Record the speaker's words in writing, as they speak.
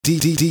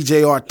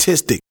DJ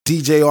Artistic.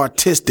 DJ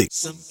Artistic.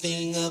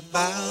 Something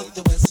about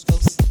the West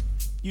Coast.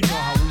 You know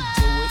how we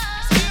do it.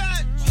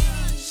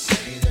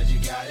 Say that you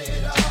got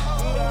it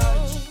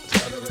all.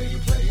 Tell the way you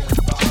play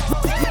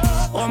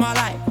it All my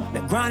life,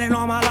 been grinding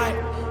all my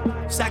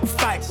life.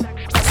 Sacrifice,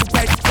 that's a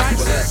great price.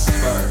 Well, let's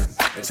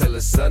burn until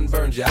the sun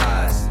burns your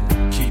eyes.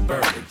 Keep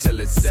burning till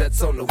it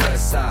sets on the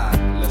west side.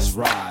 Let's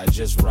ride,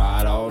 just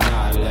ride all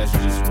night. Let's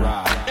just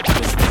ride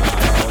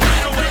all night.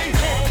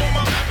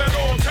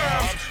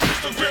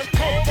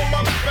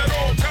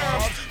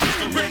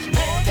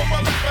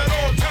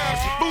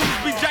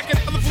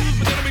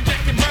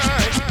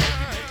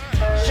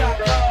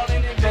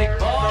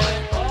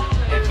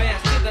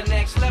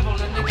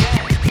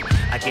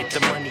 I get the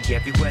money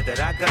everywhere that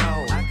I go.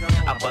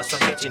 I bust a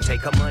bitch and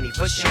take her money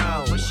for show.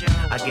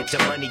 I get the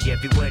money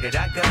everywhere that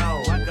I go.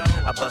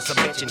 I bust a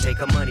bitch and take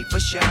her money for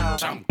show.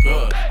 I'm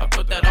good. I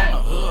put that on the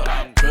hood.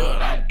 I'm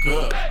good. I'm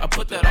good. I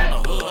put that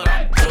on the hood.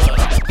 I'm good.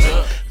 I'm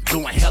good.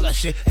 Doing hella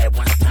shit at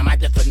one time. My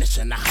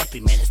definition of happy,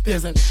 man, it's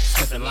business.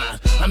 Slipping lines.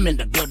 I'm in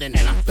the building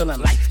and I'm feeling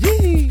like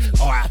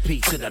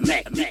R.I.P. to the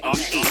Mac.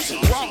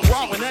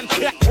 Wrong and then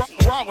check.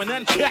 Wrong and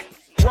then check.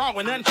 Wrong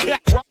and then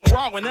check.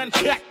 Wrong and then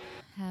check.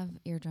 Have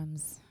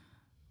eardrums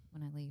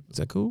when I leave. Is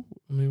that cool?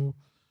 I mean,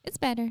 It's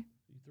better.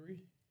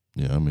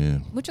 Yeah, I'm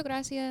in. Muchas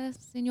gracias,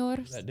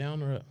 señor. is that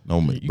down or up? No,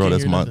 You bro, can't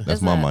that's hear my nothing?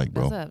 that's my mic,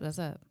 bro. That's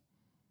up.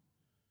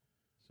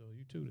 So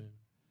you too then.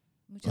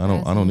 Muchas I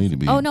don't gracias. need to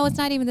be. Oh, no, it's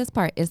not even this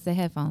part. It's the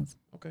headphones.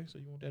 Okay, so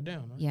you want that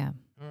down, right? Yeah.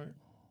 All right.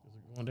 Is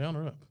it going down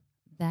or up?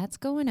 That's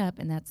going up,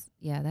 and that's.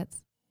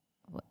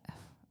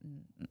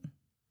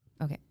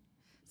 Okay.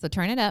 So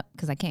turn it up,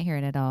 because I can't hear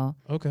it at all.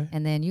 Okay.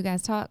 And then you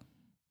guys talk.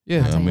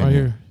 Yeah, I'll I'm tell right you.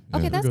 here.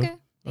 Okay, Yeah. that's There we good. go.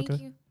 Thank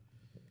Okay. you.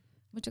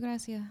 Muchas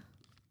gracias.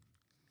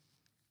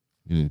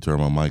 You need to turn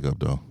my mic up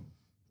though.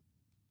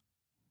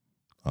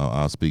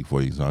 I'll speak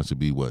for you. So I should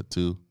be what,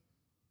 2?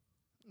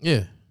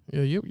 Yeah.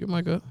 Yeah, your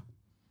mic up.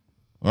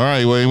 All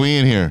right, well, we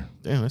in here.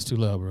 Damn, that's too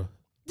loud, bro.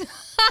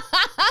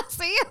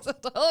 See, I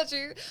told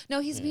you. No,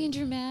 he's being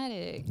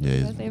dramatic. Yeah, What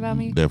did I say about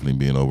me? definitely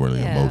being overly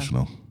Yeah.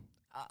 emotional.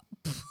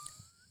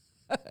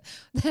 That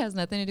has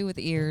nothing to do with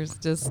ears.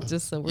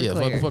 Just so we're Yeah,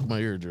 clear. fuck my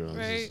eardrums.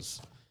 Right.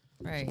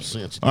 Right.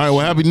 All right,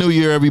 well, Happy New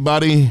Year,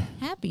 everybody.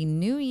 Happy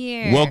New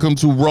Year. Welcome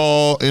to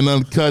Raw and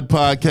Uncut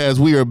Podcast.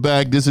 We are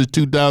back. This is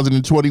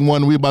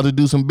 2021. We're about to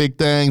do some big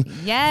things.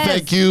 Yes.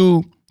 Thank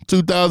you.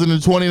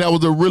 2020, that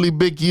was a really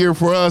big year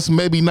for us.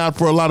 Maybe not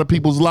for a lot of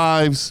people's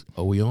lives.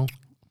 Oh, we on?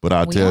 But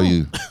I'll We tell on.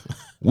 you,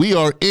 we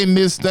are in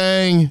this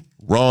thing.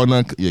 Raw and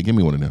Uncut. Yeah, give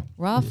me one of them.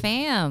 Raw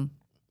fam.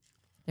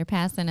 They're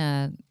passing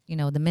the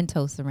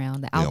Mentos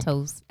around, the Yeah.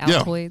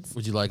 Altoids.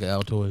 Would you like an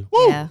Altoid?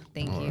 Yeah,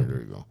 thank All you. right, there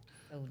you go.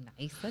 So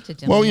nice. Such a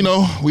gentleman.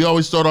 Well, we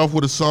always start off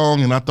with a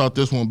song, and I thought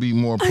this one would be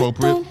more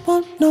appropriate.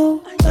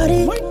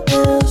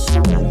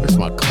 It's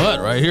my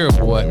cut right here,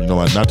 boy. You know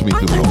what? Not too many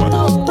people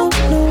know about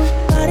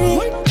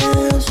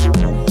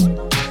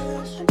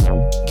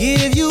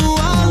Give you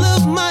all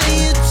of my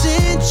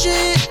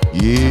attention.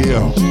 this.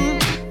 Yeah.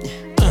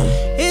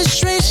 It's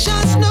straight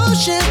shots, no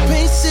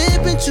champagne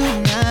sipping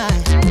tonight.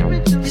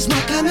 It's my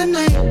kind of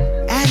night.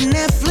 Add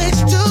Netflix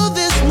to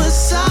this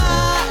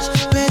massage.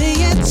 Better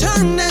yet,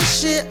 turn that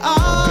shit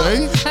off.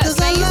 Okay. Cause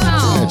I Say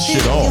love something. That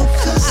shit you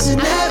off.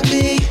 cussing at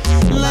me.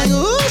 Like,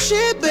 ooh,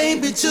 shit,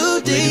 baby, too Ready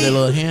that deep.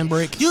 little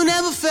handbrake? You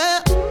never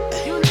felt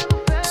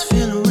this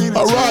feeling when I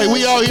All right, touch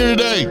we out here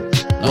today.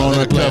 Raw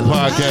and Uncut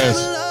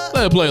Podcast.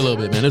 Let it play a little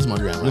bit, man. This is my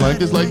jam. You like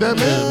this like that,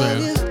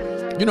 man? Yeah,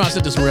 man. You know I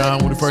sent this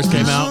around when it first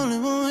came out.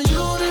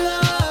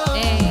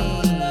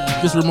 Hey.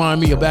 This remind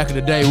me of back in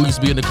the day. We used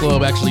to be in the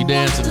club actually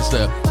dancing and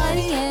stuff.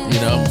 You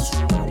know,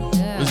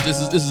 Yeah.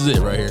 this is it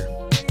right here.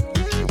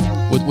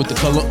 With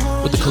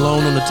the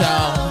cologne on the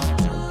towel,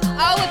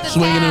 Oh, with the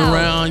swinging towel.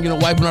 it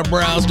around. Wiping our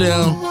brows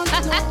down,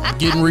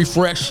 getting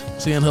refreshed,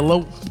 saying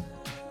hello.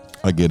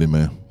 I get it,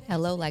 man.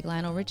 Hello, like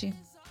Lionel Richie.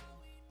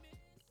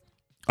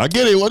 I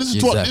get it. Well, this is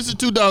Exactly. this is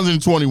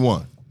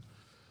 2021.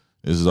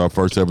 This is our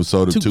first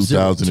episode of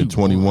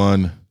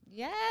 2021.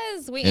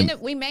 Yes, we And-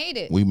 we made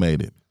it. We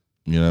made it.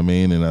 You know what I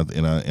mean?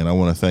 And I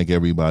want to thank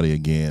everybody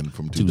again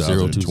from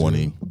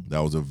 2020. That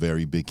was a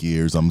very big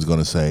year. So I'm just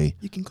gonna say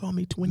You can call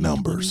me Twin.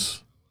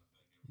 numbers.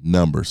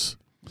 Numbers.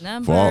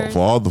 For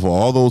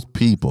all those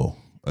people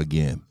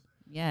again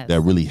Yes.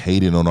 that really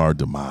hated on our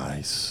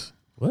demise.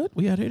 What?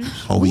 We had haters?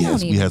 Oh, We we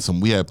don't had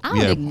some. I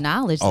don't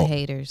acknowledge the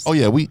haters. Oh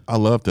yeah, I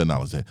love to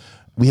acknowledge that.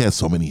 We had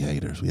so many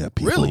haters. We had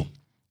people Really?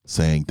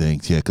 saying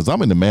things. Yeah, because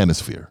I'm in the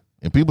manosphere,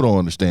 and people don't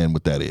understand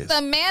what that is. The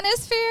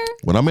manosphere?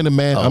 When I'm in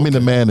the I'm in the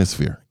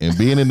manosphere, and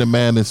being in the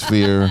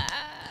manosphere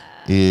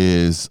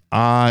is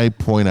I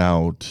point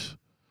out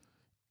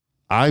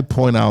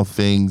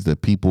things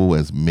that people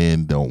as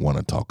men don't want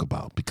to talk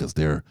about because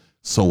they're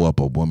so up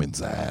a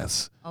woman's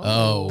ass.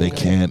 Oh. They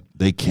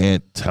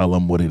can't tell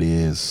them what it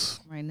is.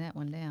 Writing that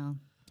one down.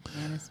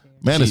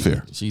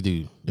 Manosphere. She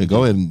do. Yeah,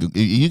 go ahead and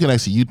you can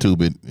actually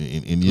YouTube it.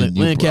 And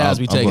Lynn Cass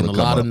be I'm taking gonna a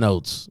come lot up. of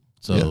notes.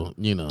 So,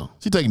 you know.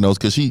 She taking notes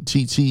because she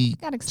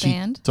gotta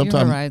expand your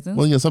horizons.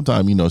 Well, yeah,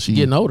 sometimes, you know, she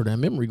getting older, that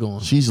memory going.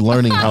 She's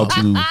learning how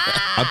to,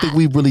 I think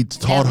we really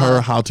taught her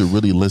how to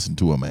really listen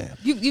to a man.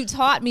 You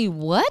taught me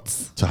what?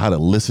 To how to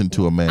listen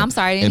to a man. I'm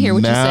sorry, I didn't hear what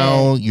you said.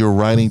 Now you're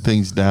writing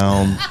things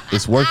down.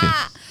 It's working.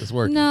 It's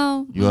working.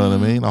 No. You know what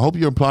I mean? I hope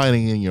you're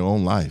applying it in your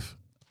own life.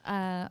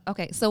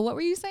 Okay, so what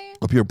were you saying?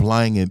 Hope you're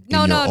applying it in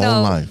your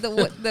own life. The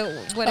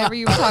whatever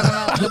you were talking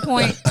about, the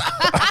point.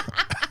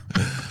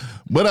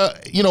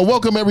 But, you know,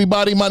 welcome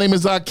everybody. My name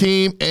is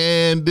Akeem,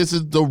 and this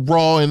is the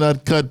Raw and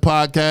Uncut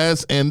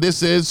podcast, and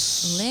this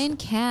is Lynn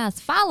Cass.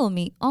 Follow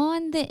me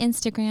on the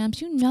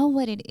Instagrams. You know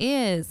what it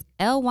is.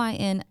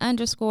 LYN_CAZ.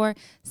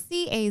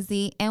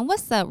 And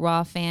what's up,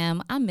 Raw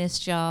fam? I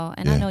missed y'all,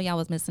 and I know y'all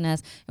was missing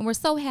us, and we're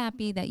so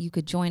happy that you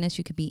could join us.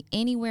 You could be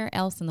anywhere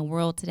else in the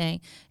world today,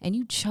 and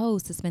you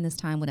chose to spend this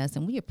time with us,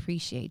 and we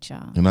appreciate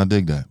y'all. And I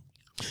dig that.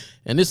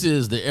 And this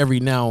is the every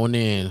now and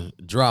then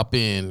drop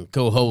in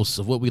co-host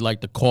of what we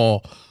like to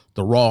call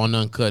the Raw and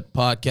Uncut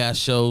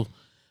podcast show,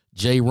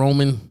 Jay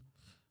Roman.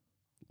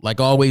 Like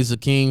always,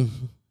 Akeem,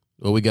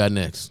 what we got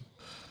next?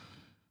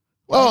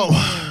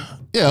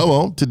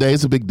 Well,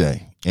 today's a big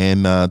day.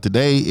 And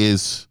today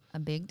is a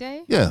big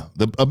day? Yeah,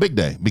 a big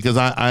day because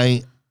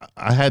I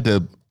had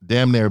to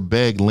damn near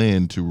beg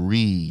Lynn to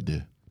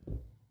read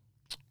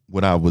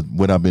what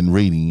I've been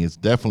reading. It's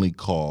definitely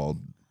called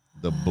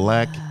the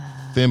Black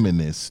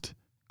Feminist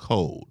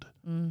Code.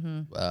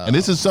 Mm-hmm. Wow. And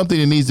this is something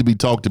that needs to be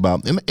talked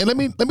about. And let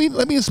me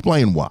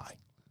explain why.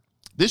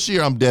 This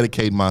year I'm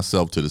dedicating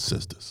myself to the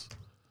sisters.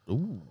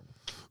 Ooh.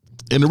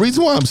 And the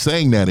reason why I'm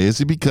saying that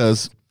is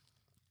because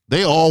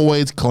they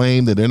always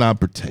claim that they're not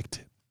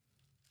protected.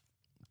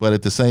 But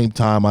at the same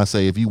time, I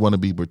say if you want to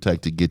be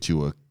protected, get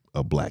you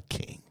a black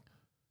king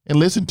and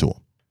listen to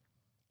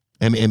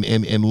them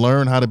and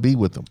learn how to be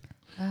with them.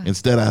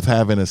 Instead of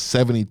having a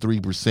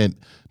 73%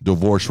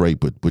 divorce rate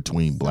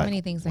between black women. So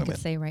many things I could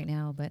say right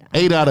now, but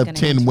 8 out of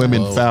 10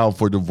 women filed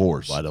for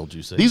divorce. Why don't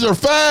you say These are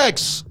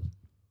facts.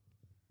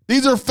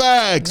 These are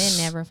facts.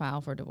 Men never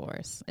file for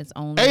divorce. It's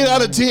only 8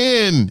 out of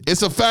 10.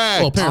 It's a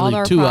fact. Well, apparently all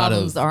our 2 out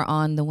problems of are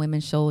on the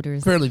women's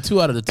shoulders. Apparently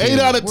 2 out of the 10. 8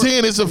 out of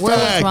 10 is a fact.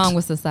 What's wrong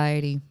with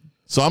society?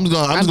 So I'm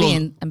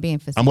being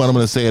facetious. I'm going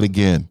to say it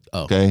again.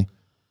 Oh. Okay,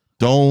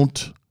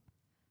 don't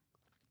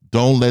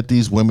let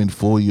these women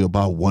fool you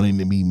about wanting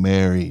to be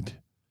married.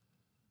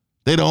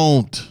 They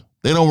don't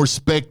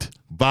respect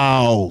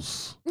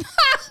vows.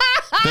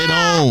 They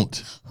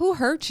don't. Who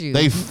hurt you?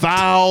 They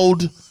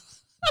filed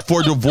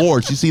for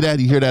divorce. You see that?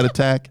 You hear that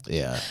attack?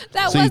 Yeah.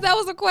 That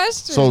was a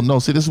question. So no,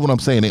 see, this is what I'm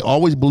saying. They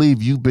always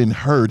believe you've been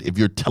hurt if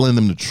you're telling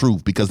them the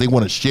truth because they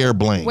want to share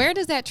blame. Where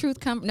does that truth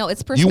come? No,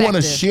 it's perspective. You want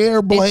to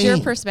share blame. It's your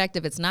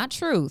perspective. It's not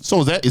truth. So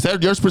is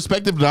that your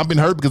perspective that I've been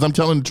hurt because I'm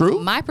telling the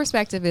truth? My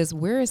perspective is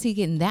where is he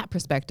getting that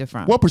perspective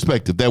from? What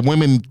perspective? That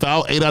women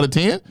file 8 out of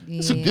 10?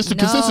 It's the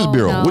Consensus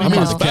Bureau. What do you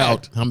mean it's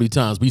fact? How many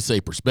times we say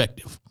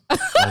perspective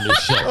on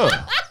this show?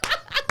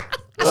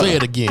 Say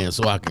it again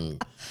so I can.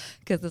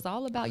 Because it's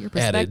all about your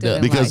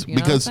perspective.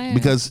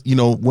 Because you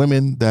know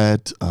women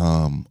that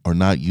are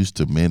not used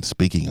to men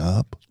speaking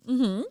up,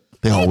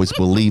 they always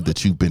believe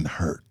that you've been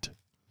hurt.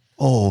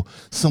 Oh,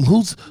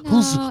 who's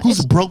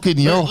broken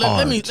your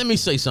heart? Let me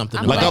say something.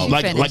 I'm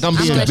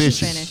being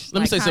vicious.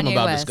 Let me say something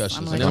about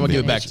discussions, and then I'm gonna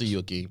give it back to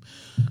you, Akeem.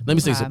 Let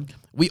me say something.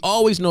 We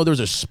always know there's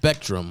a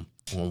spectrum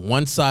on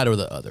one side or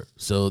the other.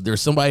 So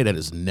there's somebody that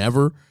is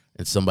never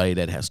and somebody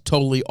that has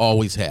totally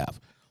always have.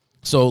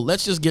 So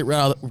let's just get rid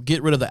of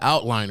the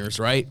outliners,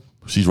 right?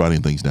 She's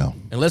writing things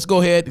down. And let's go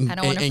ahead and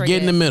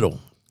get in the middle.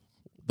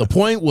 The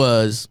point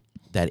was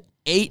that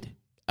 8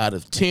 out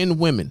of 10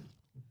 women,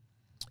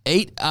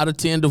 8 out of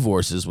 10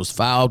 divorces was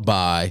filed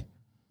by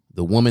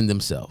the woman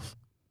themselves.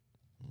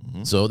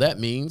 Mm-hmm. So that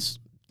means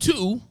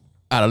 2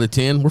 out of the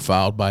 10 were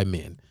filed by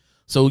men.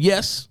 So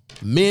yes,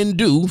 men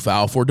do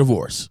file for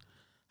divorce.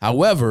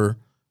 However,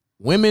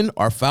 women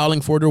are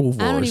filing for divorce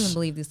I don't even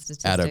believe these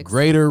statistics. at a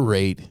greater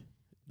rate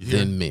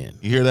than men.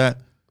 You hear that?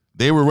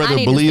 They would rather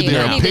believe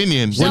their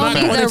opinion. We're not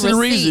going into the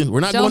reason.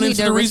 We're not going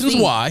into the reasons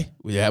why.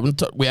 We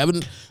haven't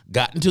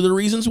gotten to the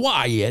reasons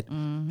why yet.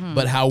 Mm-hmm.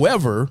 But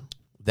however,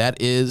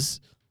 that is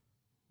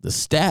the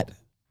stat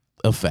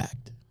of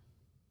fact.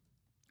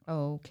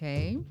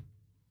 Okay.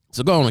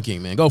 So go on, Akeem,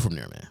 man. Go from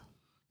there, man.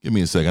 Give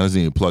me a second. I just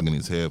need to plug in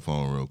his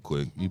headphone real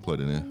quick. You plug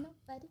it in.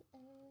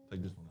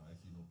 Take this one out.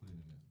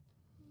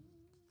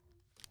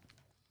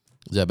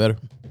 Is that better?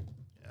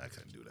 Yeah, I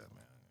couldn't do that,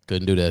 man.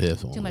 Couldn't do that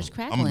headphone. Too much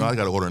crackling. I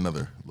got to order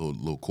another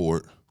little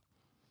cord.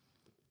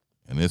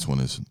 And this one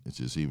it's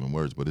just even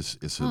worse, but it's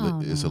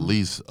at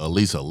least a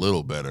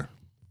little better.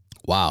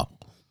 Wow.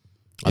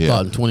 I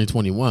thought in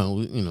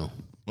 2021, you know.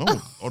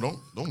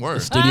 Don't worry.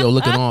 The studio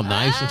looking all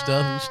nice and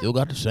stuff. We still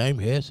got the same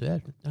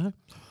headset.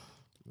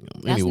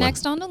 That's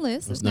next on the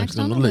list. That's next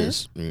on the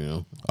list. You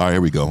know. All right,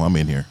 here we go. I'm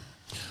in here.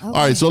 Okay. All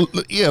right, so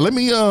yeah, let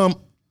me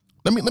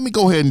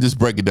go ahead and just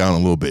break it down a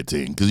little bit,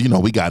 team, because you know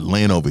we got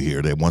Lynn over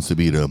here that wants to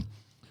be the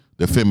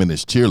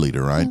feminist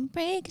cheerleader, right?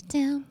 Break it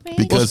down.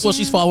 Because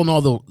she's following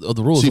all the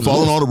rules. She's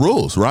following all the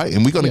rules, right?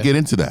 And we're going to get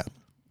into that.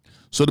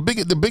 So the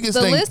biggest The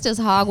thing. list is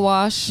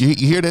hogwash. You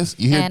hear this?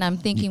 You hear? And I'm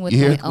thinking with you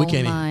hear? my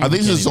own mind. I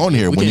think this is on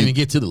here. We when can't you- even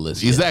get to the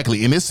list.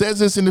 Exactly, and it says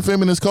this in the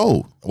feminist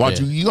code. Watch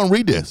Yeah. you're gonna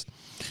read this.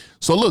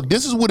 So look,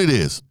 this is what it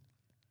is.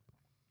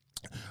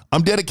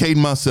 I'm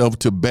dedicating myself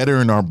to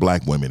bettering our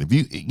black women.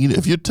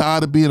 If you're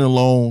tired of being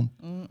alone,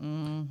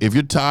 if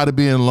you're tired of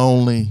being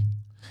lonely,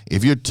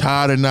 if you're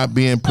tired of not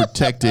being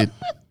protected,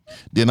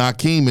 then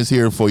Akeem is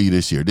here for you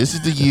this year. This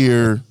is the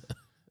year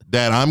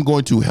that I'm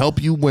going to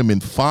help you women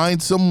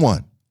find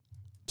someone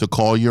to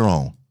call your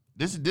own.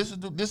 This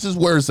is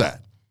where it's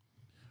at.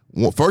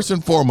 Well, first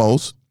and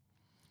foremost,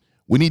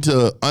 we need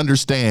to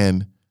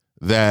understand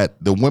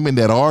that the women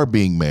that are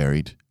being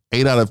married,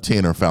 8 out of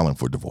 10 are filing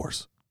for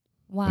divorce.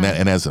 Why?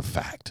 And that's a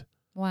fact.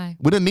 Why?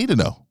 We don't need to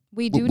know.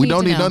 We do We need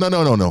don't to need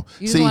know. No.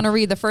 You just want to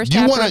read the first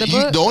chapter of the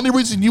book? The only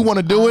reason you want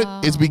to do it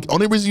is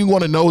only reason you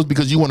want to know is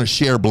because you want to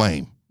share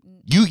blame.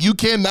 You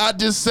cannot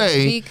just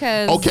say,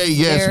 Because okay,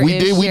 yes, there we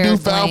is did. We do shared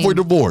file blame. for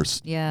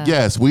divorce. Yeah.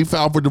 Yes, we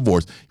filed for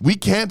divorce. We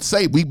can't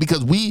say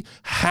because we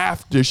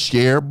have to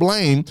share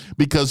blame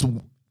because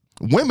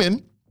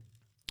women,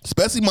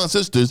 especially my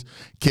sisters,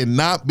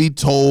 cannot be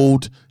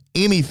told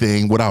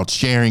anything without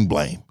sharing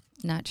blame.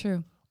 Not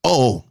true.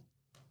 Oh,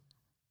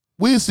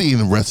 we'll see in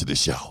the rest of the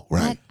show,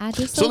 right? I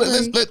just So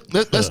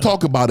let's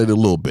talk about it a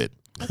little bit.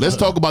 Let's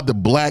talk about the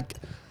black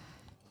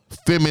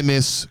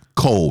feminist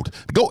code.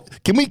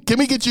 Can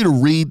we get you to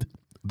read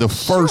the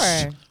first?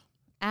 Sure.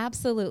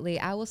 Absolutely.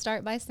 I will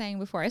start by saying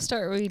before I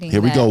start reading.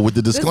 Here we that go with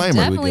the disclaimer. This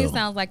Here we definitely go.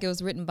 sounds like it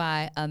was written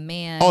by a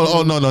man.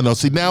 Oh no.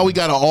 See, now we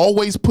gotta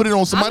always put it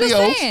on somebody I'm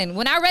just else. saying,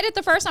 when I read it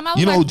the first time, I was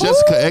You know like, who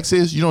Jessica X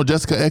is? You know who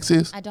Jessica X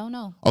is? I don't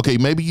know. Okay,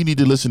 maybe you need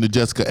to listen to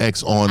Jessica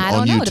X on I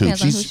don't know. It YouTube.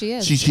 depends on who she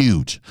is. She's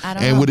huge. I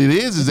don't and know. what it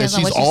is that Depends on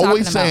she's what she's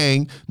always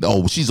talking about.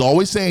 saying, she's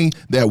always saying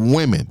that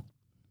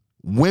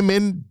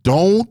women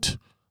don't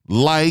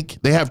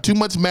they have too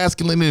much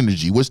masculine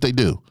energy, which they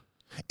do.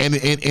 And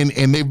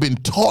they've been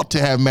taught to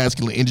have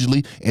masculine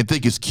energy and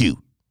think it's cute.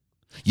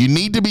 You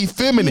need to be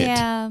feminine.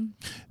 Yeah.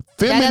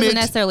 Feminine. That doesn't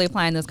necessarily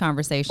apply in this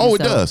conversation. Oh, it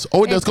does.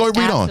 Oh, it does. Go ahead,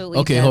 read on. absolutely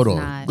Okay, does hold on.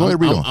 not. Go ahead,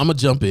 read on. I'm gonna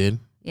jump in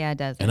Yeah, it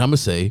does. and I'm gonna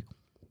say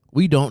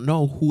we don't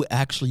know who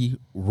actually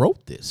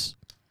wrote this.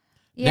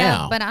 Yeah,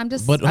 Now, but I'm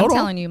hold on,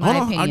 telling you my hold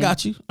on. opinion.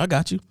 I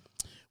got you.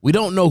 We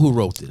don't know who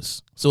wrote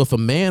this. So if a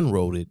man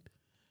wrote it,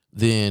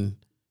 then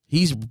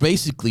he's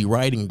basically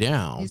writing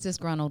down. He's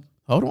disgruntled.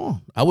 Hold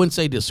on. I wouldn't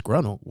say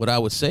disgruntled. What I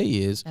would say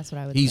is That's what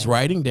I would he's say.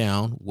 writing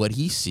down what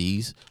he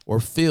sees or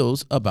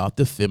feels about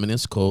the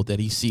feminist code that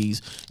he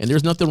sees. And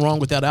there's nothing wrong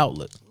with that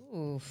outlook.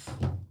 Oof.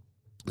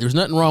 There's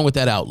nothing wrong with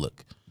that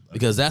outlook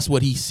because that's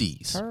what he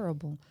sees.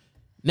 Terrible.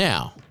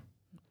 Now,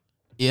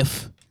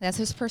 That's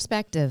his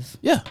perspective.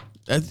 yeah,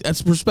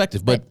 that's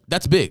perspective, but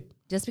that's big.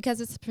 Just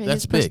because it's his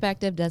That's big.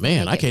 perspective doesn't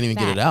Man, make I can't even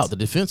get it fact. out. The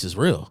defense is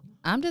real.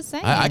 I'm just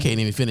saying. I can't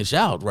even finish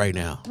out right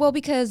now. Well,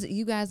 because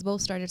you guys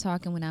both started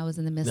talking when I was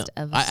in the midst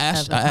of I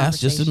asked of a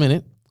just a conversation.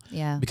 minute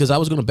Yeah. because I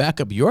was going to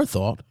back up your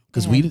thought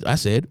because Go ahead. I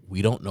said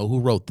we don't know who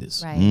wrote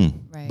this. Right.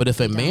 Right. But if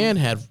a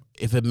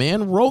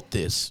man wrote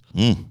this,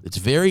 it's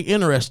very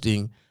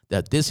interesting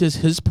that this is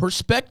his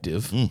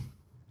perspective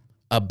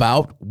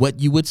about what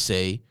you would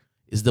say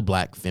is the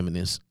black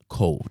feminist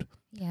code.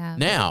 Yeah.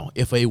 Now,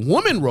 if a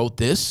woman wrote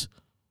this,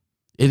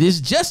 it is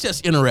just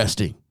as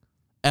interesting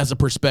as a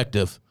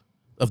perspective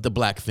of the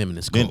black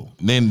feminist code.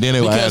 Then they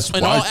will Because ask,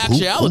 in all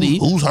actuality,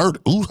 who's heard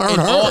in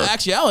her? all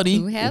actuality,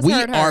 Who has we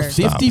heard her? are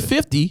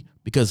 50-50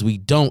 because we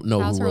don't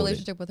know How's who her wrote it.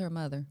 relationship with her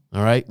mother?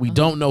 All right? We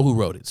don't know who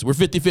wrote it. So we're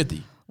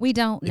 50-50. We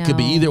don't know. It could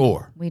be either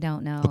or. We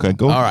don't know. Okay,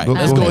 go. All right,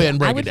 let's go ahead and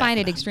break I it would down. find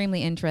it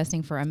extremely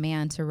interesting for a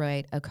man to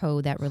write a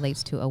code that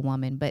relates to a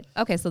woman. But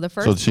okay, so the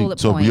first So, bullet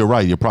so point. you're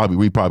right.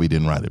 We probably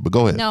didn't write it, but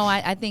go ahead. No,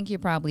 I think you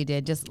probably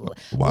did. Just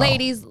Wow.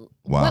 ladies,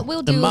 Wow. what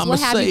we'll The do is mama we'll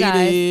have you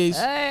Sadies.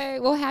 guys.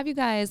 We'll have you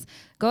guys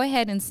go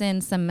ahead and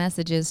send some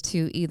messages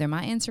to either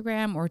my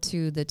Instagram or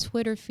to the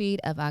Twitter feed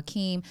of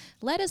Akeem.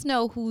 Let us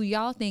know who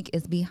y'all think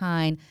is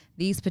behind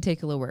these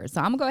particular words. So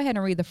I'm gonna go ahead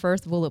and read the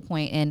first bullet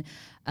point,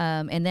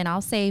 and then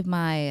I'll save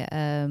my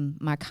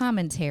my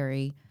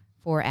commentary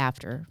for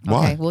after.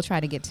 Why? Okay, we'll try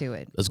to get to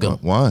it. Let's go.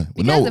 Why?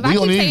 Because if I keep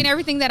don't saying need.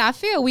 everything that I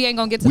feel, we ain't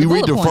gonna get to We the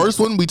read bullet the points. first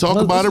one. We talk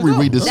about it. let's We go.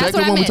 read the That's second That's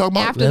what I one. We meant. talk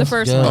about. After the Let's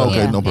first go. one. Okay,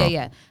 yeah, no problem.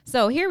 Yeah.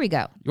 So here we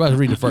go. You want to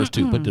read the first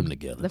two. Put them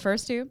together. The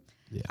first two?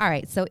 Yeah. All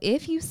right. So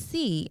if you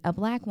see a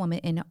black woman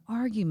in an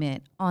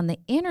argument on the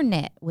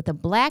internet with a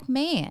black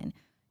man,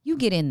 you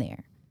get in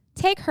there.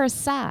 Take her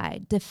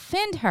side.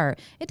 Defend her.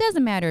 It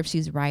doesn't matter if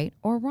she's right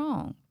or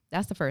wrong.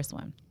 That's the first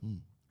one.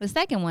 The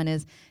second one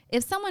is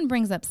if someone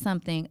brings up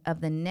something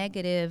of the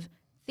negative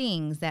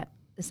things that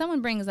if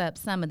someone brings up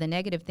some of the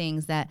negative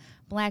things that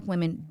black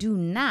women do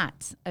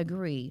not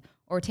agree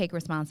or take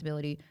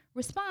responsibility,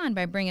 respond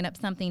by bringing up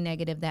something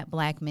negative that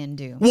black men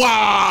do.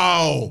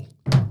 Wow.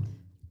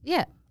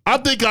 Yeah. I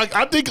think.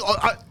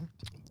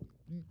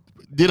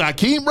 Did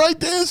Akeem write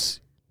this?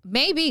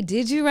 Maybe.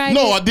 Did you write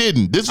No, it? I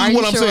didn't. This is Are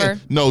what you I'm sure?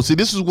 saying. No, see,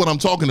 this is what I'm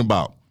talking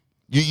about.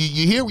 You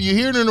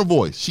hear it in her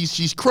voice.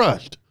 She's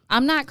crushed.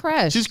 I'm not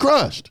crushed. She's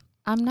crushed.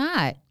 I'm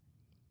not.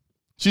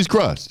 She's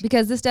crushed.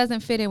 Because this doesn't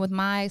fit in with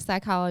my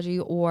psychology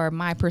or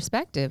my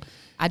perspective.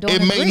 I don't It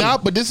agree. may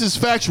not, but this is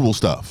factual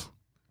stuff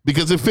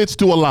because it fits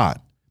to a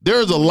lot.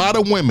 There's a lot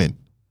of women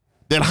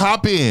that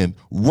hop in,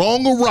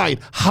 wrong or right,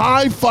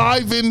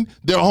 high-fiving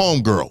their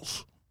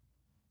homegirls.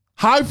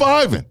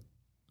 High-fiving.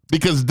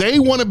 Because they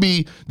want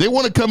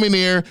to come in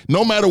there,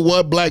 no matter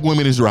what, black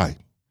women is right.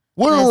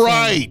 We're Listen,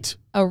 right.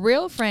 A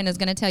real friend is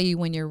going to tell you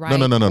when you're right.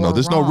 No. or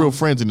There's wrong. no real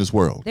friends in this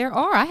world. There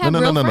are. I have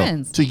real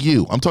friends. To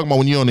you. I'm talking about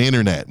when you're on the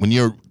internet, when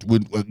you're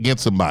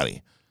against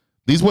somebody.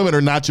 These women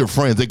are not your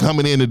friends. They're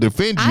coming in to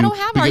defend you I don't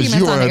have because arguments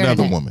you on are the another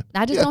internet. woman.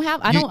 I just don't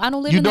have. I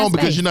don't live you in that don't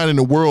because space. you're not in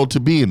the world to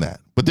be in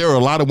that. But there are a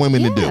lot of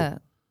women that do.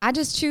 I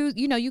just choose.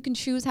 You can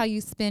choose how you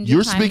spend your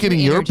You're time. speaking in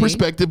your your energy.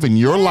 perspective and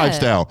your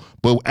lifestyle.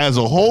 But as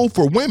a whole,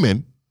 for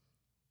women,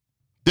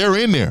 they're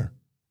in there.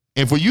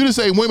 And for you to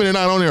say women are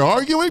not on there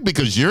arguing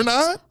because you're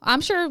not,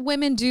 I'm sure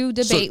women do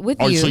debate with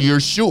you. So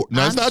you're sure.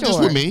 Now, it's not just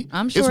with me.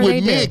 I'm sure it's with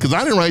they men do. because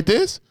I didn't write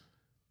this.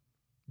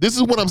 This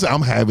is what I'm saying.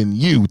 I'm having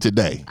you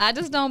today. I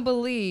just don't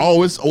believe.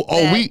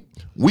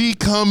 We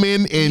come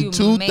in You maybe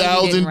didn't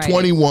write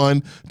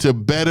 2021 to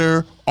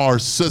better our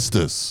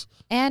sisters.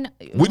 And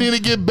We need to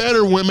get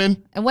better,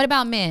 women. And what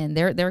about men?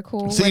 They're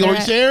cool. See, where are they're we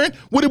at? sharing?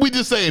 What did we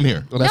just say in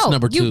here? Well, that's No,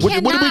 number you two.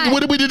 can't- What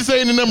did we just say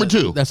in the number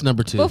two? That's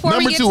number two. Before we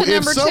Number get two, to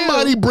if number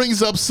somebody two,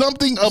 brings up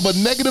something of a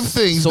negative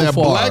thing So that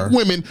far- black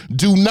women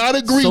do not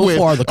agree So with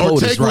far, the or code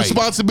take is right.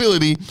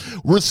 responsibility,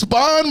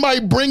 respond by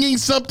bringing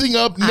something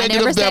up I never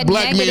negative that said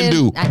black negative. men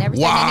do. I never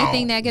Wow. said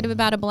anything negative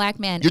about a black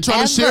man. You're trying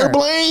ever. to share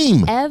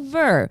blame.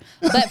 Ever.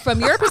 But from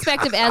your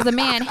perspective as a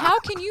man, how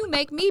can you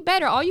make me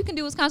better? All you can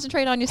do is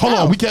concentrate on yourself.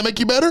 Hold on, we can't make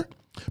you better?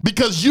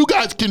 Because you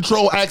guys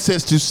control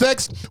access to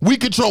sex, we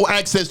control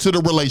access to the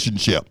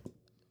relationship.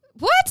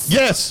 What?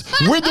 Yes,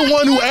 we're the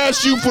one who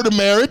asked you for the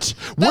marriage.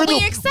 But we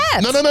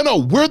accept. No.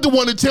 We're the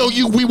one to tell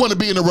you we want to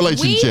be in a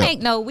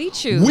relationship. We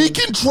choose. We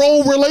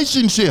control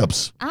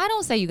relationships. I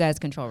don't say you guys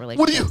control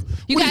relationships. What do you?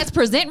 You guys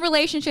present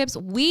relationships.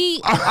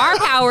 Our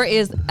power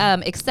is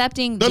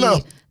accepting the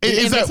invitation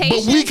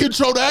but we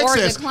control the or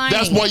access. declining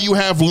That's why you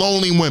have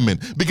lonely women.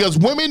 Because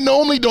women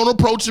normally don't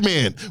approach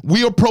men.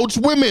 We approach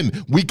women.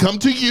 We come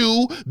to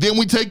you, then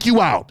we take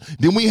you out.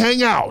 Then we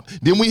hang out.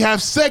 Then we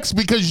have sex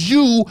because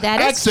you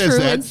That is access true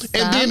that.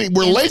 in And then some in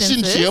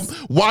relationship,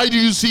 instances. why do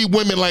you see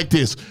women like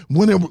this?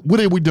 What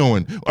are we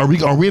doing? Are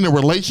we in a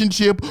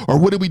relationship or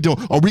what are we doing?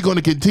 Are we going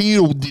to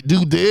continue to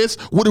do this?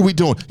 What are we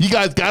doing? You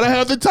guys got to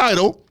have the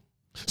title.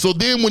 So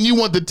then when you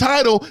want the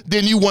title,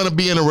 then you want to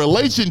be in a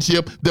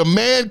relationship. The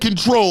man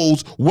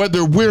controls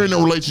whether we're in a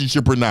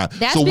relationship or not.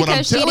 That's so what I'm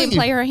because she telling didn't you,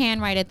 play her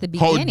hand right at the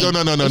beginning.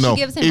 no.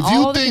 She gives him If all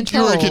you the think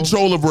you're in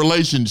control of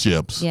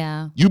relationships,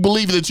 Yeah. you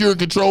believe that you're in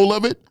control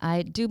of it?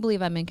 I do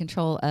believe I'm in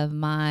control of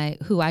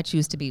who I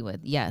choose to be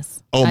with.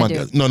 Yes. Oh I my do.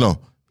 God. No.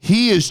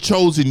 He has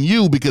chosen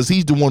you because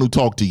he's the one who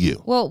talked to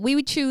you. Well, we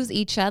would choose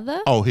each other.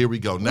 Oh, here we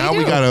go. Now we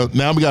do. gotta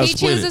He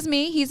split chooses it.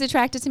 me. He's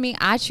attracted to me.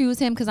 I choose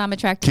him because I'm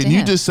attracted to Can him.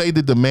 you just say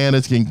that the man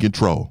is in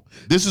control?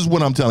 This is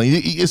what I'm telling you.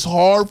 It's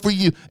hard for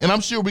you, and I'm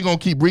sure we're gonna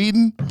keep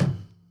reading.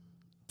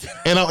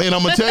 And I'm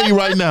gonna tell you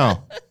right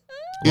now,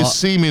 it's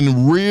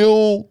seeming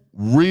real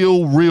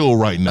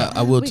right now.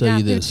 I will We tell got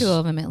you through this. two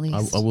of them at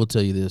least. I will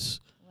tell you this.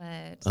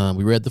 What?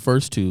 We read the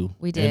first two.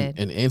 We did.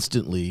 And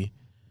instantly,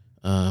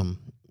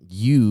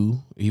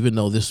 you, even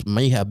though this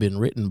may have been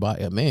written by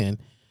a man,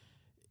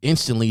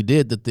 instantly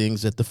did the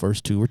things that the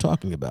first two were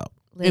talking about.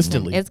 Listen,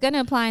 Instantly. it's going to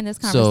apply in this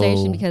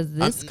conversation So, because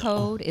this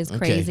code is okay.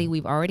 crazy.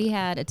 We've already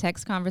had a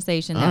text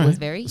conversation that All was right.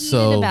 very heated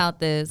So, about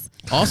this.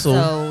 also-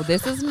 so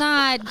this is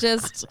not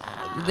just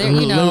Let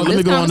me this go on to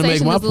make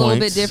conversation my is a little bit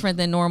points. different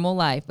than normal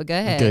life. But go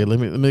ahead. Okay, let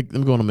me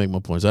go on and make my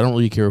points. I don't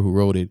really care who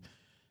wrote it.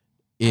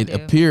 It do.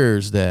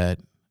 appears that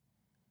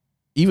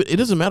even it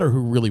doesn't matter who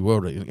really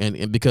wrote it,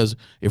 and because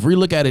if we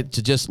look at it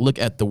to just look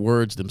at the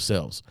words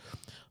themselves,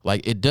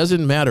 like it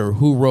doesn't matter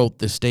who wrote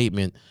the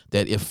statement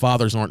that if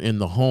fathers aren't in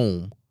the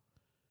home,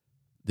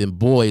 then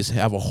boys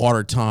have a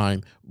harder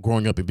time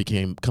growing up and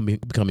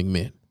becoming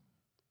men.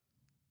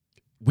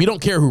 We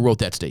don't care who wrote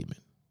that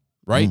statement,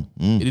 right?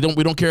 We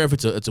don't care if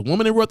it's a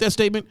woman that wrote that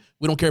statement.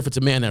 We don't care if it's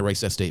a man that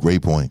writes that statement.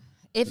 Great point.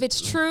 If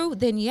it's true,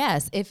 then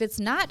yes. If it's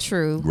not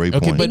true, Great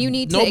Okay, point. but then you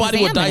need to nobody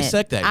will examine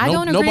dissect it. that. I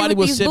don't agree nobody with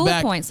will these sit bullet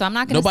back. points, so I'm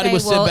not going to Nobody say, will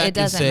sit well, back it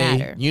doesn't and say,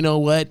 matter. you know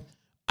what?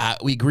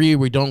 We agree or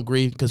we don't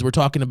agree because we're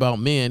talking about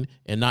men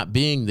and not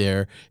being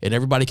there, and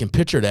everybody can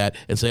picture that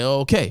and say, oh,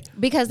 okay.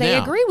 Because they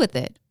Now, agree with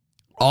it.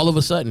 All of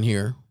a sudden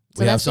here, So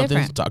we have that's something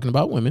different. talking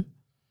about women,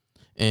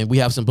 and we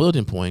have some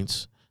bulletin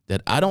points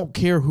that I don't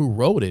care who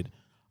wrote it.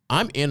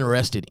 I'm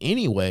interested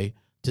anyway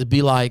to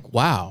be like,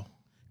 wow.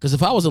 Because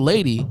if I was a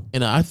lady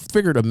and I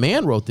figured a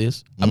man wrote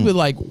this, I'd be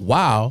like,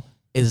 wow,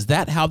 is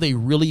that how they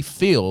really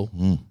feel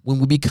when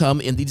we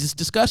become in these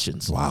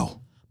discussions?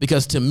 Wow.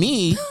 Because to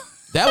me,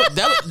 that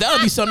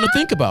would be something to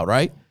think about,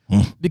 right?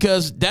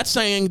 Because that's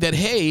saying that,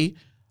 hey,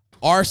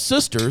 our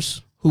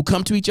sisters who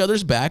come to each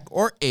other's back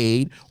or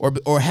aid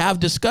or have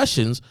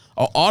discussions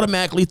are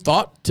automatically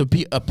thought to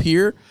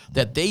appear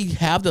that they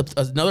have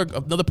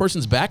another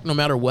person's back no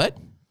matter what.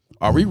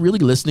 Are we really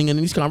listening in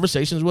these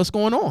conversations? What's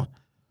going on?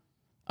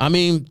 I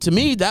mean, to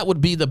me, that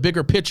would be the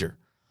bigger picture.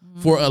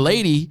 For a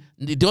lady,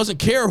 it doesn't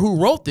care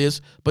who wrote this,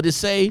 but to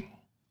say,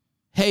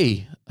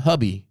 hey,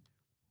 hubby,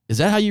 is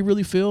that how you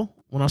really feel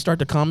when I start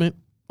to comment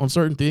on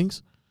certain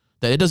things?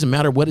 That it doesn't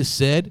matter what is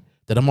said,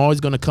 that I'm always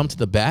going to come to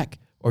the back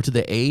or to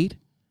the aid?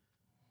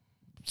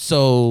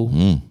 So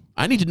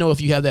I need to know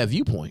if you have that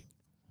viewpoint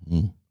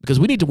because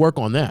we need to work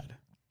on that.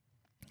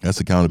 That's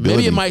accountability.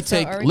 Maybe it might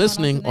take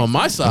listening on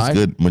my side.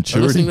 That's good.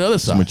 Maturity. Listening to the other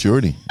side.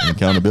 Maturity and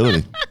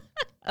accountability.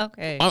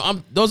 Okay.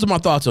 Those are my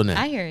thoughts on that.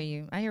 I hear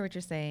you. I hear what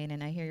you're saying,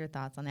 and I hear your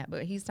thoughts on that.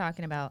 But he's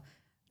talking about,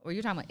 or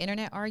you're talking about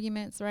internet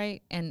arguments,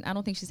 right? And I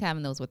don't think she's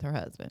having those with her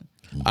husband.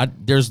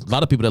 There's a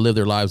lot of people that live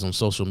their lives on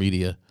social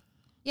media.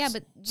 Yeah,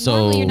 but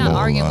normally you're not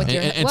arguing with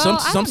your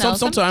husband.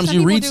 Sometimes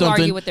you read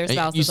something. With their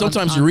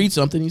you read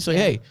something and you say,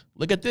 hey,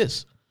 look at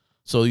this.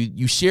 So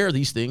you share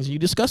these things and you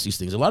discuss these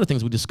things. A lot of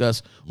things we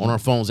discuss on our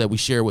phones that we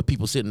share with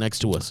people sitting next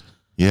to us.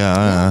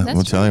 Yeah,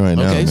 I'm telling you right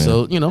now. Okay, man.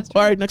 so,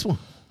 all right, next one.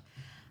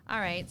 All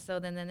right, so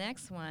then the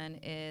next one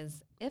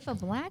is, if a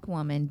black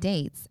woman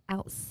dates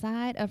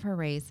outside of her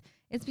race,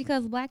 it's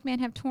because black men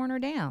have torn her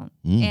down,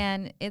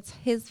 and it's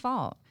his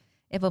fault.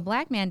 If a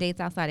black man dates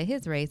outside of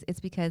his race, it's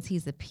because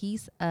he's a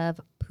piece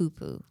of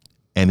poo-poo.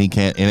 And he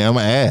can't, and I'm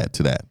going to add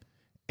to that,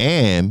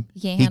 and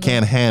he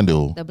can't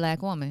handle the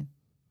black woman.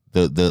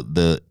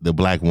 The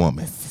black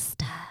woman.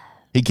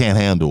 He can't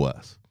handle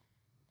us.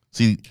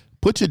 See,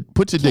 put your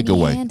dick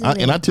away.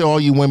 And I tell all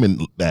you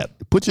women that,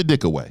 put your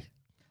dick away.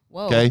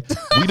 Whoa. Okay,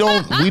 we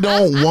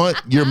don't want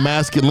your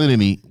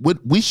masculinity.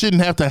 We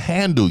shouldn't have to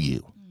handle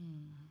you.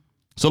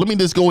 So let me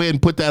just go ahead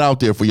and put that out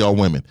there for y'all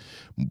women,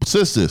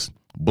 sisters.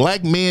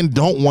 Black men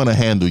don't want to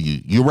handle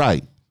you. You're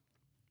right.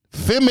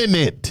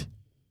 Feminine,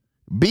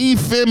 be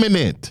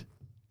feminine.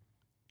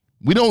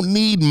 We don't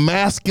need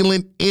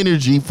masculine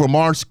energy from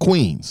our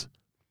queens.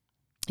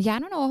 Yeah, I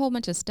don't know a whole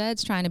bunch of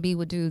studs trying to be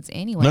with dudes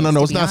anyway.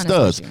 No, it's not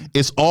studs.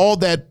 It's all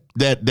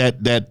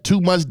that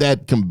too much,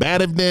 that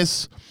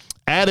combativeness,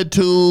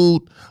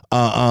 attitude,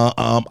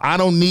 I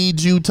don't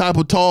need you type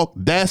of talk.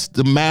 That's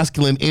the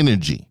masculine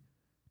energy.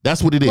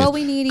 That's what it is. Well,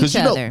 we need each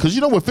other. Because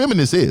you know what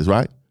feminist is,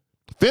 right?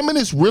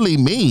 Feminist really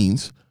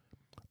means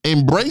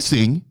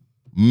embracing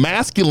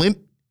masculine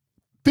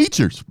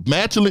features,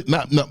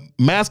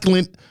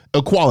 masculine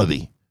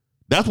equality.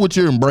 That's what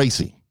you're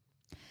embracing.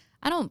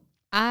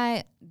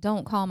 I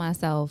don't call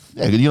myself.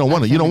 Yeah, you don't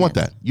want it. You don't want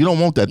that. You don't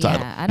want that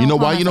title. You know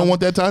why you don't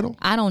want that title?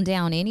 I don't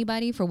down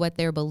anybody for what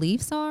their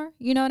beliefs are.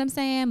 You know what I'm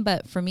saying?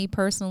 But for me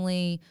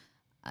personally,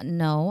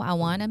 no. I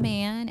want a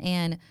man,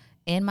 and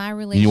in my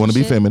relationship, you want to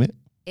be feminine.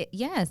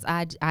 Yes,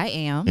 I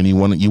am. And you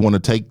want to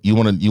take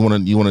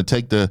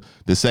the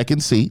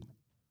second seat.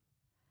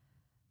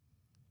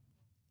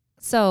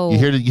 So you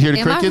hear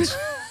the crickets?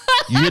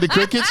 You hear the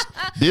crickets?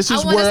 This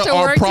is where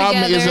our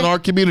problem is in our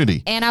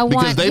community. And I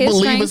want because they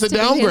believe it's a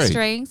downgrade. His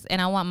strengths,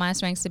 and I want my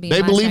strengths to be.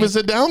 They believe it's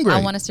a downgrade.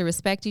 I want us to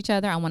respect each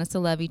other. I want us to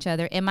love each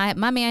other. And my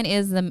man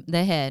is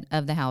the head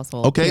of the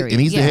household. Okay, period.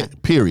 and he's the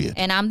head. Period.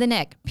 And I'm the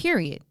neck.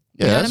 Period.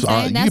 Yeah, you know that's all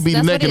right. You can be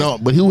the neck and all,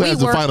 but who has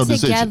the final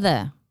decision?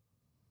 Together.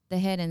 The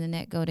head and the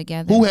neck go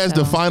together. Who has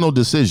the final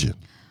decision?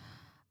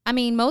 I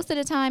mean, most of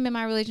the time in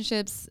my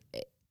relationships,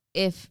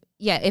 if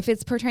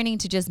it's pertaining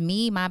to just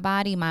me, my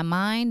body, my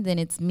mind, then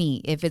it's me.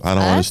 If it's I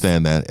don't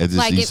understand that.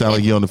 You sound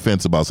like you're on the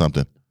fence about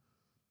something.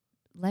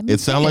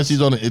 It sounds like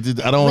she's on it.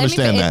 I don't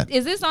understand that.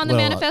 Is this on the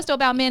manifesto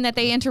about men that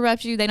they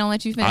interrupt you, they don't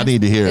let you finish? I need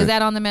to hear it. Is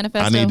that on the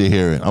manifesto? I need to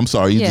hear it. I'm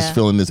sorry, you're just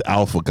feeling this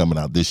alpha coming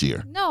out this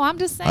year. No, I'm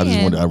just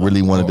saying. I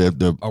really wanted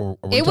to.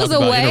 It was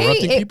a way.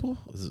 Interrupting people?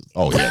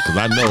 Oh yeah, because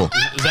I know.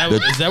 Is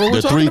that what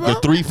we're talking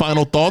about? The three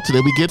final thoughts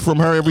that we get from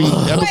her every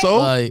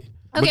episode.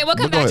 Okay, we'll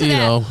come back to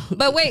that.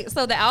 But wait,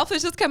 so the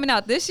alpha's just coming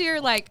out this year?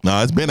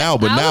 No, it's been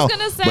out, but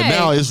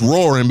now it's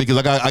roaring because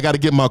I got to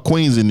get my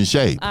queens in the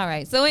shape. All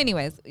right. So,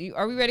 anyways,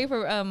 are we ready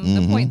for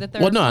the point? The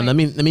third. Well, no.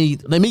 Point?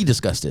 Let me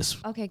discuss this.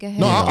 Okay, go ahead.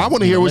 No, I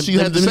want to hear what she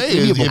had to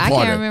say. I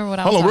can't remember what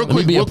I was. Hold on, real quick.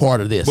 Let me be a part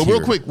of this. But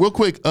real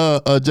quick,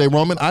 Jay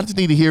Roman, I just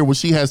need to hear what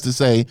she has to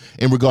say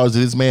in regards to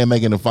this man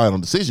making the final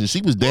decision. She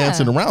was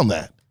dancing around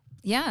that.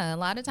 Yeah, a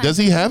lot of times. Does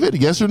he have it?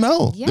 Yes or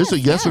no? Yes, There's a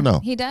yes or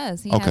no. He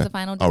does. He has a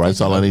final decision. All right, that's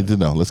all I need to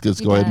know. Let's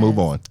go ahead and move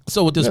on.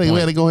 So at this point, we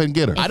had to go ahead and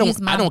get her. I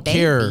don't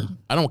care.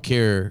 I don't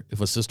care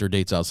if a sister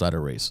dates outside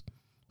her race.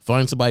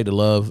 Find somebody to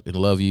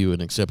love you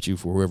and accept you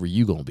for whoever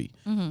you gonna be,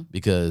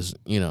 because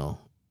your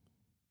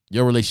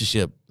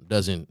relationship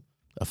doesn't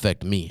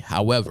affect me.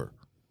 However,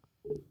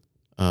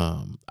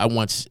 I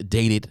once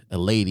dated a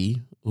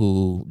lady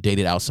who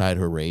dated outside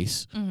her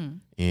race,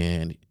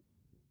 and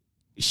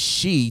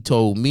she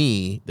told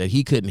me that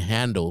he couldn't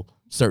handle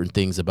certain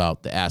things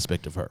about the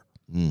aspect of her,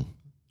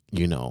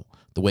 the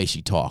way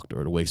she talked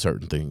or the way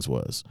certain things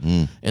was.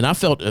 And I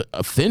felt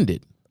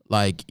offended.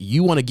 Like,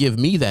 you want to give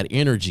me that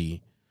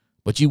energy,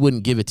 but you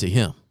wouldn't give it to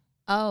him.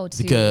 Oh,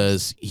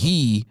 because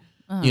he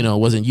you know,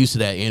 wasn't used to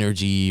that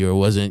energy or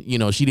wasn't, you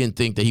know, she didn't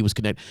think that he was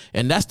connected.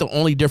 And that's the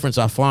only difference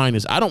I find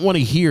is I don't want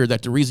to hear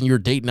that the reason you're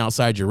dating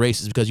outside your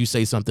race is because you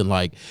say something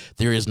like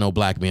there is no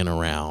black men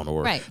around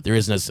or there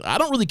is no, I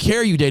don't really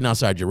care you dating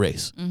outside your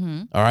race.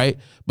 All right.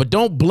 But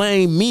don't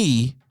blame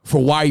me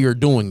for why you're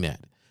doing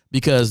that.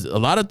 Because a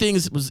lot of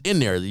things was in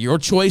there, your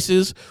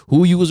choices,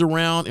 who you was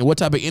around and what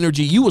type of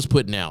energy you was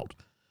putting out.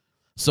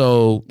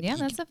 So yeah,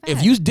 that's a fact.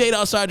 If you date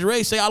outside your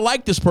race, say, I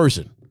like this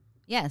person.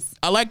 Yes.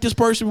 I like this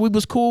person. We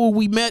was cool.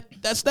 We met.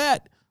 That's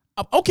that.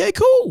 Okay,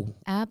 cool.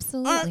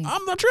 Absolutely.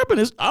 I'm not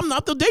tripping. I'm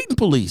not the dating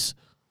police.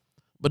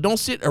 But don't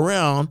sit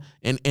around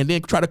and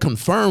then try to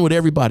confirm with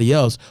everybody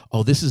else,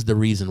 oh, this is the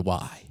reason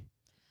why.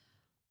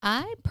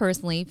 I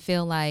personally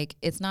feel like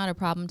it's not a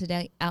problem to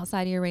date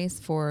outside of your race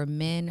for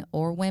men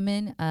or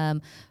women.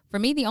 For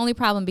me, the only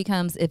problem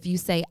becomes if you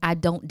say, I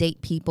don't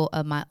date people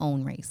of my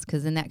own race,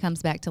 because then that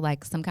comes back to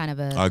like some kind of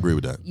I agree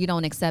with that. You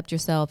don't accept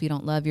yourself. You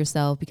don't love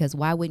yourself, because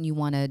why wouldn't you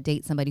want to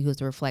date somebody who's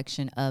a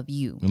reflection of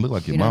you? You look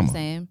like your know mama. What I'm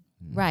saying?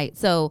 Right.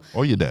 So,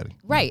 or your daddy.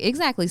 Right.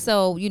 Exactly.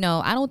 So, you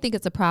know, I don't think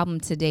it's a problem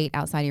to date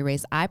outside of your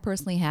race. I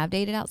personally have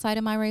dated outside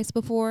of my race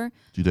before.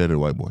 You dated a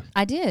white boy?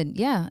 I did.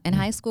 Yeah. In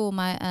high school,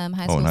 my high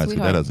school in high sweetheart.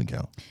 school, that doesn't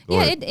count.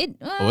 It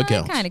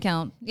counts. kind of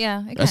count.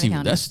 Yeah. It That's kind even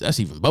of counted. that's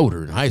even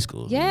bolder in high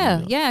school. Yeah.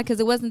 You know. Yeah. Because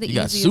it wasn't the You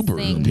got easiest super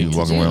thing You was to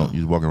walking do. around.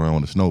 You was walking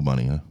around with a snow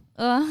bunny, huh?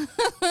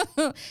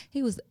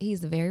 He's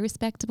a very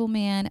respectable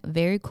man,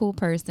 very cool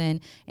person,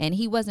 and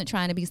he wasn't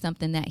trying to be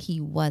something that he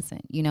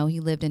wasn't. You know,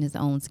 he lived in his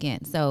own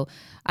skin. So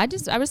I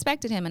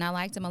respected him and I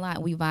liked him a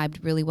lot. We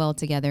vibed really well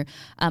together.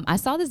 I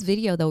saw this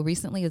video though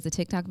recently. It's a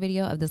TikTok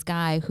video of this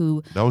guy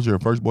who. That was your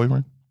first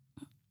boyfriend?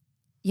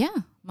 Yeah,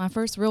 my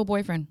first real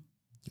boyfriend.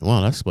 Wow,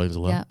 that explains a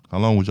lot. Yep. How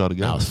long was y'all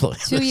together?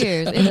 2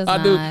 years. It does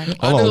not.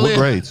 Hold on, what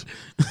grades?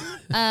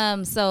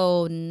 10th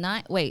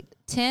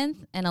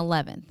and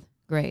 11th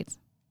grades.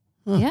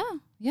 Huh.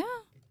 Yeah.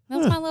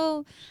 That's my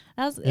little.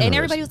 And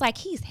everybody was like,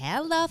 "He's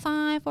hella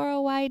fine for a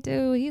white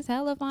dude. He's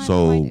hella fine for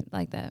a white dude."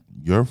 Like that.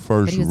 Your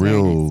first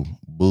real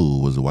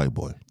boo was a white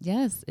boy.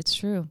 Yes, it's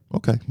true.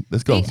 Okay,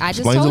 let's go. I just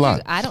explains told a lot.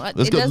 you. I don't.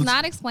 Let's It go, does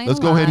not explain. Let's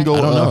a go lot. ahead and go.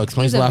 I don't know. It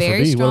explains He's a lot a for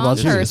very me. What about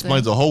strong you? It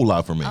explains a whole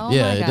lot for me. Oh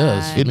Yeah, my it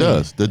does. God. It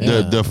does.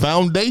 The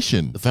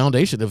foundation. The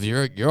foundation of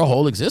your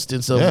whole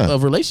existence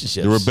of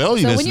relationships. The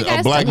rebelliousness So when you guys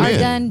of black are men.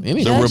 done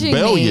The judging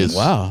rebellious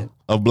Wow.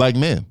 of black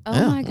men. Oh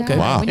my God. Okay.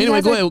 Wow. When you Anyway,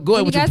 guys go are- ahead with your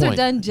When you guys are point.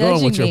 done Go on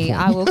judging with your me, point.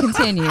 I will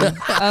continue.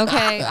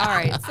 Okay. All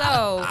right.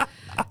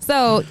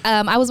 So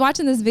I was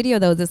watching this video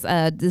though.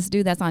 This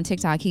dude that's on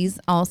TikTok. He's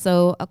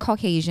also a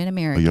Caucasian Are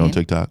American. you on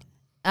TikTok?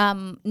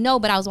 No,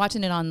 but I was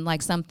watching it on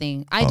like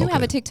something. I do have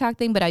okay. a TikTok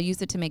thing, but I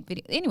used it to make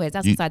videos. Anyways,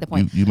 that's You- beside the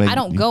point. I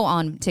don't go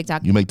on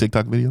TikTok. You make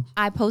TikTok videos?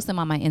 I post them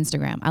on my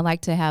Instagram. I like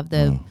to have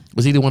the.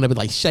 Was he the one that was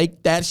like,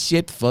 shake that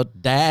shit for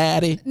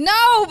daddy?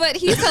 No, but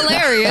he's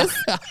hilarious.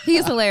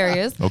 He's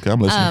hilarious. Okay, I'm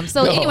listening.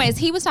 So, anyways,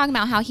 he was talking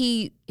about how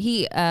he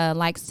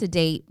likes to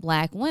date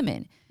black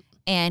women,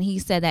 and he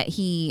said that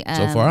he.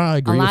 So far, I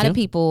agree A with lot him. of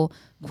people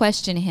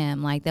question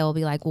him, like they'll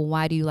be like, "Well,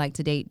 why do you like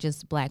to date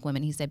just black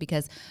women?" He said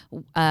because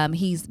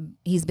he's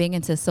big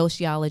into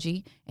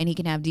sociology, and he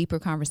can have deeper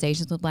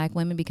conversations with black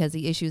women because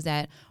the issues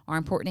that are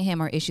important to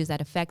him are issues that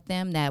affect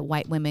them that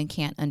white women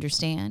can't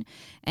understand.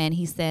 And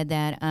he said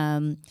that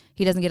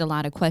he doesn't get a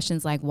lot of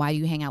questions like, "Why do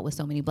you hang out with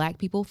so many black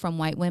people?" from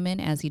white women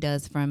as he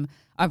does from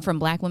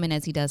black women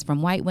as he does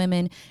from white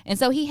women. And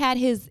so he had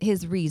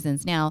his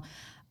reasons. Now,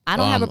 I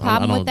don't have a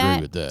problem I don't with that.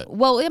 agree with that.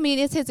 Well, I mean,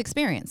 it's his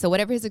experience. So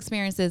whatever his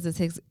experience is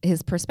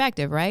his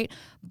perspective, right?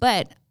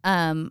 But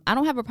I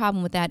don't have a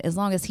problem with that as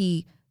long as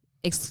he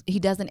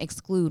doesn't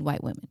exclude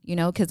white women, you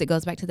know, because it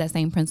goes back to that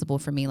same principle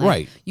for me. Like,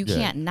 Right. you Yeah.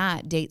 can't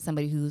not date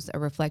somebody who's a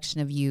reflection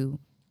of you.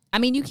 I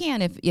mean, you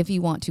can if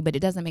you want to, but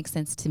it doesn't make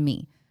sense to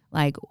me.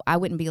 Like, I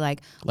wouldn't be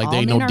like Like all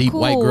there ain't men no are deep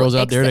white cool, girls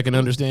out there that except- can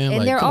understand? And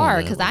Like, there come on, are,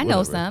 man. because I know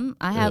Whatever. some.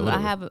 I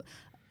have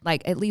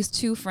like at least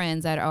 2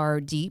 friends that are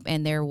deep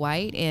and they're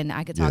white, and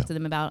I could talk to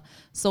them about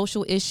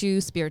social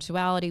issues,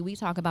 spirituality. We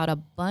talk about a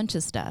bunch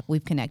of stuff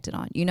we've connected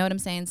on. You know what I'm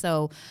saying?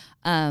 So,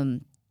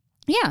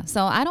 yeah.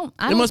 So I don't.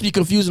 It must be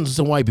confusing to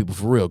some white people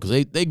for real,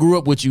 because they grew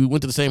up with you,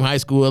 went to the same high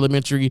school,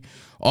 elementary,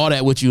 all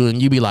that with you,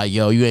 and you be like,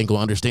 yo, you ain't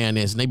gonna understand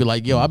this. And they be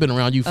like, yo, I've been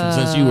around you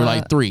since you were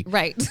like 3.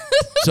 Right.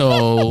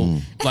 So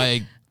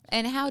like.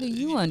 And how do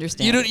you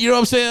understand? You know what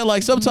I'm saying?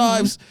 Like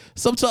sometimes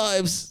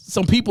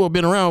some people have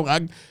been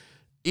around.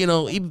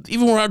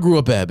 Even where I grew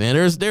up at, man,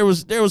 there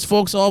was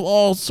folks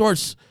all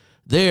sorts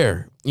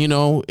there, you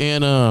know.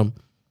 And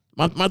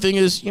my thing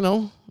is, you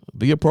know,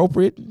 be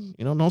appropriate,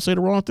 you know, don't say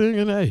the wrong thing,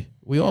 and hey,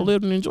 we all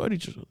lived and enjoyed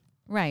each other.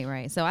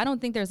 Right. So I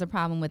don't think there's a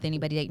problem with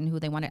anybody dating who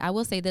they wanted. I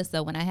will say this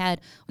though, when I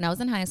was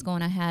in high school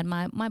and I had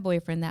my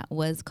boyfriend that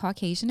was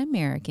Caucasian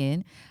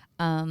American,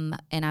 and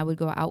I would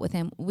go out with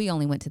him. We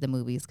only went to the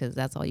movies because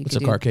that's all you could do.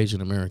 It's a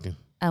Caucasian American.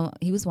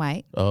 He was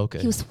white. Oh, okay.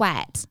 He was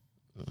white.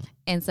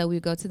 And so we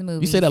would go to the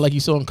movies. You say that like you're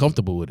so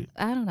uncomfortable with it.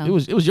 I don't know.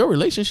 It was your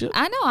relationship.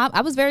 I know.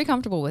 I was very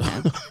comfortable with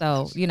him.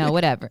 So, you know,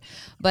 whatever.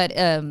 But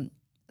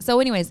so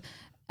anyways,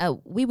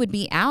 we would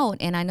be out,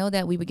 and I know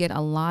that we would get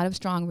a lot of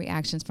strong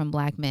reactions from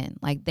black men.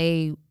 Like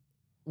they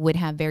would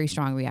have very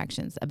strong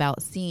reactions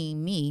about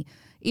seeing me,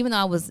 even though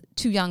I was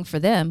too young for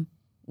them,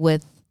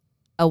 with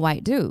a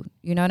white dude.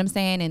 You know what I'm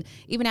saying? And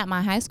even at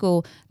my high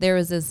school, there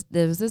was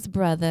this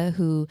brother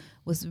who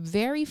was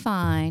very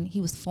fine.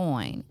 He was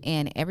fine,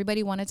 and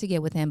everybody wanted to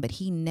get with him, but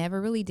he never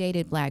really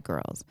dated black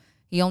girls.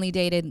 He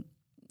didn't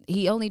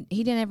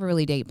ever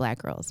really date black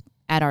girls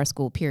at our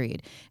school,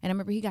 period. And I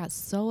remember he got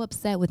so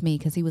upset with me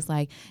because he was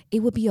like, it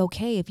would be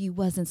okay if you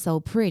wasn't so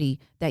pretty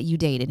that you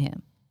dated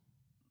him,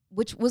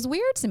 which was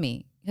weird to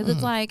me because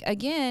it's like,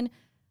 again,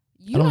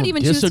 you don't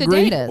even choose to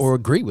date us. Or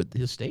agree with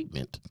his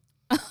statement.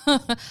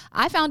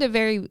 I found it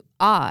very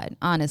odd,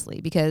 honestly,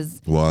 because...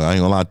 Well, I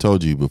ain't gonna lie, I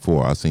told you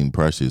before, I seen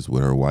Precious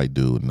with her white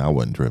dude and I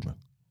wasn't tripping.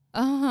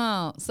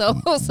 So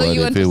but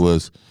you if it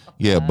was,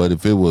 but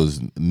if it was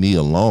me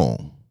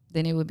alone,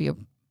 then it would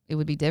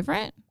be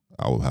different.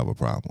 I would have a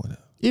problem with it.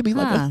 It'd be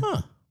like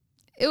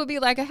It would be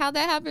like how'd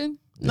that happen?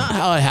 Not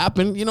how it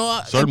happened. You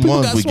know, certain people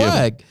ones got we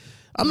swag. give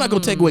I'm not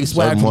gonna take away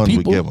swag certain from ones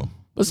people. we give them.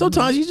 But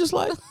sometimes you just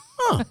like,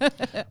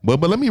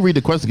 But let me read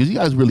the question because you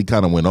guys really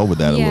kind of went over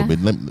that a little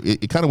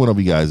bit. It kind of went over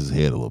you guys'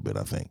 head a little bit,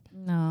 I think.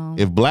 No.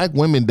 If black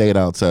women date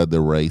outside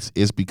their race,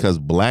 it's because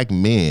black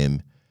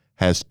men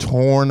has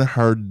torn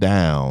her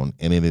down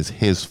and it is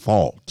his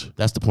fault.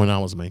 That's the point I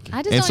was making.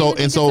 I just don't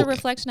think it's a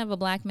reflection of a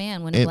black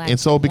man when a black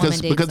because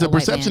the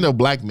perception of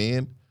black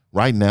men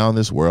right now in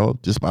this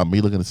world, just by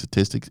me looking at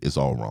statistics, is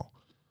all wrong.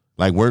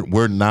 Like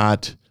we're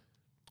not.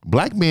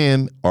 Black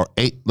men are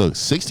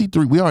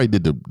 63. We already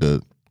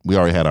did we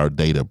already had our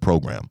data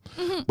program.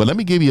 Mm-hmm. But let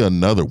me give you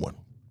another one.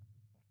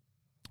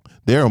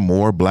 There are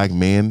more black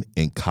men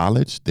in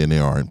college than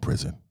there are in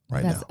prison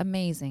right now. That's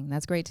amazing.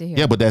 That's great to hear.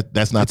 Yeah, but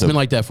that's not. It's been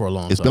like that for a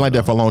long time. It's been like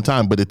that for a long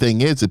time. But the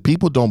thing is that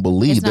people don't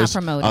believe there's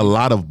a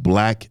lot of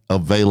black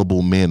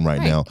available men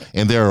right now.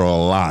 And there are a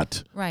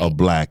lot of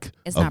black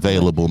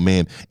available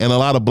men. And a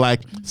lot of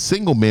black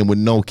single men with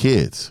no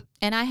kids.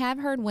 And I have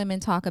heard women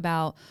talk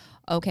about,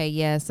 okay,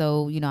 yeah,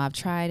 so, I've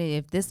tried it.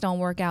 If this don't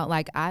work out,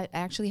 like I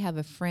actually have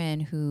a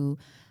friend who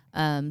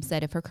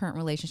said if her current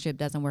relationship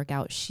doesn't work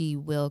out, she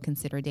will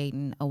consider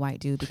dating a white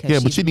dude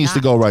because but she needs to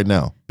go right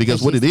now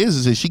because what it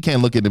is that she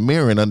can't look in the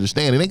mirror and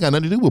understand it ain't got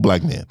nothing to do with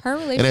black men. Her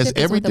relationship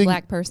is with a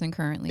black person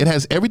currently. It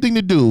has everything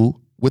to do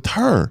with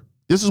her.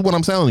 This is what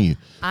I'm telling you.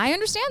 I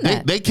understand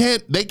that. They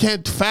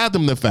can't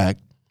fathom the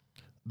fact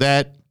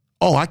that,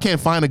 oh, I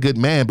can't find a good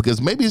man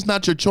because maybe it's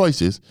not your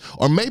choices,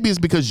 or maybe it's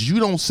because you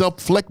don't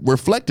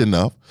self-reflect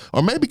enough,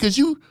 or maybe because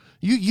you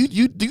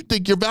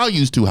think your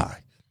value is too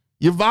high.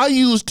 Your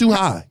value is too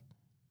high.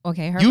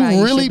 Okay, her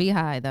value should be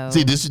high though.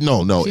 See, this is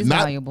no, she's not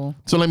valuable.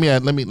 So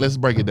let's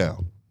break it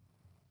down.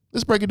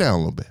 Let's break it down a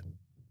little bit.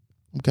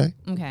 Okay.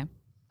 Okay.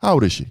 How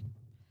old is she?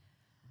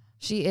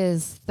 She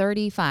is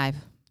 35.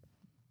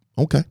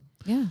 Okay.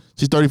 Yeah.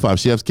 She's 35.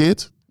 She has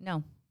kids?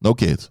 No. No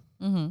kids.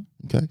 Mm-hmm.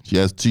 Okay.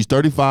 She's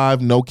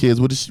 35, no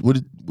kids.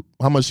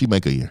 How much she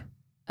make a year?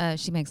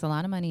 She makes a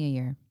lot of money a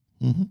year.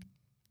 Mm-hmm.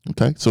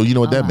 Okay. So you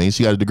know what that means?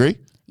 She got a degree?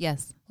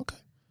 Yes. Okay.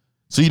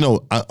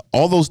 So,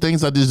 all those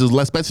things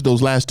especially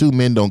those last two,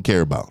 men don't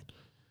care about.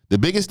 The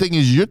biggest thing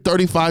is you're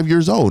 35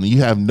 years old and you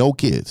have no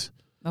kids.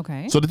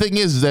 Okay. So the thing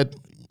is that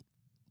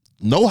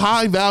no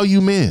high value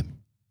men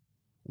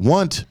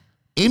want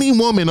any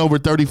woman over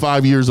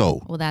 35 years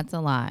old. Well, that's a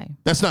lie.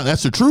 That's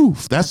the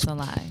truth. That's a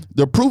lie.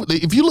 The proof.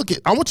 If you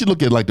I want you to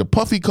look at like the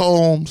Puffy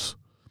Combs,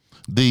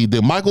 the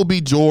Michael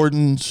B.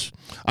 Jordans.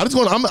 I'm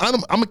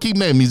gonna keep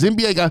naming these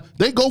NBA guys.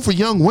 They go for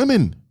young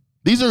women.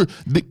 These are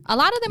a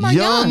lot of them are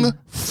young,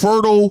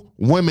 fertile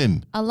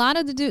women. A lot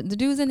of the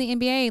dudes in the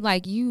NBA,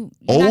 like you're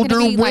older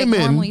not be women,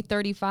 like normally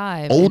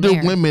 35.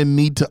 Older women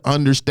need to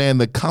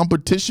understand the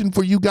competition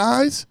for you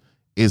guys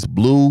is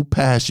blue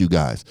past you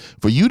guys.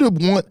 For you to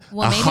want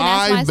a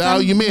high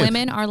value man,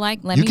 women are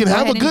like, let you me can go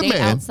have ahead a good and date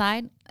man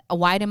outside.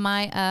 Widen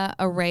my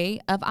array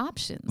of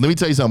options. Let me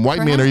tell you something.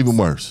 White men are even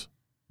worse.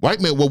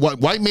 White men,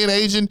 white men,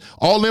 Asian,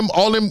 all them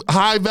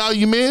high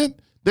value men,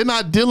 they're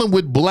not dealing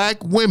with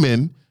black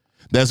women.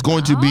 That's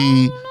going to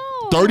be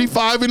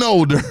 35 and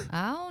older.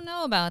 I don't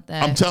know about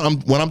that.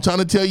 What I'm trying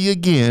to tell you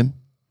again,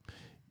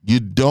 you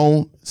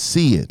don't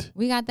see it.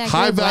 We got that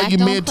high good value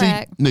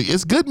black men.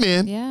 It's good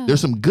men. Yeah. There's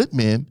some good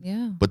men.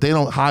 Yeah. But they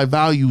don't. High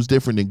value is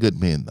different than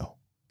good men, though.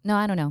 No,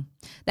 I don't know.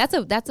 That's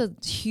a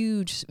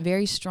huge,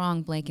 very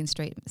strong blanket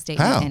statement.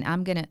 How? And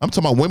I'm talking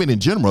about women in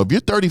general. If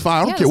you're 35,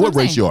 I don't care what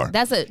race you are.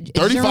 That's a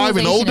 35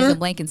 and older. Is a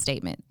blanket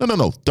statement.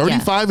 No.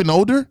 35 and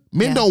older.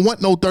 Men don't want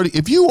no 30.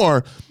 If you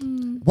are,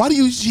 why do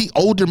you see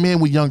older men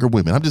with younger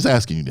women? I'm just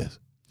asking you this.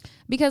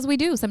 Because we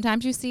do.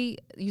 Sometimes you see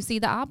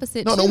the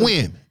opposite. No,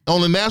 when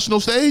on the national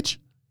stage.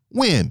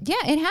 When? Yeah,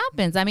 it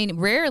happens. I mean,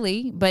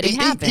 rarely, but it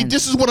happens.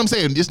 This is what I'm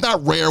saying. It's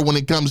not rare when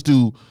it comes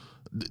to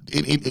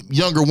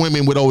younger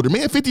women with older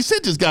men. 50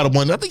 Cent just got a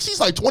one. I think she's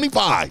like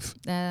 25.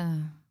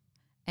 And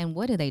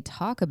what do they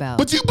talk about?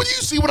 But you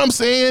see what I'm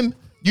saying?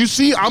 You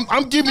see,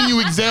 I'm giving you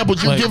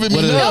examples. You're giving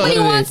me Nobody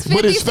none. wants 50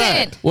 But it's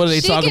Cent. fact. What are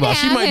they talking about?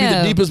 She might be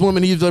the deepest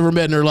woman he's ever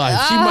met in her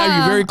life. She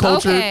might be very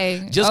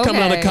cultured, just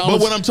coming out of college.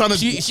 But what I'm trying to,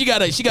 she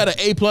got a A++ in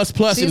She's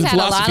philosophy had a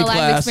lot of life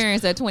class.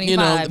 experience at 25. You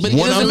know, but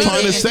what I'm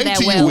trying to say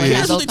to you is,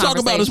 that's what they talk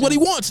about is what he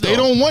wants. Though. They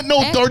don't want no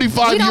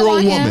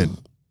 35-year-old woman.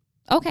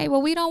 Okay,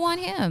 well, we don't want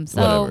him.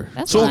 So Whatever.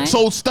 that's fine.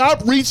 So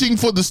stop reaching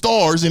for the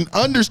stars and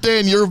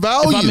understand your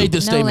value. If I made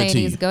this statement to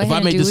you, ladies, go ahead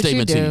and do what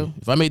you do.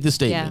 if I made this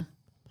statement,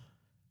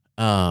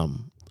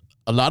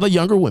 a lot of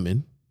younger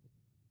women,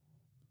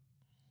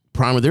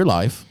 prime of their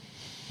life,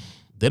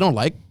 they don't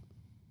like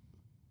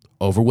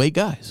overweight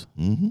guys.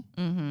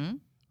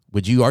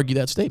 Would you argue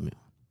that statement?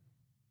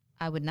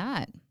 I would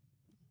not.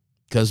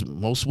 Because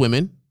most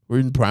women were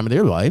in the prime of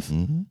their life,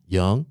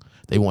 young.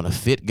 They want a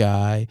fit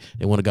guy.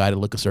 They want a guy to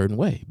look a certain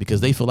way because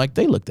they feel like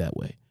they look that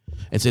way.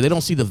 And so they don't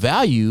see the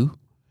value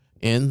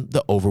in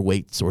the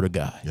overweight sort of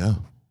guy. Yeah.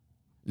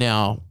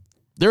 Now,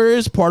 there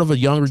is part of a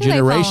younger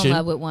generation. Fall in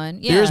love with one.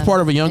 Yeah. There is part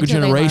of a younger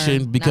Until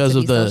generation because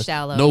of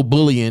the no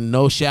bullying,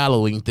 no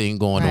shallowing thing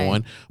going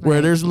on,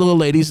 where there's little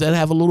ladies that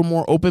have a little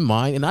more open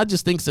mind. And I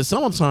just think that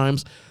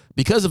sometimes,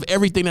 because of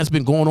everything that's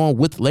been going on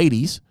with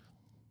ladies,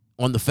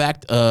 on the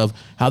fact of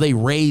how they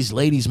raise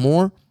ladies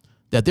more,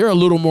 that they're a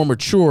little more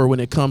mature when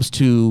it comes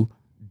to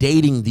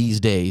dating these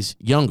days,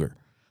 younger.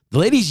 The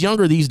ladies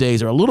younger these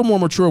days are a little more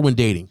mature when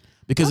dating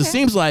because it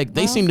seems like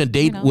they seem to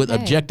date with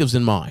objectives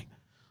in mind.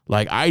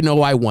 Like, I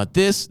know I want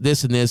this,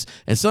 this, and this.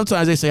 And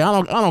sometimes they say,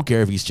 I don't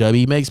care if he's chubby.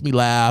 He makes me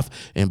laugh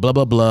and blah,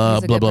 blah, blah,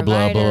 blah, blah,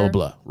 blah, blah,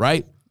 blah,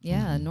 right?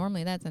 Yeah,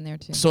 normally that's in there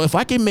too. So if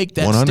I can make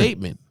that 100.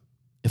 statement.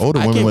 Older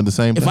women want the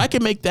same thing. If I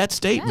can make that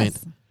statement,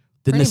 then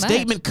the pretty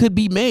statement could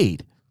be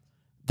made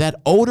that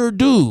older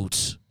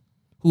dudes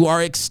who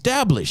are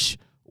established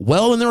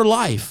well in their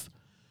life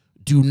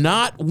do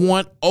not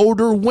want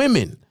older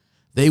women.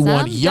 They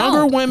want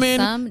younger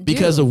women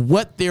because of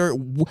what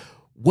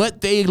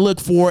they look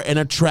for and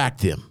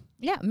attract them.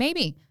 Yeah,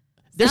 maybe.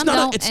 It's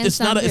not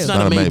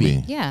a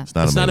maybe. Yeah.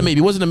 It's not a maybe.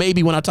 It wasn't a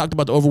maybe when I talked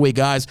about the overweight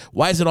guys.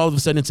 Why is it all of a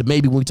sudden it's a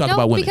maybe when we talk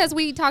about women? Because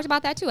we talked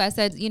about that too. I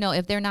said,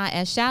 if they're not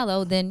as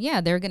shallow, then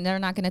they're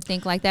not going to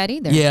think like that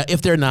either. Yeah,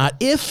 if they're not.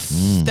 If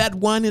that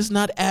one is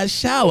not as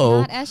shallow.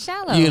 Not as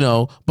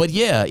shallow. But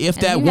yeah, if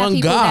And that you have one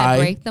people that guy,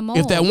 break the mold,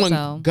 if that one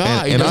so-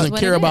 guy And doesn't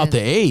care about the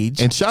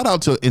age. And shout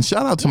out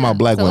to my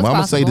black so women. it's I'm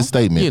gonna say this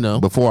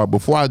possible.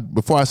 statement.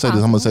 Before I say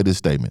this, I'm gonna say this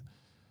statement.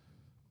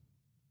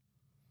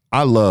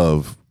 I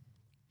love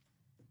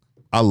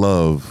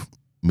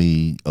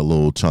me a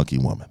little chunky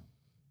woman.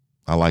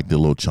 I like the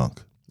little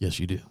chunk. Yes,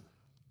 you do.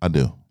 I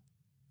do.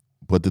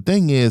 But the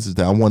thing is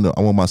that I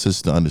want my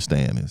sisters to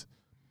understand is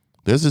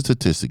there's a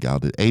statistic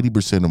out that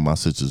 80% of my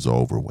sisters are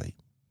overweight.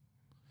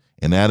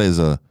 And that is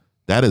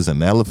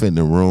an elephant in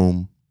the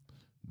room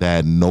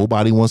that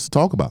nobody wants to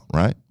talk about,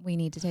 right? We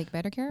need to take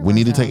better care of We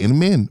need to ourselves. take, and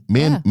men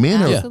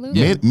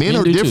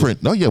are do different.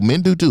 too. No, yeah,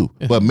 men do too.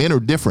 But men are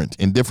different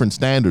in different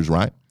standards,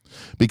 right?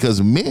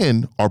 Because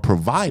men are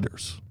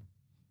providers.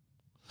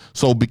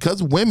 So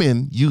because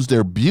women use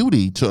their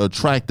beauty to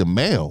attract a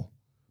male,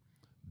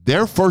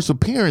 their first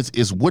appearance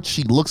is what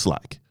she looks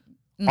like.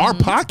 Our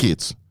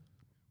pockets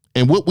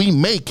and what we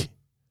make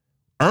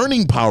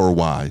earning power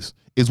wise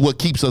is what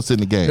keeps us in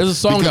the game. There's a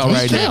song out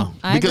right now.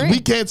 Because we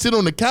can't sit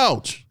on the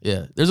couch.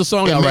 Yeah, there's a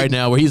song out right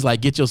now where he's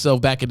like, get yourself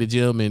back in the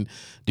gym and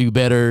do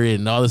better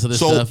and all this other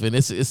stuff. And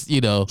it's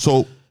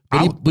So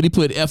but he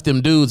put F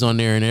them dudes on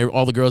there and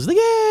all the girls like,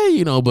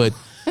 yeah, but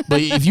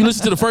if you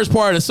listen to the first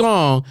part of the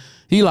song,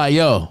 he like,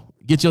 yo,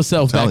 get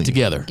yourself back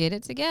together. Get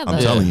it together.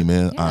 I'm telling you,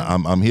 man. Yeah.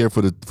 I'm here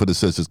for the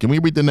sisters. Can we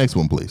read the next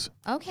one, please?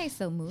 Okay,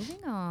 so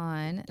moving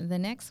on. The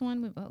next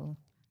one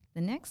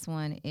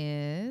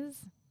is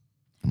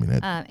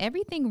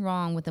everything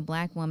wrong with a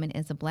black woman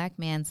is a black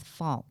man's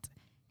fault.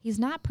 He's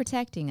not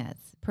protecting us,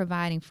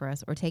 providing for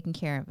us, or taking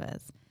care of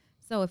us.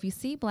 So if you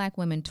see black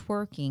women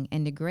twerking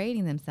and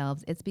degrading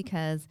themselves, it's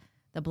because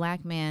the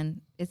black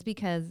man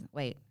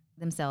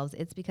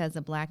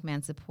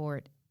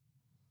support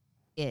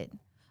it.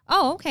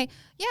 Oh, okay.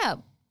 Yeah.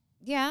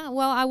 Yeah.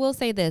 Well, I will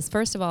say this.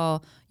 First of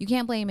all, you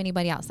can't blame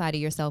anybody outside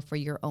of yourself for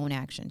your own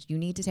actions. You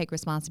need to take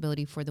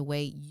responsibility for the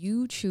way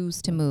you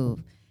choose to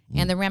move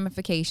and the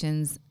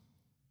ramifications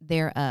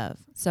thereof.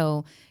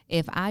 So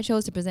if I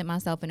chose to present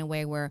myself in a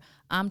way where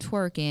I'm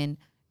twerking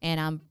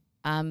and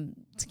I'm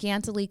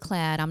scantily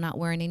clad, I'm not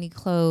wearing any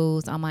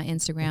clothes on my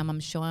Instagram, I'm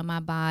showing my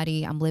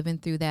body, I'm living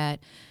through that,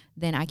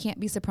 then I can't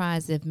be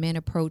surprised if men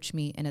approach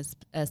me in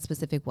a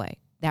specific way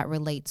that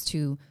relates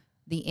to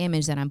the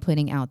image that I'm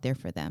putting out there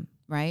for them,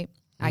 right?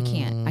 I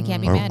can't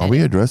be mad at it. Are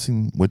we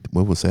addressing what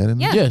was said in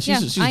there? Yeah,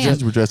 she's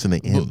just addressing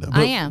the end.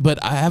 I am. But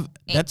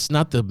that's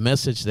not the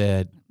message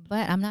that.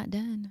 But I'm not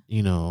done.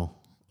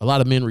 A lot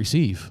of men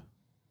receive.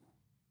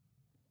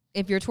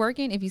 If you're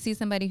twerking, if you see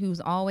somebody who's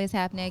always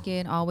half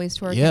naked, always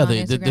twerking on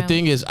Instagram, the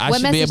thing is, I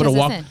should be able to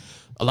walk.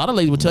 A lot of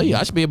ladies will tell you,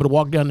 I should be able to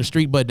walk down the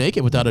street butt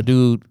naked without a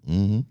dude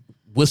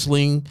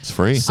whistling. It's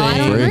free. I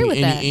don't agree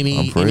with that.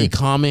 Any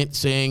comment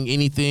saying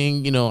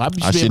anything, I should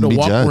be shouldn't able to be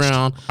walk judged.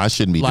 around. I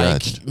shouldn't be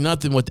like judged.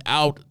 nothing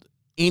without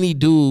any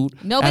dude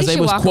Nobody as they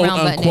should was walk quote around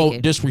butt unquote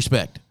naked.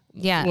 disrespect.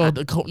 Yeah. Well,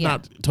 yeah.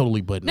 not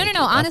totally butt No, naked.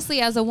 honestly,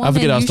 as a woman, I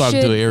forget I was you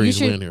talking should, to you Aries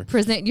should Lynn here.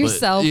 present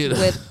yourself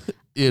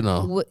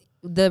with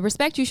the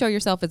respect you show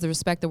yourself is the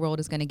respect the world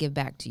is going to give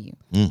back to you.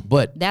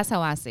 But that's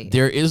how I see it.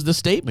 There is the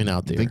statement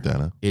out there. Think that,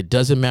 huh? It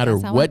doesn't matter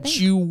That's how I what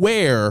think. you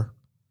wear.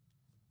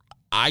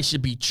 I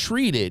should be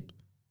treated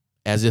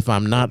as if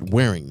I'm not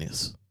wearing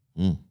this.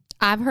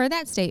 I've heard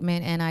that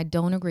statement, and I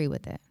don't agree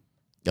with it.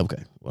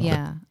 Okay. Well,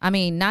 Yeah, I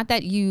mean, not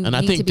that you and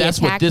I need think to be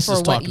that's what attacked this for is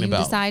what talking you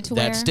about. decide to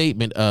that wear.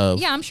 statement of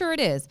Yeah, I'm sure it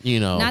is.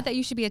 Not that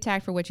you should be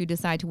attacked for what you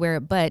decide to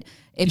wear, but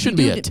if you shouldn't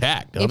be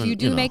attacked. If you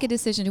do make a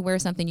decision to wear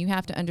something, you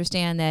have to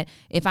understand that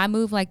if I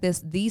move like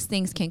this, these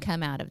things can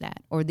come out of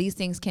that, or these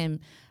things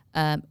can,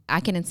 I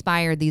can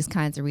inspire these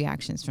kinds of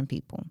reactions from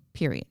people.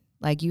 Period.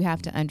 Like you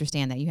have to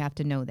understand that. You have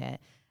to know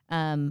that.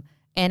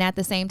 And at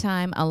the same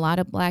time, a lot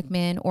of black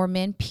men or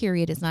men,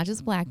 period, it's not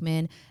just black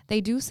men,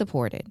 they do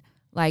support it.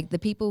 Like the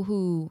people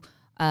who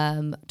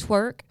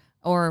twerk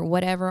or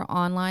whatever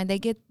online, they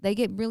get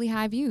really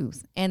high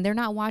views, and they're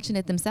not watching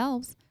it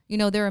themselves.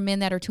 There are men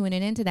that are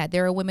tuning into that.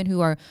 There are women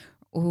who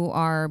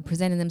are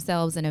presenting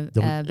themselves in a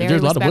very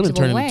there's a lot of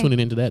women tuning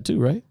into that too,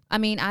 right? I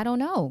mean, I don't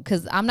know,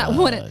 because I'm not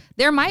one.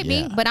 There might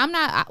be, but I'm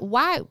not.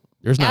 Why?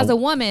 As a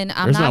woman,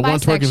 I'm not bisexual. There's not one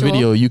twerking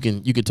video you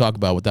can talk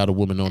about without a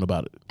woman knowing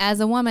about it. As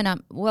a woman,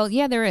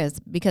 yeah, there is,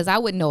 because I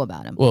wouldn't know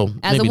about them. Well,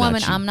 as a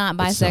woman, not you, I'm not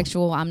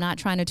bisexual. I'm not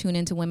trying to tune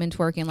into women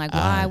twerking. Like,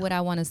 why would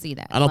I want to see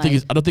that? I don't think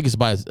it's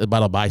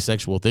about a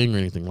bisexual thing or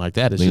anything like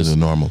that. It's just a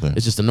normal thing.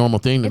 It's just a normal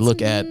thing to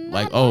look at.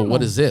 Like, oh,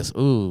 what is this?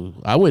 Ooh,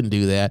 I wouldn't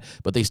do that,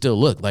 but they still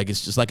look like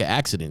it's just like an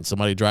accident.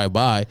 Somebody drive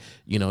by,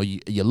 you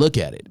look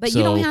at it. But so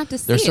you don't have to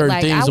see there's it. certain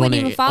Like, things I wouldn't on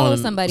even follow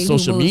somebody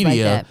social who moves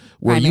media like that,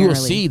 where you will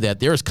primarily. see that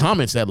there's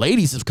comments that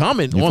ladies have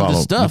commented on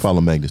this stuff. You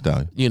follow Meg Thee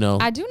Stallion?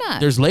 I do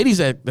not. There's ladies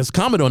that's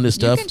comment on this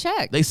stuff. You can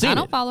check. They see it. I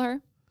don't follow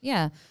her.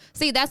 Yeah.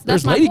 See, that's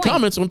There's my lady point.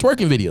 comments on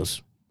twerking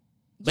videos.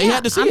 They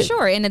had to see I'm it.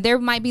 sure. And there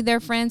might be their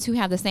friends who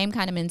have the same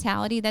kind of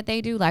mentality that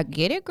they do. Like,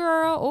 get it,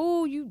 girl.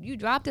 Oh, you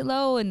dropped it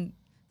low and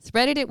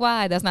spreaded it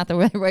wide. That's not the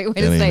right way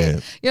to say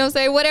it. You know what I'm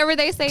saying? Whatever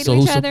they say to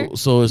each other.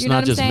 So it's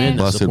not just men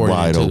that Busted support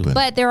wide it too. open.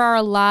 But there are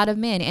a lot of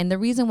men. And the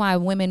reason why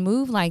women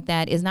move like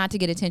that is not to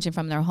get attention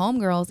from their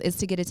homegirls. It's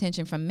to get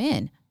attention from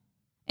men.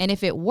 And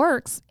if it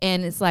works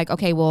and it's like,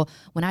 okay, well,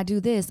 when I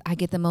do this, I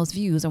get the most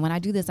views, or when I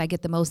do this, I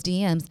get the most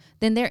DMs,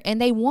 then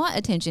they want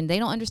attention. They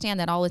don't understand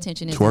that all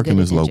attention is Twerking good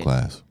is low attention.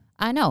 class.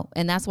 I know.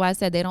 And that's why I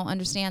said they don't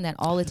understand that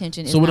all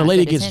attention is So when a not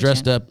lady good gets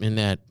attention. dressed up in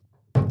that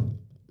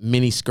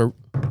mini skirt,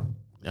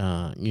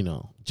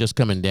 just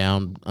coming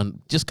down,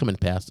 just coming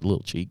past the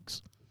little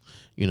cheeks,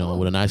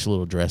 with a nice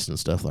little dress and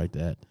stuff like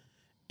that,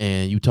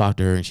 and you talk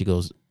to her and she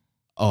goes,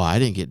 "Oh, I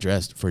didn't get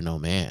dressed for no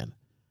man.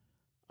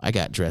 I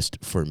got dressed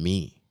for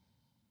me."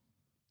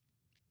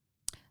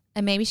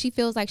 And maybe she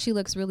feels like she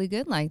looks really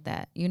good like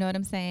that. You know what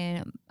I'm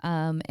saying?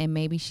 And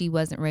maybe she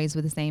wasn't raised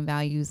with the same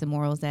values and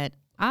morals that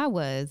I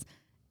was.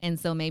 And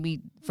so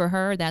maybe for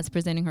her, that's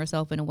presenting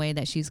herself in a way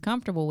that she's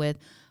comfortable with.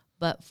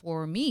 But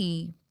for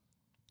me,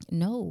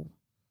 no.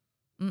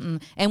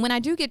 Mm-mm. And when I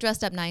do get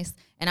dressed up nice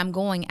and I'm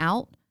going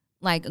out,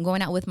 like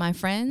going out with my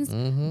friends,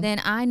 then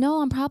I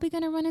know I'm probably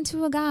going to run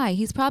into a guy.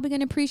 He's probably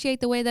going to appreciate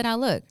the way that I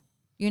look.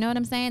 You know what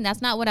I'm saying?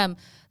 That's not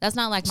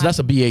like So that's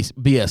a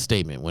BS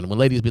statement. When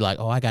ladies be like,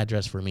 "Oh, I got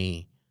dressed for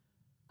me."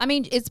 I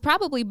mean, it's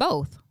probably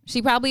both.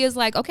 She probably is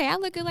like, okay, I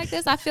look good like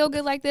this, I feel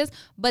good like this,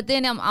 but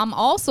then I'm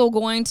also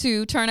going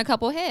to turn a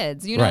couple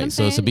heads. You know what I'm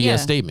saying? So it's a BS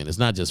statement. It's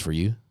not just for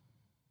you.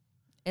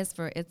 It's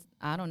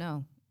I don't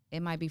know.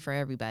 It might be for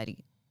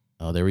everybody.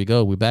 Oh, there we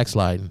go. We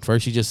backsliding.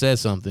 First, you just said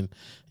something.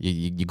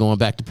 You're going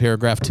back to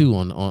paragraph 2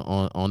 in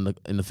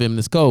the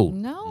feminist code.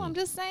 No, I'm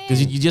just saying.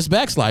 Because you just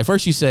backslide.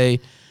 First, you say,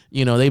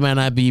 they might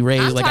not be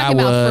raised like I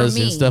was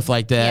and stuff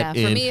like that.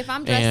 Yeah, and, for me, if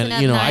I'm dressing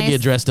up I nice,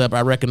 get dressed up.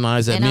 I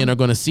recognize that men are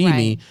going to see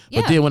me.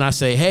 But then when I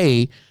say,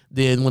 hey,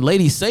 then when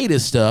ladies say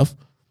this stuff,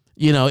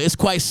 it's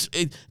quite,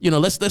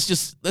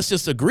 let's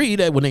just agree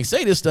that when they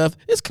say this stuff,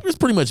 it's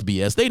pretty much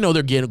BS. They know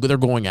they're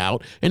going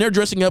out and they're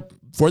dressing up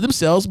for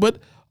themselves, but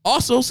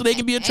also so they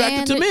can be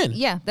attracted to men.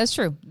 Yeah, that's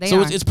true.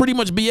 It's pretty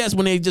much BS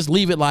when they just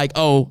leave it like,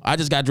 oh, I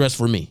just got dressed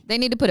for me. They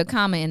need to put a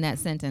comma in that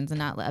sentence and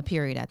not a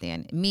period at the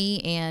end. Me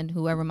and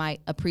whoever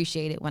might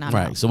appreciate it when I'm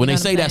right. out. So when they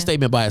say that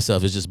statement by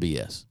itself, it's just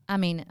BS. I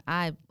mean,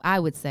 I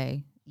would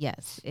say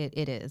yes,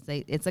 it is.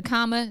 It's a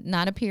comma,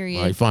 not a period.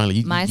 All right, finally,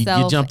 you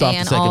jumped off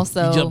the second.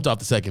 Also, you jumped off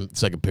the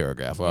second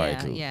paragraph. All right,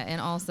 cool. Yeah,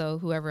 and also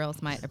whoever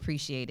else might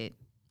appreciate it,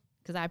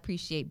 because I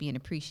appreciate being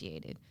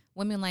appreciated.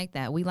 Women like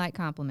that. We like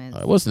compliments.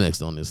 All right, what's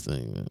next on this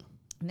thing, man?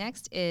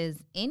 Next is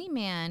any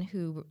man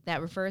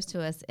that refers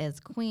to us as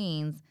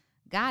queens,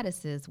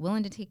 goddesses,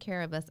 willing to take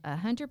care of us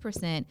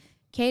 100%,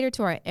 cater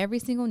to our every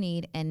single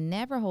need, and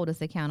never hold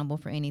us accountable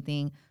for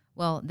anything.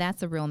 Well,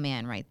 that's a real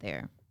man right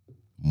there.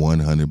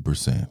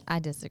 100%. I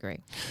disagree.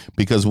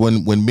 Because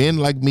when men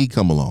like me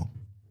come along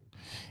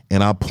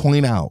and I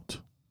point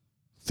out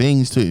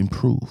things to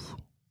improve,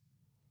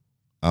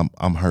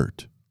 I'm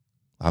hurt.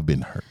 I've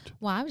been hurt.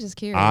 Well, I was just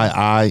curious.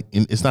 And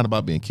it's not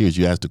about being curious.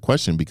 You asked the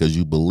question because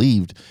you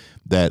believed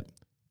that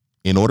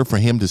in order for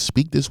him to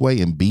speak this way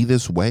and be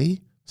this way,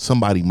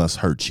 somebody must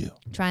hurt you.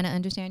 Trying to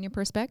understand your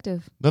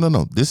perspective.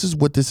 No. This is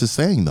what this is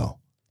saying, though.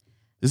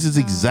 This is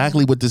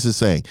exactly what this is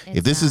saying.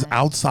 If this is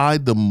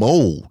outside the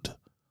mold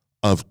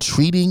of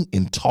treating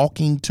and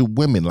talking to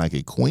women like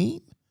a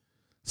queen,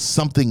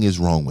 something is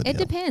wrong with him. It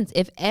depends.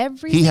 If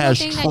everything has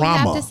that trauma. you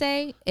have to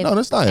say, No,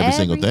 that's not every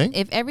single thing.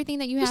 If everything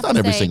that you have It's not to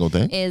every say single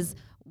thing. is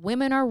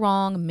women are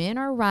wrong, men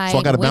are right. So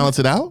I got to balance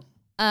it out?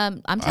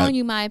 I'm telling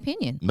you my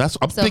opinion.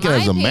 I'm thinking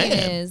as a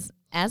man.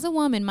 As a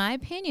woman, my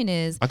opinion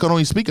is I can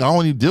only speak. I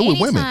only deal with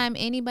women. Anytime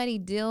anybody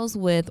deals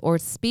with or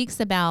speaks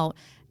about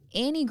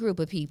any group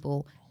of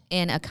people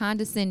in a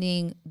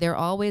condescending, they're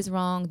always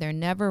wrong, they're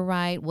never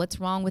right, what's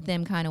wrong with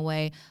them kind of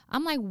way,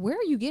 I'm like, where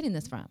are you getting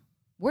this from?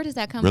 Where does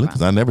that come Really? from?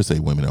 Because I never say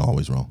women are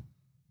always wrong.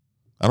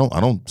 I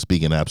don't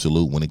speak in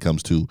absolute when it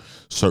comes to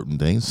certain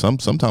things.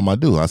 Sometimes I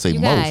do. I say you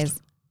most.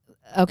 Guys,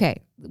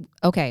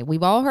 okay.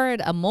 We've all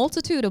heard a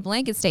multitude of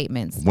blanket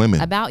statements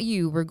about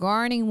you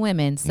regarding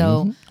women.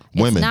 So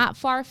it's not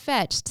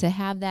far-fetched to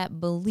have that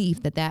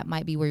belief that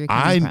might be where you're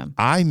coming from.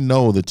 I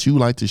know that you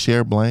like to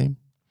share blame.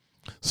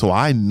 So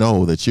I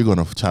know that you're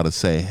going to try to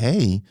say,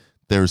 hey,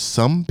 there's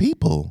some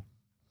people.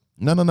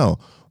 No.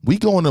 We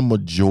go in the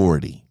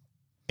majority.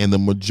 And the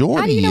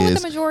majority How do you know is,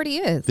 what the majority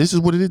is? This is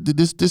what it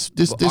is. This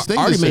thing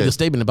I already made said. the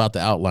statement about the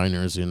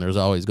outliners, and there's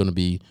always going to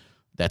be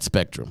that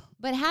spectrum.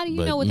 But how do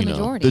you know what the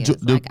majority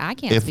is? Like, I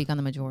can't speak on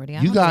the majority.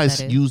 You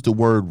guys use the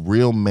word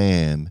real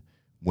man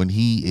when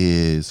he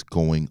is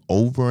going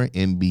over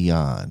and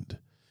beyond.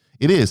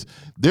 It is.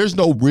 There's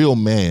no real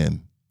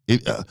man.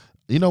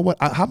 You know what?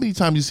 How many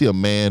times you see a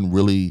man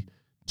really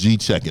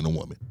G-checking a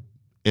woman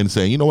and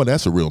saying, you know what,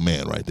 that's a real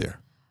man right there?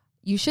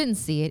 You shouldn't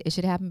see it. It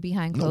should happen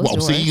behind closed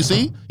doors. You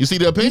see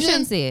the opinion? You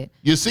shouldn't see it.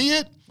 You see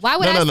it? Why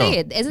would I see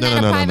it? Isn't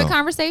that a private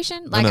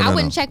conversation? Like, I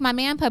wouldn't check my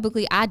man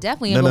publicly. I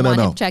definitely wouldn't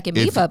want him checking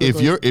me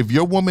publicly. If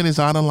your woman is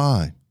out of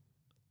line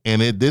and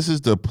this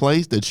is the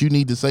place that you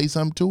need to say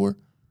something to her,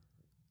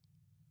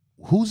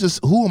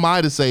 who am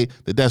I to say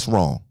that that's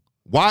wrong?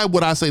 Why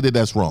would I say that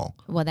that's wrong?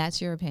 Well,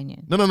 that's your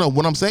opinion. No.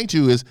 What I'm saying to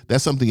you is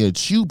that's something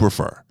that you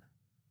prefer.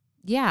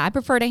 Yeah, I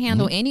prefer to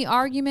handle any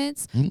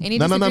arguments, any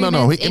No.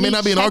 disagreements, It may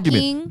not be an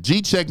argument.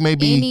 G-check may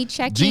be any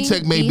checking,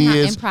 G-check may be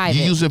is in private.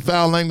 you using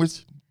foul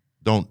language.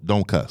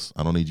 Don't cuss.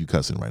 I don't need you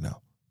cussing right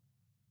now.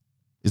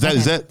 Is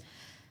that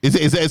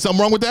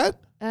something wrong with that?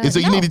 Is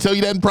it you need to tell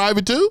you that in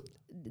private too?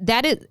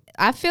 That is,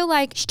 I feel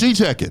like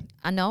G-checking.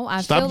 I know.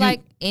 I feel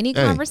like any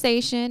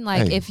conversation,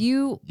 like if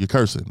you're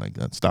cursing, like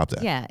stop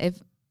that. Yeah,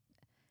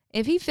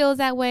 if he feels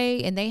that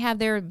way and they have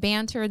their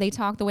banter, they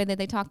talk the way that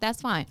they talk,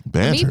 that's fine.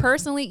 Banter. For me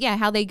personally, yeah,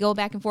 how they go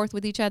back and forth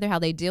with each other, how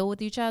they deal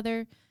with each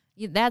other,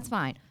 that's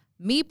fine.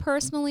 Me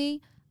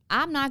personally,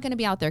 I'm not going to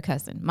be out there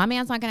cussing. My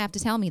man's not going to have to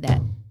tell me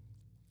that.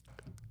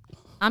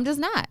 I'm just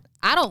not.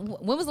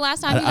 When was the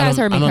last time you guys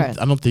heard me cuss?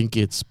 I don't think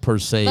it's per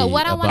se. But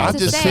what I wanted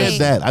to say.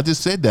 I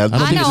just said that.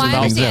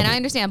 I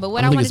understand. But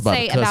what I want to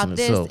say about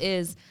this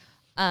is,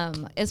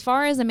 as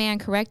far as a man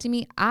correcting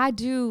me, I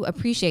do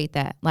appreciate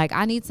that. Like,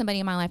 I need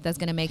somebody in my life that's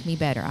going to make me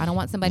better. I don't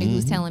want somebody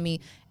who's telling me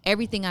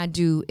everything I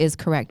do is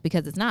correct,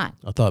 because it's not.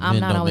 I thought I'm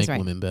men not don't always make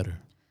right. women better.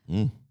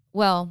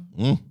 Well,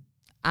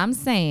 I'm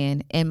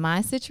saying in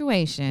my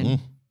situation,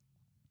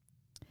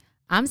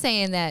 I'm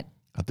saying that.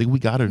 I think we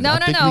got her. No.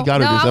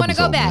 I want to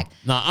go back.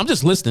 No, I'm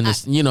just listening.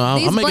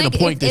 I'm making a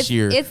point this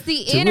year. It's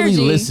the to energy.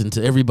 Really listen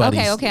to everybody.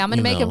 Okay. I'm going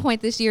to make a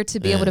point this year to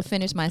be able to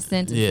finish my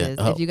sentences,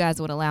 if you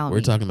guys would allow me.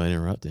 We're talking about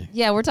interrupting.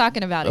 Yeah, we're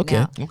talking about it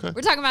now. Okay.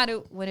 We're talking about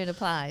it when it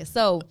applies.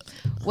 So,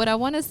 what I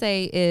want to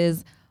say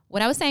is,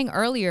 what I was saying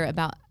earlier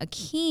about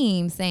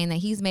Akeem saying that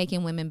he's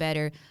making women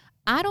better,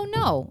 I don't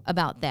know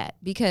about that,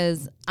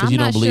 because I'm not sure. You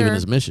don't believe in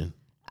his mission.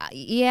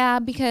 Yeah,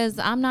 because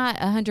I'm not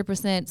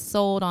 100%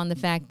 sold on the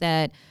fact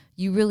that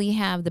you really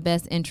have the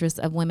best interests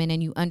of women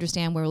and you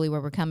understand where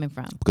we're coming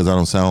from. Because I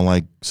don't sound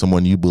like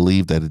someone you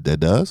believe that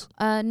does?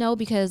 No,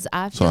 because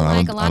I feel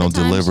like a lot of times.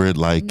 I don't deliver it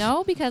like.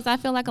 No, because I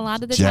feel like a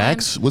lot of the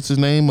Jax, time. what's his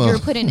name? You're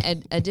putting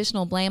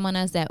additional blame on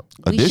us that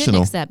we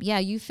shouldn't accept. Yeah,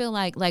 you feel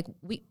like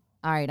we.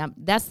 All right,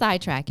 that's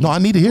sidetracking. No, I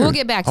need to hear. We'll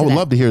get back to that. I would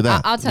love love to hear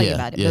that. I'll tell you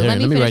about it. Yeah, but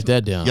let me write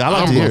that down. Yeah, I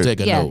like to hear. Take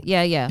a note.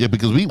 Yeah. Yeah,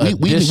 because we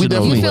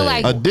definitely you feel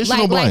like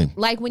additional blame.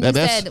 Like when you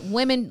said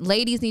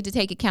ladies need to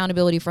take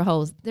accountability for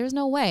hoes. There's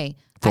no way.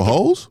 For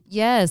hoes?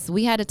 Yes,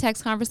 we had a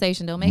text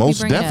conversation. Don't make me Most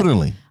bring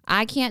definitely. it up.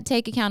 I can't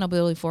take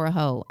accountability for a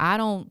hoe. I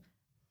don't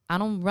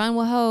run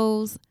with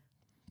hoes.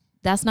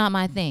 That's not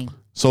my thing.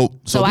 So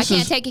I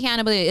can't take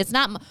accountability. It's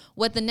not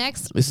what the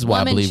next this is why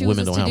woman I believe chooses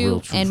women don't to have do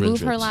real true and move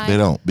friendships. her life. They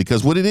don't,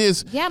 because what it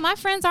is. Yeah, my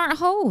friends aren't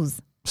hoes.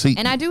 See,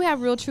 and I do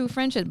have real true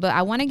friendships, but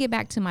I want to get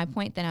back to my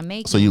point that I'm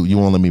making. So you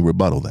won't let me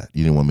rebuttal that.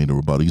 You didn't want me to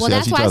rebuttal. You Well, see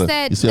that's how why she I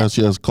said. You see how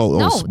she has cold.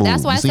 No, smooth.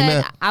 that's why I You seen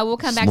said that? I will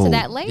come back to Smooth.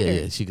 that later.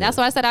 Yeah, she good. That's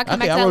why I said I'll come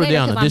Okay, back I to wrote that it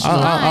down. later because I'm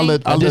Additional- trying. I'll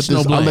let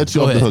Additional I'll let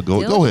you off the blame. hook.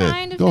 Go Still ahead.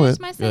 trying to Go finish ahead.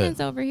 my sentence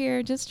over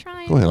here. Just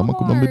trying. Go ahead. so I'm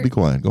gonna be hard.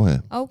 quiet. Go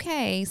ahead.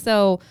 Okay,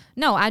 so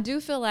no, I do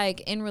feel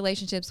like in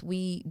relationships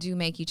we do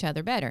make each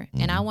other better,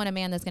 and I want a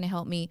man that's going to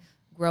help me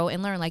grow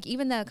and learn. Like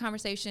even the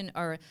conversation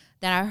or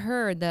that I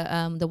heard,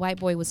 the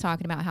white boy was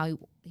talking about how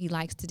he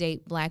likes to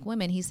date black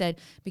women. He said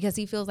because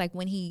he feels like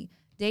when he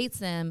dates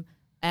them,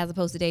 as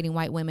opposed to dating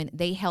white women,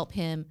 they help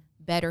him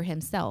better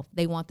himself.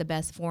 They want the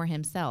best for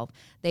himself.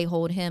 They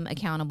hold him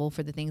accountable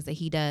for the things that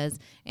he does.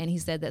 And he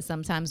said that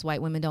sometimes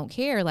white women don't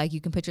care. Like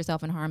you can put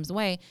yourself in harm's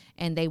way,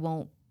 and they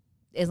won't.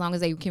 As long as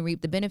they can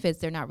reap the benefits,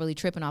 they're not really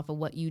tripping off of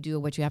what you do or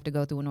what you have to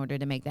go through in order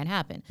to make that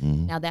happen.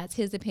 Now, that's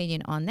his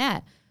opinion on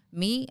that.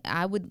 Me,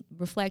 I would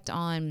reflect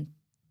on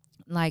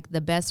like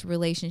the best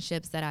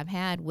relationships that I've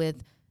had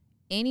with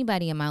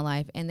anybody in my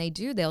life. And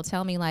they'll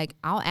tell me like,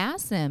 I'll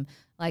ask them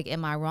like,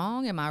 am I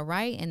wrong? Am I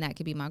right? And that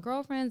could be my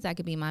girlfriends. That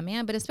could be my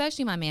man, but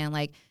especially my man.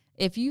 Like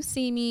if you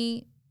see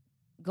me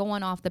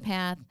going off the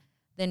path,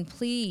 then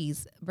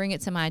please bring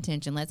it to my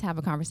attention. Let's have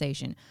a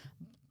conversation.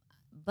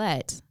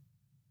 But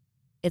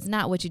it's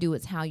not what you do,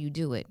 it's how you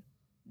do it.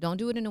 Don't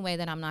do it in a way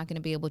that I'm not going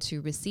to be able to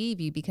receive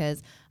you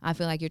because I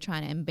feel like you're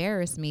trying to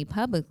embarrass me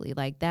publicly.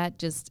 Like that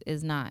just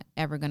is not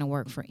ever going to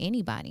work for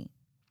anybody.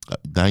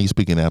 Now you're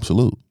speaking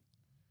absolute.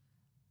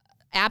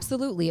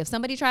 Absolutely. If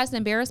somebody tries to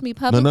embarrass me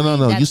publicly, No.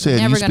 that's You said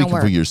never you're going to speaking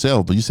work. for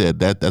yourself, but you said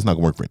that's not going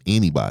to work for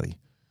anybody.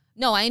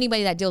 No,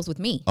 anybody that deals with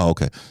me. Oh,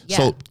 okay.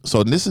 Yeah.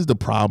 So this is the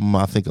problem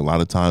I think a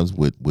lot of times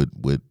with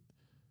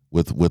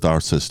our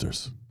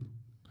sisters.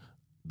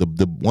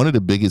 The one of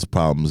the biggest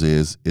problems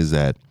is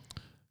that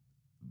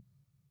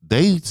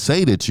they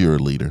say that you're a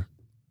leader,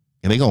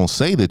 and they're gonna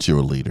say that you're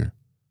a leader,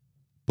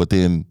 but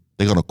then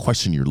they're gonna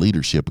question your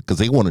leadership because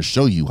they want to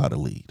show you how to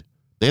lead.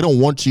 They don't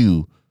want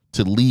you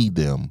to lead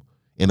them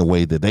in a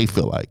way that they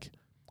feel like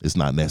it's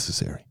not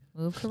necessary.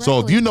 Move correctly. So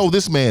if you know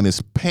this man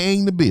is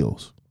paying the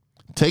bills,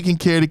 taking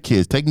care of the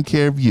kids, taking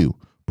care of you,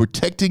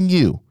 protecting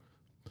you,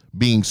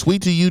 being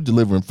sweet to you,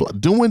 delivering,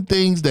 doing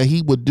things that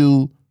he would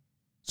do,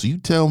 so you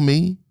tell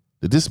me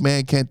that this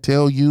man can't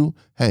tell you,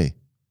 hey,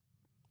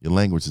 your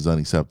language is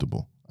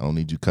unacceptable. I don't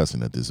need you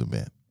cussing at this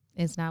event.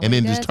 It's not. And what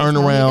then he just does, turn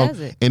it's how he around does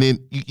it. and then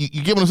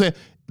you get what I'm saying?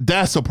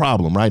 That's a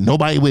problem, right?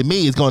 Nobody with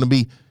me is going to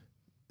be.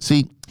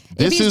 See,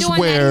 this if he's is doing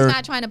where that, he's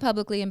not trying to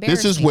publicly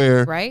embarrass this is me,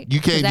 where right? you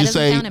can't 'Cause that just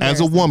doesn't say sound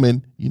as a embarrassing.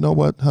 woman, you know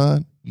what,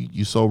 hon?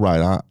 You're so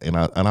right.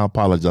 I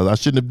apologize. I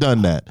shouldn't have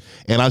done that.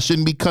 And I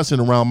shouldn't be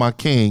cussing around my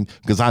king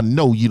because I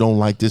know you don't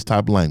like this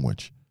type of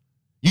language.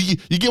 You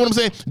get what I'm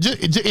saying?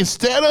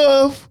 Instead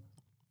of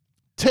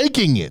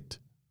taking it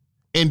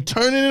and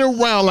turning it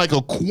around like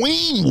a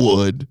queen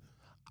would,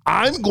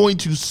 I'm going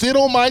to sit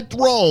on my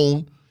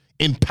throne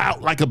and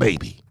pout like a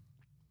baby.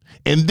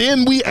 And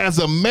then we as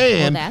a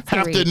man have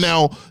to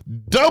now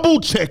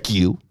double check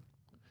you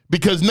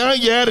because now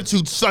your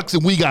attitude sucks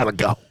and we got to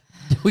go.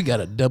 We got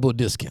to double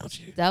discount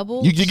you.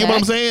 Double You get what I'm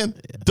check? saying?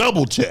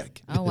 Double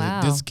check. Oh,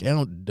 wow.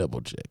 Discount,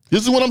 double check.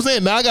 This is what I'm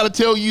saying. Now I got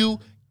to tell you,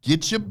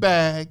 get your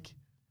bag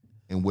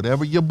and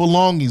whatever your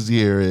belongings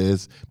here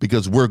is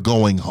because we're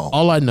going home.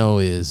 All I know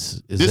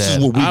is This that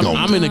is what we I'm, gonna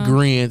I'm do. in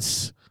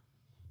agreement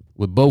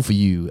with both of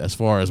you as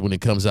far as when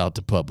it comes out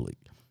to public.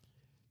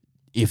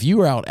 If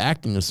you are out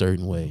acting a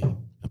certain way,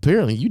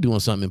 apparently you're doing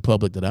something in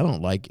public that I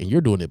don't like, and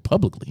you're doing it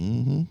publicly.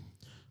 Mm-hmm.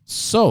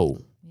 So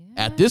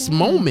at this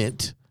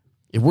moment,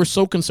 if we're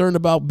so concerned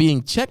about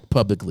being checked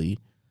publicly,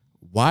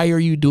 why are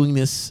you doing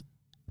this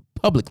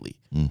publicly?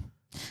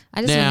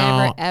 I just Now,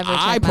 would never ever. Check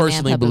I my man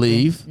personally publicly.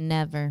 believe-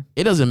 never.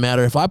 It doesn't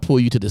matter if I pull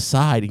you to the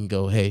side and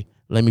go, hey,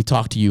 let me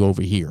talk to you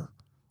over here,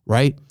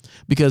 right?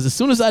 Because as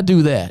soon as I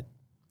do that,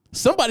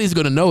 somebody's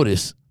going to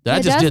notice that I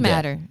It just does did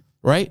matter. that,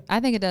 right? I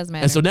think it does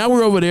matter. And so now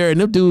we're over there, and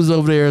them dudes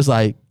over there is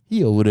like,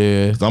 he over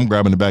there. I'm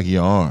grabbing the back of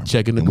your arm.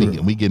 Checking the and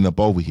grill. we getting up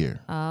over here.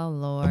 oh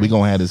Lord. And we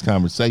going to have this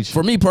conversation.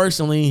 For me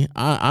personally,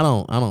 I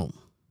don't.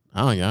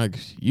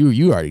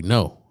 You already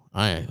know.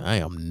 I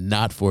am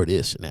not for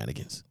this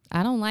shenanigans.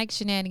 I don't like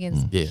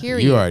shenanigans. Yeah,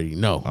 Period. you already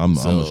know. I'm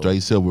So, a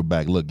straight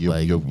silverback. Look, your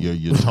like,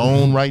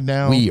 tone right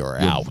now. we are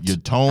your, out. Your I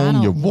tone,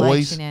 don't your like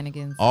voice,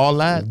 shenanigans. all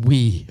that.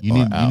 We You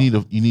are need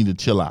out. you need to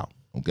chill out.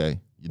 Okay.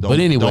 You don't, But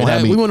anyway, don't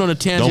have we me- went on a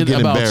Don't tangent get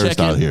about embarrassed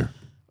checking. out here.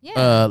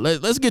 Yeah.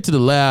 Let's get to the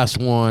last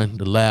one,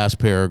 the last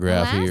The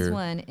paragraph last here.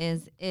 one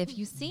is if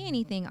you see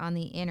anything on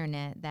the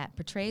internet that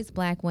portrays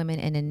black women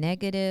in a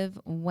negative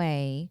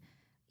way,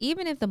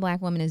 even if the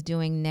black woman is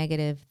doing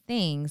negative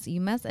things,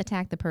 you must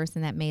attack the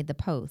person that made the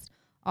post.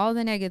 All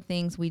the negative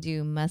things we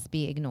do must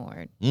be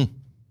ignored.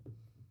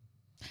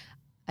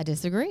 I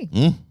disagree.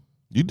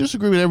 You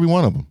disagree with every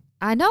one of them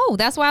I know.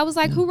 That's why I was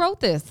like, who wrote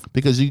this?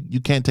 because you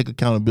can't take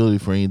accountability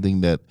for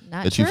anything that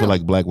Not you true. feel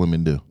like black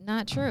women do.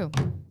 Not true.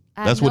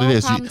 I That's have what no it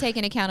is. problem You-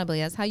 taking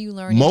accountability. That's how you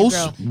learn. and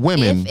Most you grow.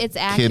 women if it's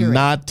accurate.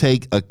 cannot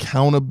take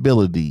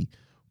accountability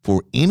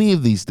for any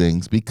of these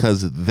things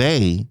because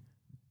they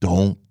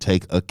don't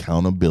take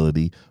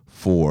accountability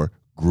for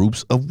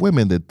groups of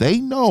women that they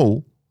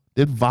know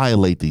that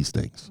violate these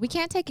things. We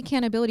can't take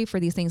accountability for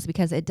these things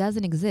because it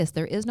doesn't exist.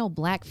 There is no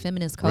black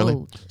feminist code.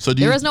 Really? So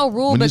there is no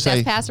rule book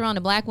that's passed around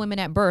to black women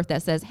at birth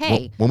that says,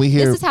 hey, this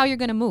is how you're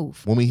going to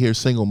move. When we hear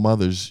single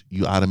mothers,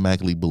 you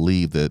automatically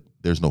believe that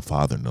there's no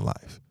father in their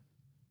life.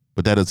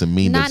 But that doesn't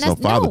mean there's no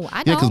father. No, I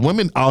yeah, don't. because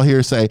women out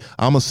here say,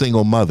 I'm a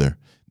single mother.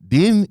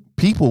 Then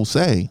people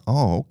say,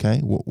 oh, okay,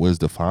 where's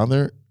the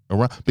father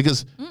around?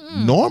 Because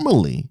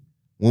normally,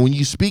 when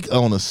you speak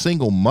on a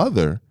single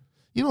mother,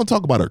 you don't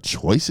talk about her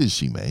choices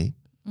she made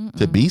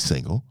to be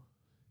single.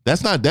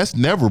 That's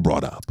never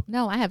brought up.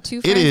 No, I have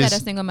two friends that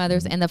are single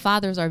mothers, and the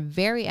fathers are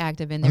very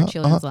active in their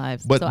children's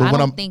lives. So I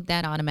don't think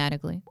that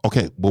automatically.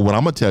 Okay, but what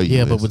I'm gonna tell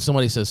you, but when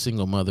somebody says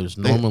single mothers,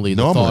 normally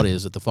the thought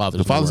is that the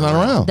father's not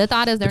around. The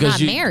thought is they're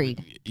not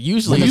married.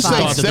 Usually, you the say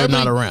thought that they're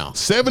not around.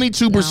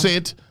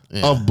 72%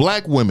 of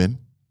black women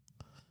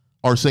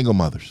are single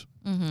mothers.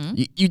 Mm-hmm.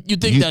 You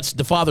think that's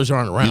the fathers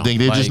aren't around? You think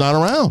they're just not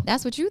around?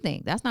 That's what you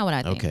think. That's not what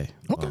I think. Okay.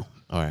 Well,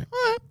 all right.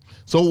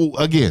 So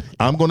again,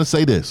 I'm going to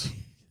say this.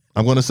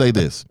 They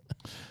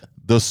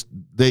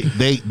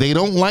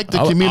don't like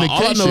the communication.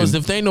 All I know is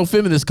if they ain't no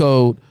feminist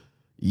code,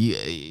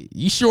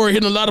 you sure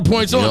hitting a lot of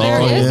points on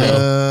there.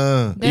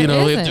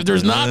 If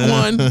there's not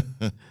one,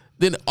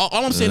 then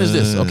all I'm saying is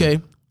this. Okay,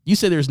 you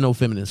say there's no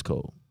feminist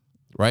code,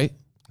 right?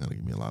 That'll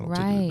give me a lot of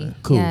right.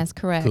 Cool. Yes,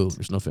 correct. Cool.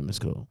 There's no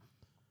feminist code,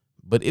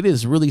 but it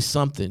is really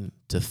something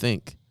to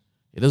think.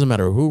 It doesn't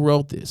matter who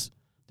wrote this.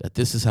 That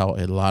this is how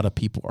a lot of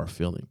people are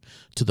feeling,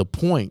 to the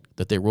point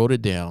that they wrote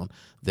it down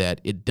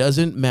that it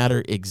doesn't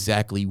matter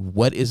exactly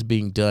what is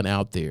being done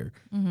out there.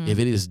 Mm-hmm. If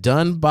it is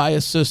done by a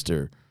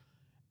sister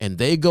and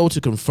they go to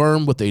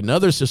confirm with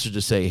another sister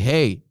to say,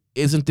 hey,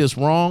 isn't this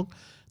wrong?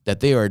 That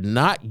they are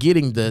not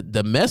getting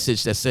the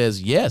message that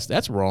says, yes,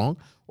 that's wrong,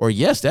 or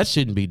yes, that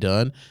shouldn't be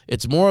done.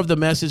 It's more of the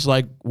message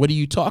like, what are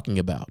you talking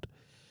about?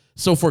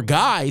 So for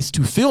guys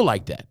to feel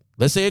like that,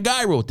 let's say a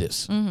guy wrote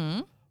this.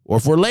 Mm-hmm. Or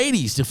for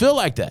ladies to feel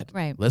like that.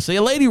 Right. Let's say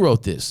a lady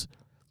wrote this.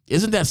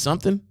 Isn't that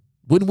something?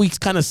 Wouldn't we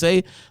kind of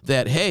say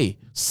that, hey,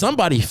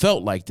 somebody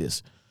felt like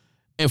this?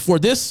 And for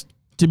this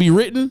to be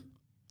written,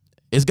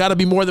 it's got to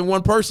be more than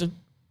one person.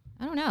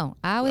 I don't know.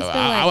 I always feel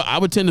like I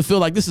would tend to feel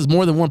like this is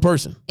more than one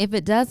person. If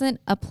it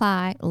doesn't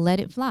apply, let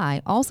it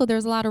fly. Also,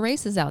 there's a lot of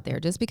racists out there.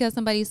 Just because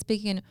somebody's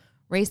speaking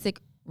racist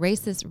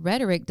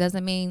rhetoric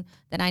doesn't mean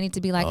that I need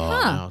to be like,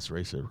 now it's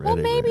racist rhetoric. Well,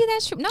 maybe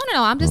that's true. No.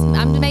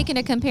 I'm making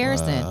a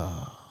comparison.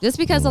 Just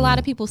because a lot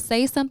of people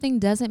say something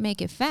doesn't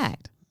make it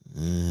fact.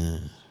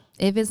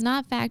 If it's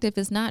not fact, if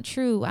it's not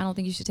true, I don't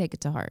think you should take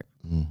it to heart.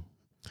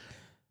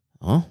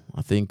 Well,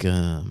 I think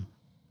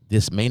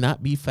this may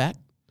not be fact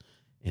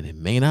and it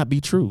may not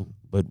be true,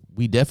 but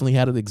we definitely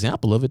had an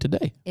example of it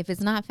today. If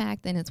it's not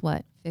fact, then it's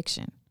what?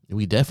 Fiction.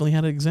 We definitely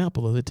had an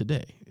example of it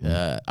today.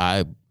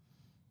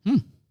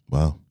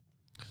 Wow.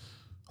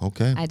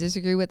 Okay. I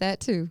disagree with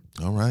that too.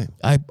 All right.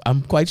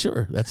 I'm quite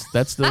sure that's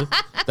the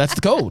that's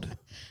the code.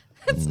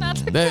 That's not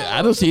the code.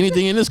 I don't see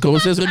anything in this code that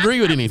says agree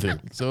with anything.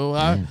 So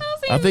I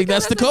think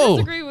that's the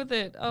code. Disagree with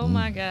it. Oh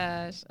my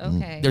gosh.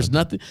 Okay. There's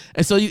nothing.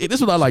 And so this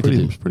is what I like to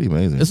do. It's pretty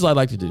amazing. This is what I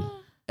like to do.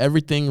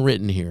 Everything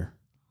written here,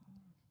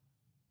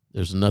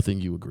 there's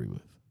nothing you agree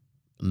with.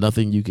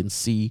 Nothing you can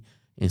see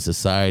in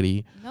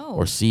society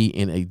or see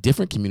in a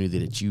different community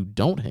that you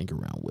don't hang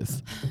around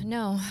with.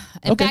 No.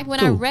 In fact, when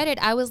I read it,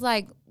 I was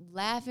like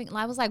laughing.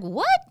 I was like,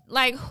 what?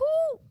 Like who?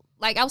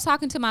 Like I was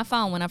talking to my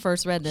phone when I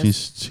first read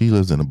this. She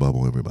lives in a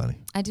bubble, everybody.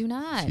 I do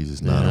not. She's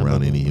just not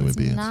around any human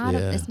beings.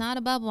 It's not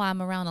a bubble.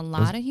 I'm around a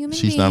lot of human beings.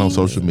 She's not on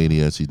social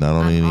media. She's not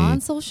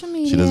on social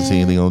media. She doesn't see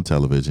anything on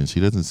television. She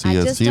doesn't see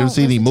us. She doesn't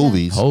see any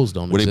movies where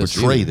they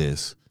portray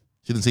this.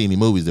 She doesn't see any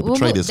movies that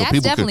portray this. So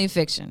that's definitely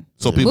fiction.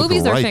 So people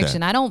movies can are write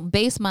fiction. That. I don't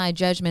base my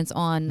judgments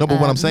on but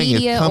what I'm saying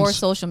media or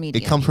social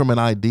media. It comes from an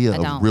idea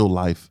of real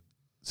life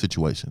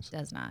situations.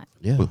 Does not.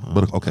 Yeah.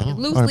 But okay.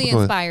 Loosely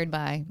inspired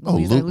by.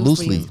 Movies are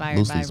loosely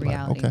inspired by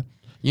reality. Okay.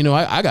 You know,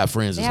 I got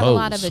friends they as have hoes. a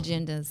lot of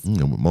agendas.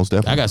 Most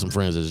definitely. I got some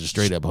friends that's just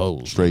straight up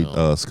hoes. Straight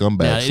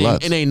scumbag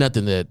sluts. It ain't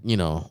nothing that,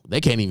 they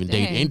can't even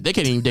date. They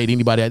can't even date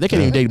anybody. They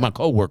can't even date my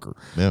coworker.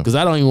 Because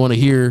I don't even want to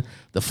hear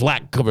the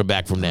flack coming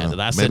back from that. That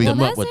I set them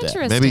up with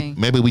that.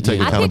 Maybe we take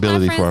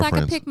accountability for our friends. I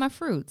can pick my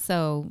fruit.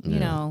 So,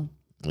 Yeah,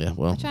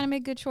 well. I'm trying to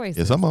make good choices.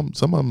 Yeah, some of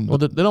them. Well,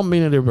 they don't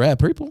mean that they're bad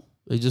people.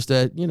 It's just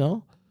that,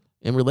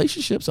 in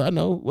relationships, I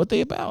know what they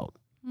about.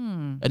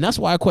 And that's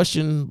why I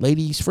question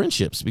ladies'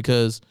 friendships,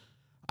 because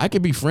I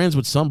could be friends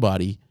with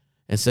somebody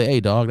and say,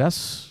 hey, dog,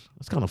 that's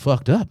kind of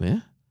fucked up,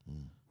 man.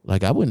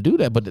 Like, I wouldn't do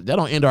that. But that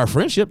don't end our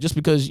friendship just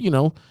because,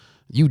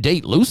 you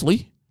date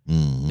loosely.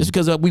 Mm-hmm. Just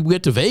because we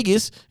went to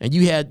Vegas and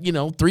you had,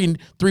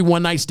 three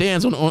one-night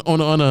stands on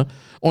a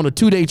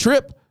 2-day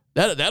trip.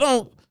 That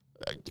don't.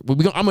 I'm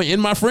going to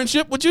end my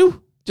friendship with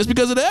you just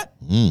because of that?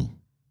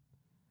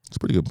 It's a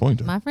pretty good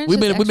point. My friends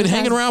We've been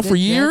hanging around for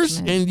years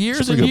and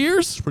years and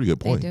years. It's a pretty good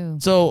point. They do.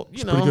 So,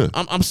 you know,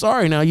 I'm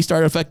sorry now you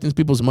start affecting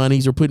people's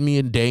monies or putting me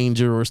in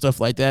danger or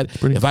stuff like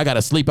that. If I got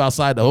to sleep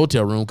outside the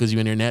hotel room because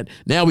you're in there,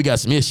 now we got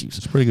some issues.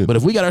 It's pretty good. But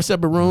if we got our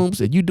separate rooms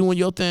and you doing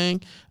your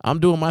thing, I'm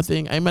doing my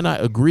thing, I may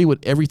not agree with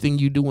everything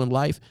you do in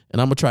life,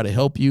 and I'm going to try to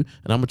help you,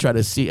 and I'm going to try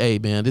to see, hey,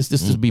 man, this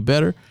will be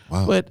better.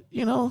 Wow. But,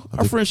 you know,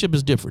 our friendship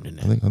is different than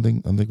that. I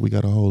think we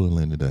got a hole in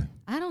Lynn today.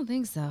 I don't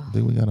think so. I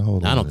think we got a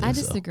hold on it. I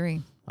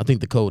disagree. I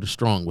think the code is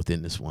strong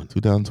within this one.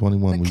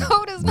 2021. The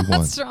code is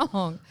not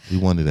strong. We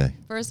won today.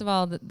 First of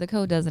all, the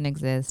code doesn't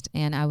exist.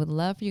 And I would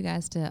love for you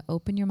guys to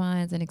open your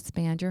minds and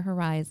expand your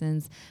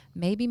horizons.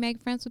 Maybe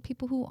make friends with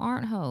people who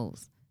aren't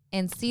hoes.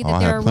 And see that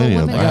there are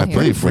real women out here. I have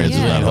plenty of friends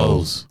who aren't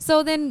hoes.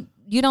 So then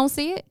you don't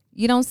see it?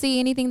 You don't see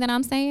anything that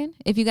I'm saying?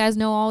 If you guys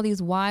know all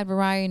these wide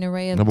variety and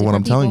array of No, but what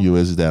I'm people? telling you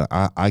is that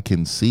I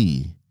can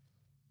see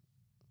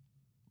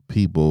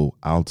people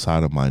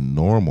outside of my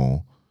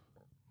normal.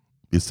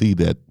 You see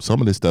that some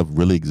of this stuff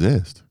really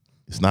exists.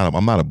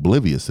 I'm not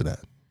oblivious to that.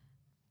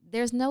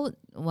 There's no,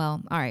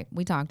 well, all right,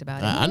 we talked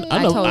about it.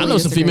 I know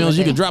some females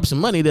you can drop some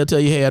money, they'll tell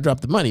you, hey, I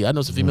dropped the money. I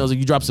know some females, if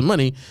you drop some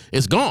money,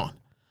 it's gone.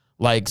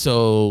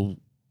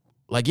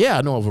 Yeah,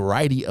 I know a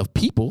variety of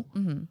people,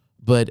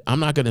 but I'm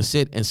not going to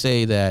sit and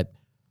say that,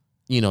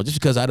 you know, just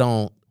because I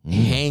don't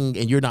hang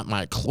and you're not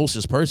my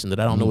closest person, that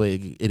I don't know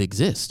it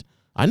exists.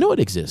 I know it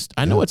exists.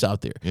 I know it's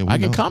out there. Yeah, I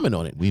can comment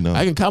on it. We know.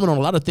 I can comment on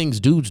a lot of things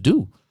dudes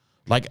do.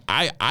 Like,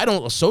 I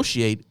don't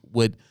associate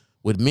with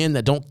men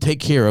that don't take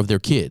care of their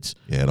kids.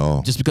 Yeah, at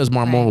all. Just because of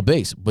my moral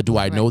base. But do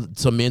I know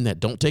some men that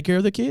don't take care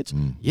of their kids?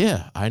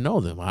 Yeah, I know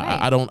them.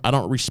 I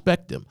don't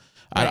respect them.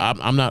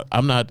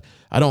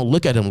 I don't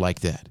look at them like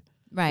that.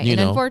 Right. And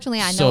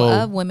unfortunately, I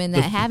know of women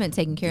that haven't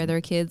taken care of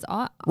their kids.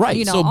 Right.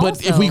 You know,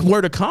 but if we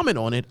were to comment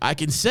on it, I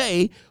can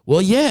say,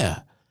 well,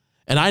 yeah.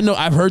 And I know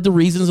I've heard the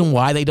reasons on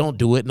why they don't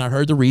do it, and I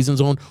heard the reasons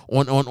on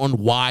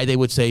why they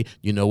would say,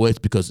 you know, it's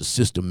because the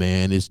system,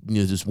 man, is, you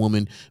know, this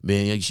woman,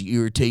 man, she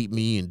irritate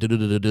me and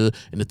da-da-da-da-da.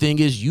 And the thing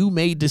is, you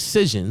made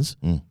decisions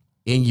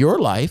in your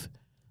life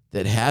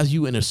that has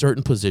you in a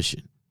certain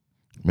position.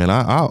 Man,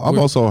 I've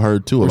also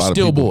heard too a lot of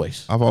people.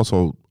 Boys. I've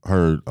also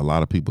heard a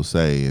lot of people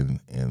say,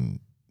 and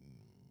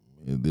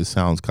this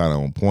sounds kind of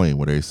on point,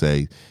 where they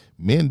say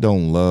men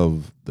don't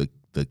love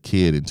the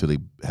kid until they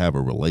have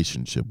a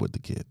relationship with the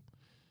kid.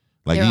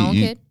 Like their own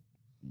kid?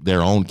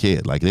 Their own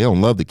kid. Like, they don't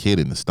love the kid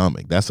in the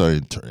stomach. That's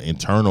an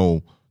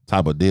internal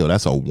type of deal.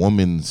 That's a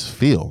woman's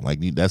feel. Like,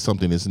 that's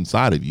something that's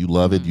inside of you. You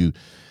love it.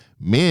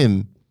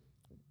 Men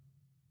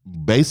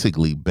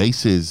basically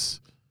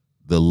bases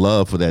the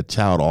love for that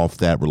child off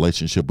that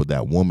relationship with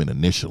that woman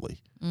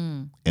initially.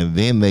 And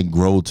then they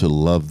grow to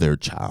love their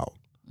child.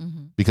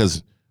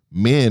 Because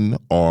men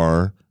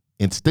are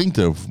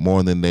instinctive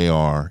more than they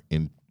are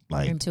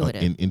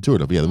intuitive.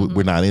 Intuitive. Yeah,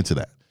 we're not into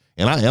that.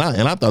 And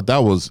I thought that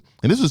was,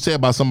 and this was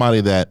said by somebody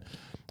that,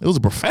 it was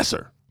a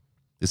professor.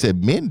 It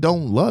said men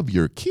don't love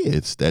your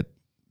kids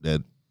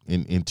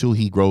until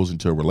he grows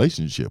into a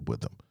relationship with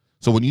them.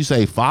 So when you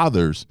say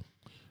fathers,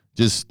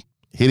 just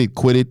hit it,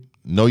 quit it,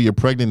 know you're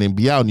pregnant, and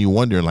be out, and you're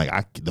wondering like,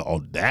 the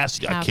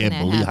audacity, I can't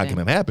believe how can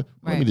that happen?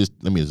 Right.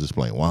 Let me just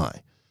explain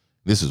why.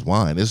 This is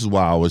why. And this is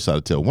why I always try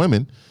to tell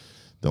women,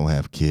 don't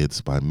have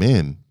kids by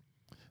men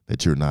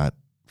that you're not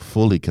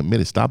fully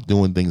committed. Stop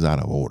doing things out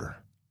of order.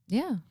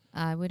 Yeah.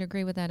 I would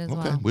agree with that as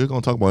well. Okay, we're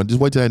going to talk about it. Just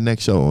wait till that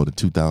next show, the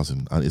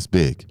 2000. It's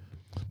big.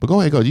 But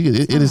go ahead,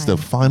 it is the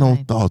final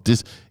thought.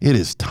 It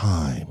is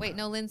time. Wait,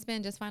 no Lynn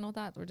Spin, just final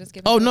thoughts? We're just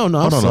giving. Oh, no,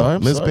 I'm sorry.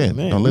 Lynn Spin.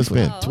 No, Lynn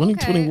Spin.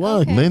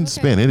 2021. Lynn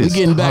Spin. It is We're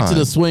getting back to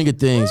the time. swing of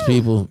things,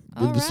 people.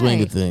 The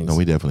swing of things. No,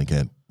 we definitely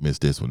can't miss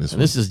this one.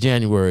 This is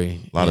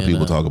January. A lot of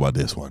people talk about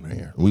this one right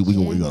here. We're gonna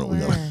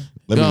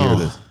let me hear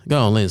this.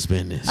 Go on, Lynn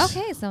Spin this.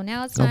 Okay, so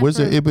now it's time where's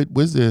this?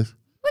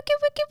 Wiki.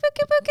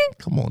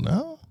 Come on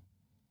now.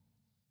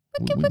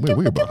 We're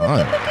behind. We're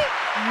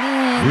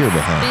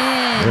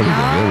behind.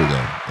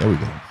 There we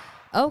go.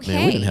 Okay.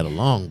 Man, we done had a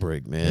long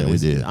break, man. Yeah, we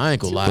did. I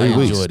ain't gonna lie. 3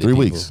 weeks. 3 people.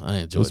 weeks. I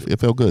enjoyed it. It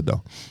felt good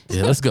though.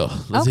 Yeah, let's go.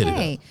 Let's hit it.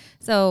 Okay.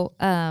 So,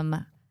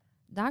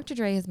 Dr.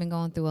 Dre has been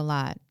going through a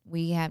lot.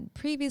 We had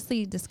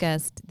previously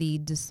discussed the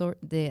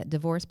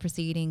divorce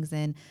proceedings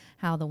and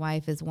how the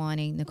wife is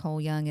wanting,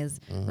 Nicole Young is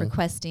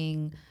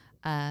requesting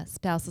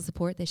spousal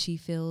support that she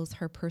feels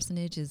her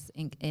personage is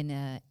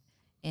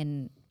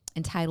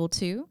entitled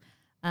to.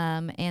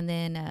 And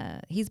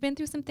then he's been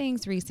through some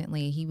things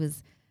recently. He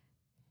was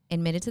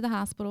admitted to the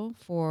hospital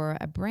for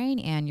a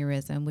brain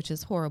aneurysm, which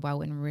is horrible. I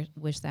wouldn't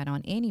wish that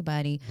on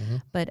anybody.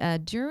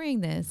 But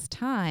during this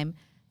time,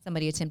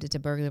 somebody attempted to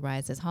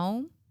burglarize his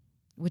home,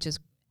 which is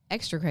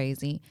extra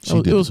crazy.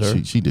 It was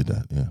her. She did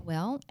that, yeah.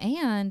 Well,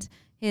 and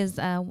his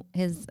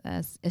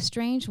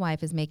estranged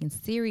wife is making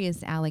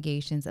serious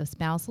allegations of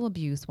spousal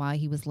abuse while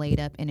he was laid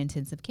up in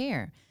intensive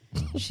care.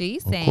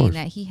 She's saying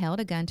that he held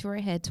a gun to her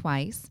head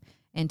twice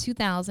in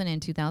 2000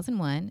 and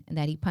 2001, and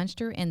that he punched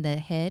her in the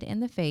head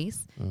and the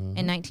face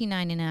in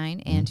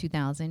 1999 and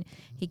 2000.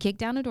 He kicked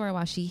down a door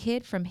while she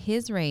hid from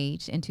his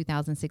rage in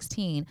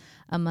 2016,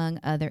 among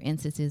other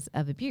instances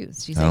of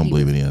abuse. She said I don't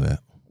believe any of that.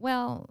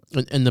 Well,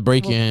 and the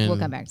break-in we'll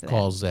come back to that.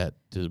 caused that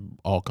to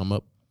all come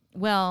up.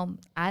 Well,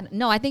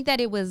 I think that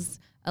it was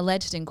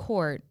alleged in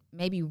court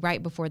maybe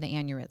right before the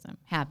aneurysm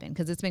happened,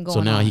 because it's been going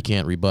on. So now he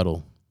can't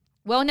rebuttal.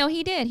 Well, no,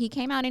 he did. He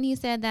came out and he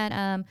said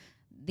that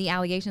the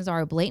allegations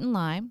are a blatant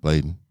lie.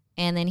 Blatant.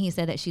 And then he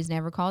said that she's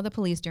never called the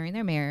police during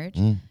their marriage.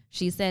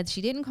 She said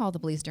she didn't call the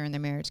police during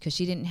their marriage because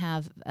she didn't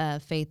have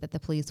faith that the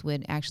police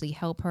would actually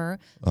help her.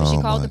 But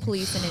she called the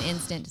police in an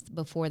instance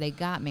before they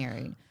got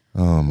married,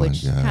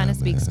 which kind of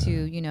speaks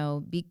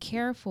to, be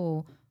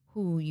careful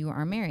who you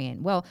are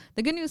marrying. Well,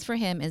 the good news for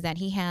him is that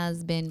he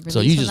has been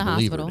released from the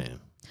hospital. Her, then.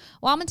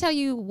 Well, I'm going to tell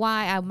you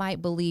why I might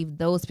believe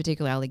those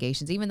particular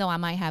allegations, even though I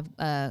might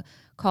have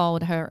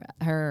called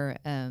her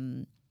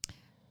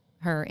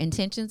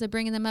intentions of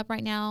bringing them up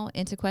right now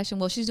into question.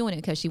 Well, she's doing it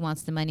because she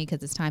wants the money,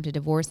 because it's time to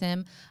divorce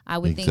him. I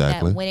would think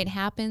that when it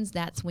happens,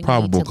 that's when you need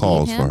to leave him.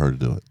 Probable cause for her to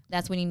do it.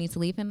 That's when you need to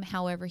leave him.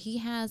 However, he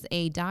has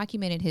a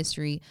documented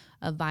history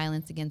of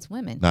violence against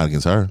women. Not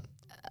against her.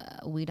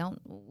 We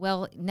don't.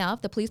 Well, no.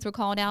 If the police were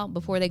called out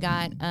before they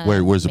got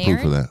where's the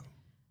married, proof of that?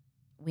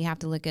 We have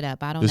to look it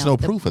up. I don't There's know. no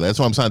proof of that. That's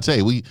what I'm trying to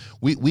say. We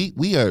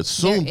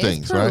assume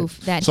things, right?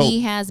 That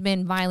he has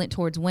been violent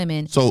towards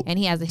women, and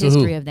he has a to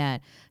history who? of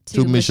that.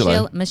 To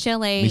Michelle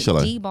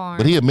D. Barnes.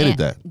 But he admitted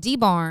that. D.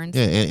 Barnes.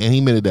 Yeah, and he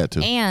admitted that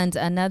too. And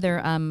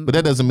another but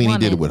that doesn't mean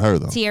woman, he did it with her,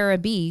 though. Tiara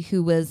B.,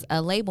 who was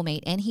a label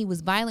mate, and he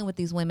was violent with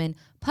these women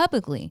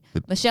publicly.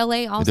 Michelle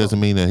A. also. It doesn't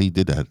mean that he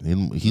did that.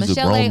 He's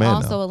Michelle a grown A. man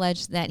also now.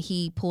 alleged that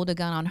he pulled a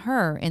gun on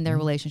her in their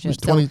relationship.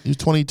 He's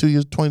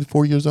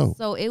 24 years old.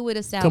 So it would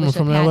establish Coming a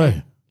from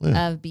pattern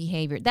LA. of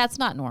behavior. That's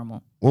not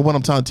normal. Well, what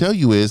I'm trying to tell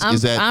you is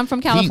that I'm from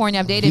California.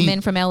 I've dated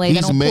men from LA. They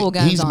don't pull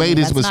guns He's on made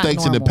me. his That's not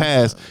mistakes in the normal.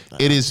 past.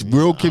 It is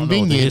real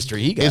convenient.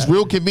 history he got. It's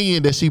real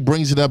convenient that she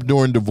brings it up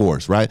during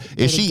divorce, right? If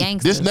the this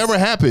gangsters. never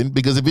happened,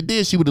 because if it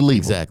did, she would have left.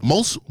 Exactly.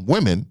 Most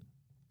women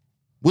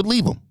would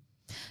leave him.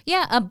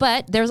 Yeah,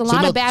 but there's a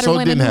lot of battered so it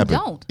women didn't who happen.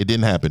 don't. It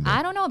didn't happen. Then.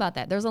 I don't know about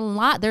that. There's a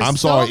lot. There's I'm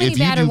so sorry, many if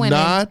you battered do women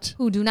not-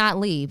 who do not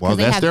leave Well, because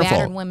they that's have their battered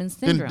fault. women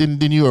syndrome.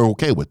 Then you are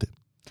okay with it.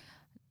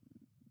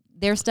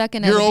 They're stuck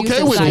in You're an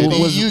okay abusive with it.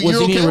 cycle.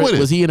 You're okay with it.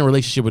 Was he in a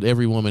relationship with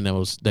every woman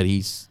that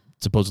he's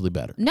supposedly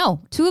battered?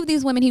 No, two of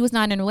these women he was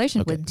not in a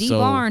relationship with. D. so-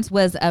 Barnes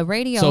was a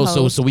radio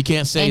host. So we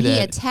can't say and that. he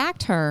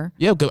attacked her.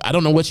 Yeah, 'cause I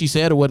don't know what she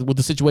said or what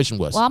the situation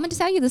was. Well, I'm going to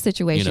tell you the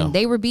situation. You know.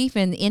 They were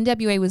beefing.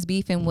 NWA was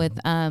beefing with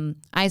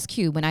Ice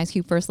Cube when Ice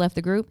Cube first left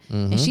the group.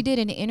 And she did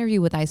an interview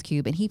with Ice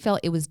Cube, and he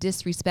felt it was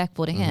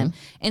disrespectful to him.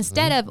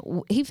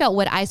 He felt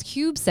what Ice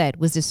Cube said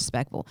was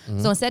disrespectful.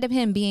 So instead of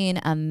him being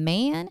a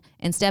man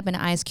and stepping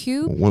to Ice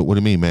Cube, What do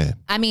you mean, man?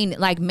 I mean,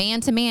 like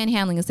man to man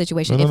handling a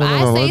situation. No, If no, I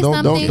no, say no.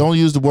 something, Don't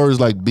use the words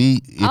like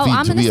be if oh, he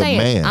I'm to going to be a say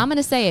man. it. I'm going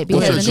to say it Well,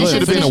 because she in this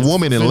should have been a instance-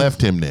 woman and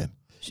left him then.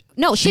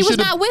 No, she was should've-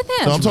 not with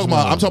him. No, I'm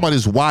talking about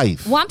his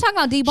wife. Well, I'm talking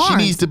about D. Barnes.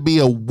 She needs to be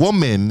a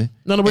woman.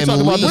 No, we're and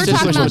talking about the leave. We're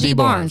talking situation about with D. D.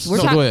 Barnes. Barnes. We're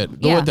No, talk- go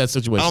ahead. Go yeah. with that I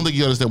situation. don't think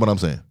you understand what I'm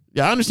saying.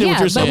 Yeah, I understand Yeah, what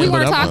you're but saying. we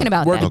weren't I'm talking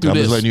about working that. Okay, through I'm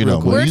just this letting you know.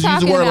 real quick. When We're you use the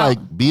talking word about-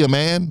 like be a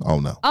man, oh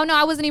no. Oh no,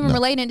 I wasn't even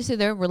relating it to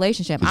their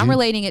relationship. I'm you?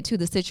 relating it to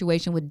the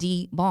situation with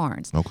D.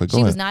 Barnes. Okay, go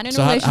she was ahead. not in a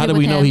So relationship how do with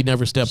we know him. he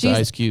never stepped to She's-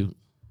 Ice Cube?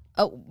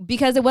 Oh,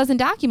 because it wasn't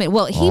documented.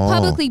 Well, he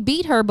publicly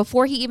beat her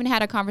before he even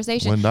had a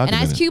conversation, Wasn't and Ice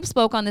documented. Cube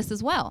spoke on this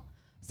as well.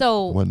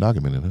 So Wasn't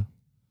documented, huh?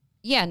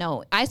 yeah,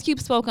 no, Ice Cube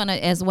spoke on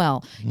it as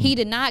well. He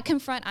did not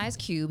confront Ice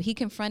Cube. He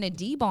confronted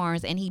D.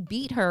 Barnes, and he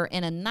beat her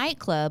in a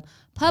nightclub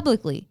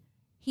publicly.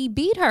 He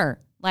beat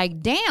her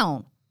like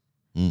down.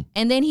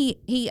 And then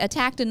he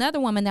attacked another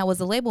woman that was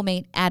a label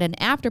mate at an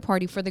after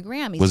party for the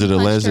Grammys. Was He it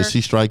alleged punched that her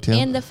she striked him?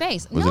 in the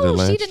face? Was it No, she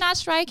alleged? did not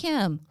strike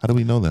him How do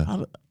we know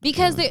that?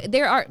 because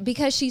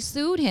because she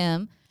sued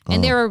him,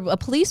 and there were a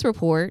police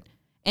report.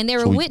 And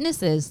there were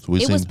witnesses.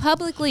 we It was seen-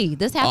 publicly.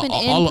 This happened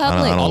in all-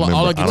 public. I don't All I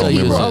remember. can I tell don't you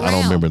is remember. I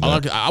don't remember all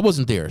that. I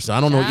wasn't there, so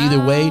I don't know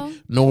either way,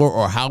 nor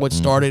or how it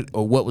started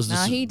or what was No,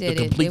 he the did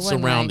it. complete It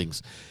wasn't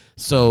surroundings.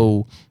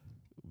 So,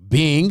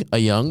 being a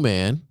young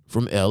man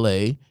from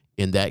L.A.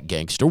 in that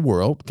gangster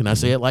world, can I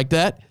say it like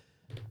that?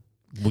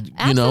 You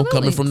know,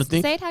 coming Absolutely. from the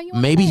thing, Say it how you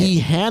wanna maybe say he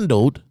it.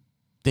 handled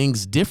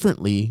things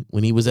differently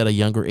when he was at a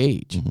younger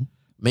age.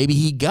 Maybe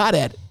he got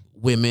at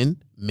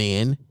women,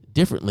 men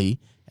differently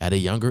at a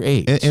younger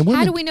age. And women,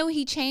 How do we know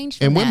he changed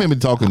from and women that? been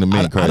talking to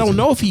men crazy. I don't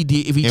know if he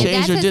did, if he That's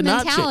changed or his did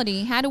not change.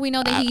 mentality. How do we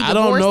know that he I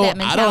don't divorced know. that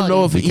mentality? I don't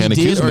know if You he can't did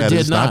accuse him or of that. did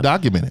It's not not.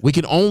 documented. We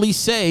can only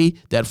say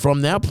that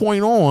from that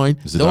point on,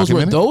 Is it those were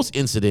documented? those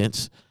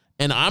incidents.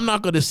 And I'm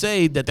not going to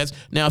say that that's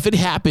now. If it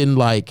happened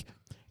like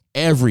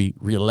every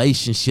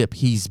relationship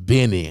he's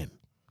been in,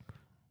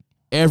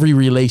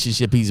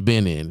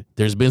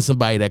 there's been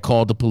somebody that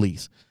called the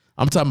police.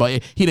 I'm talking about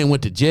he didn't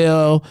went to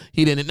jail.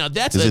 He didn't. Now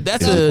that's Is a it-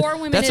 that's is a it- Four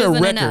women that's a isn't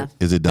record. enough.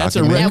 Is it That's a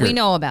documented? record. that we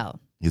know about.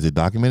 Is it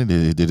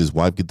documented? Did his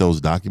wife get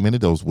those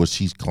documented? Those what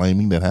she's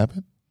claiming that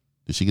happened?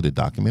 Did she get it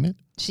documented?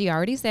 She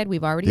already said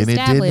we've already then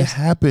established. It didn't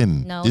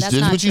happen. No, this that's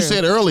is not what you true.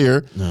 said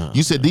earlier. No.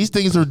 You said these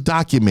things are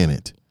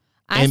documented.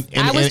 I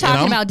was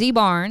talking about D.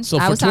 Barnes. So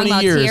I for was 20 talking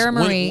about years, Tierra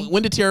Marie.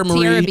 when did Tierra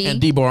Marie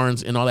and D.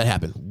 Barnes and all that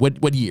happen?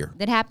 What year?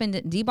 That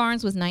happened. D.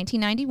 Barnes was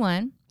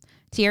 1991.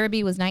 Tierra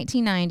B was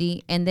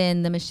 1990, and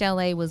then the Michelle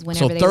A was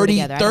whenever they were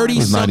together.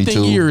 30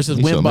 something years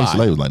has went by. Was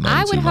like 92,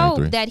 I would 93.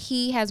 hope that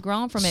he has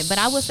grown from it, but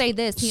I will say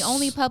this: he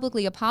only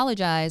publicly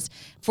apologized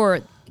for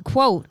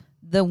quote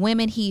the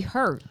women he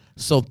hurt.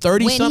 So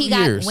 30 something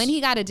years when he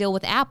got to deal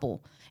with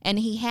Apple. And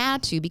he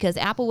had to because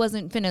Apple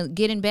wasn't finna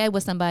get in bed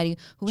with somebody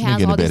who He has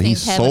didn't all get in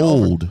these bed. things. He heaven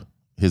sold over.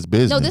 his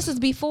business. No, this is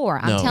before.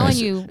 I'm telling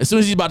you. As soon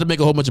as he's about to make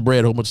a whole bunch of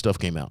bread, a whole bunch of stuff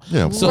came out.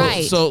 Yeah, So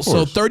right. so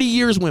 30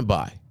 years went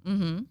by,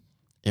 and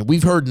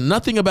we've heard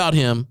nothing about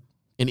him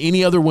and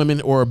any other women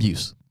or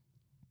abuse.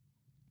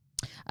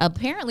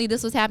 Apparently,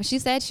 this was happening. She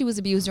said she was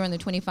abused during the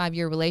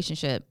 25-year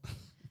relationship.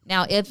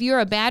 Now, if you're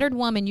a battered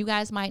woman, you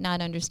guys might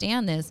not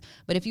understand this,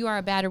 but if you are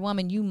a battered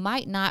woman, you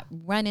might not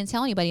run and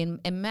tell anybody.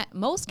 In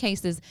most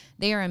cases,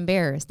 they are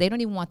embarrassed. They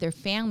don't even want their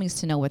families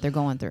to know what they're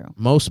going through.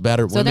 Most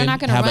battered So they're women not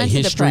gonna have a run to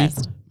the history.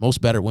 press.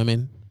 Most battered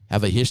women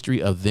have a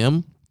history of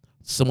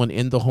someone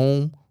in the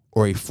home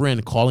or a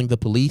friend calling the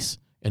police,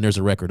 and there's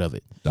a record of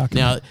it.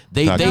 Now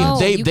they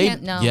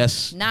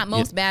yes, not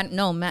most bad.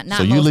 No, not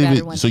So you most leave battered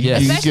it. women. So you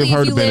Especially give her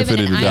if the you live benefit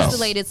in of the an doubt.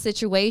 isolated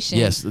situation.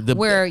 yes.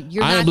 Where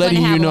you're I not am going to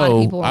letting have you a lot of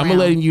know. people around. I'm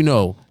letting you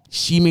know.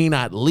 She may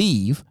not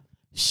leave.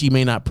 She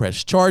may not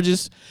press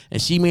charges,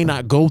 and she may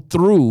not go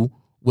through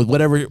with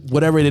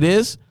whatever it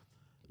is.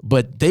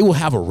 But they will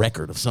have a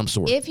record of some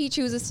sort. If he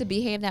chooses to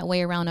behave that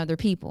way around other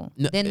people,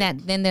 then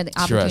the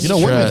opportunity. You know,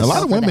 a lot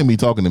of for women that. be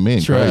talking to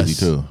men crazy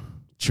too.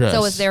 Trust.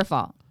 So it's their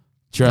fault.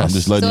 Trust. I'm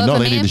just letting So you if know a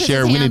they need man to puts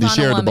share. his We need to hands on a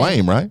share the woman-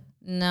 blame, right?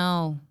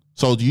 No.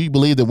 So do you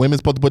believe that women's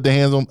supposed to put their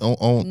hands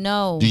on?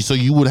 No. So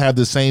you would have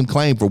the same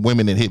claim for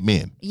women that hit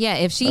men? Yeah,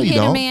 if she No, you hit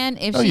a don't. man,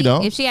 if No, you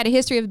don't. she had a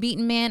history of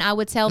beating men, I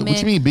would tell men.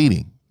 What you mean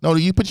beating? No,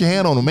 you put your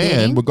hand on a man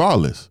Beating?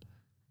 regardless.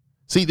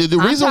 See, the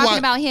I'm reason talking why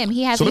about him.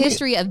 He has So a let me-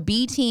 history of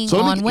beating so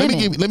on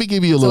women. let me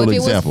give you a So little if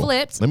it example. was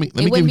flipped, let me it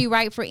give wouldn't you, be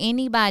right for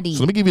anybody.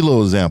 So let me give you a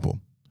little example.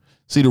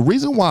 See, the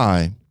reason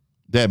why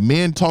that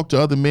men talk to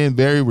other men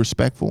very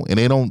respectful and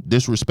they don't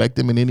disrespect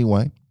them in any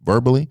way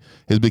verbally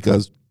is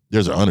because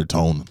there's an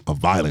undertone of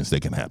violence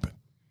that can happen.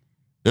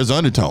 There's an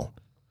undertone.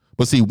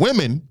 But see,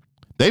 women,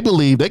 they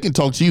believe they can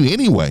talk to you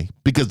anyway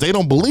because they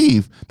don't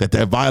believe that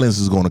violence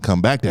is going to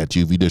come back at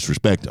you if you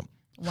disrespect them.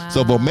 Wow.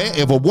 So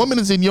if a woman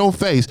is in your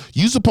face,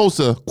 you're supposed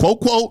to, quote,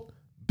 quote,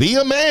 be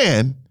a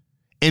man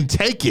and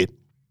take it.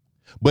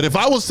 But if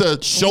I was to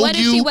show What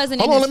if you, she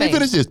wasn't hold in on, his let me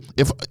finish this.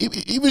 If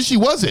even she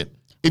wasn't,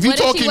 if you What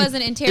if she talking,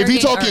 wasn't if you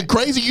interrogating talking or-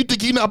 crazy, you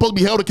think you're not supposed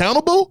to be held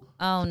accountable?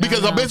 Oh, no,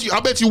 Because no. I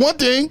bet you one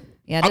thing.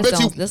 Yeah, I bet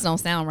you. this don't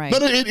sound right. No,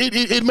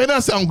 it may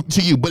not sound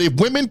to you, but if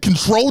women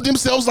controlled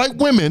themselves like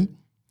women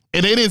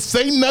and they didn't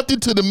say nothing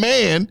to the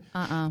man,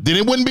 then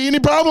it wouldn't be any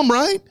problem,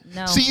 right?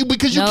 No. See,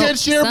 because you Nope. can't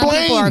share Some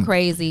blame. people are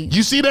crazy.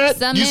 You see that?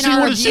 Some You men see are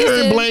what is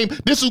sharing abusive. blame?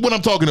 This is what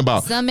I'm talking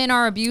about. Some men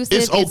are abusive.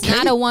 It's okay.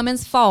 not a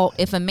woman's fault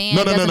if a man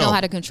doesn't know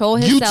how to control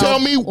himself. You tell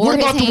me, or what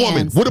his about the woman?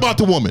 hands. What about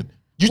the woman?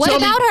 You What tell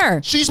about me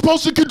her? She's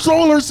supposed to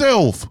control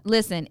herself.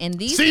 Listen, in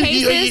these See,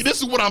 cases,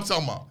 this is what I'm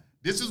talking about.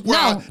 This is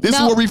where No, this is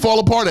no. where we fall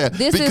apart at.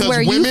 this is because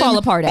where you women fall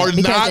apart are at.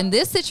 Because not, in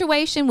this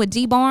situation with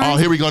D. Barnes, Oh,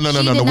 here we go. No, she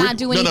no. did We're- not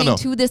do no, no, anything no.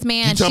 to this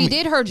man. You tell She me-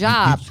 did her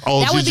job.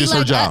 Oh, that it's would be just her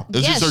like, job.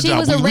 It's yes, just her she job.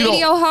 was a We don't-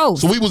 radio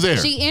host. So we was there.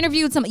 She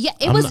interviewed some. Yeah,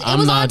 it was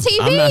on TV.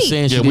 I'm not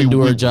saying she Yeah, didn't we- do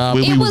her we- job.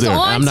 we It was there. on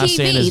I'm not TV.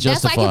 saying it's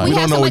That's like if justified. we We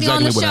have don't know somebody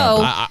on the exactly what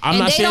show happened. I'm and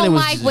not they saying don't it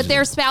was- like what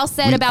their spouse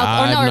said about.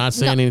 I'm not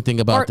saying anything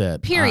about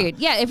that. Period.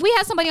 Yeah, if we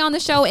have somebody on the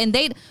show and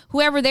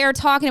whoever they're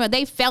talking about,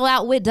 they fell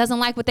out with, doesn't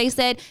like what they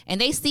said,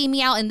 and they see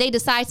me out and they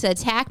decide to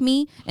attack me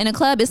in a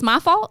club, it's my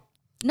fault.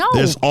 No,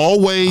 There's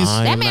always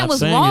that man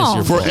was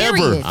wrong. Forever.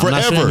 Period. I'm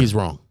not saying he's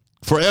wrong.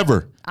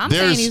 forever. I'm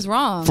There's- saying he's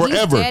wrong.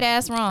 Forever. He's dead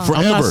ass wrong.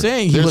 Forever. I'm not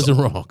saying he wasn't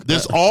wrong.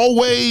 There's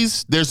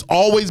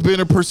always been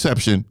a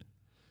perception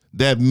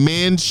that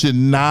men should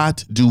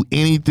not do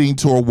anything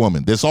to a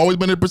woman. There's always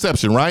been a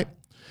perception, right?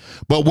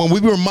 But when we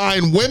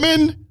remind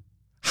women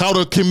how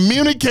to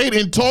communicate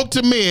and talk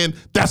to men,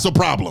 that's a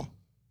problem.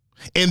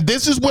 And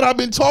this is what I've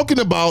been talking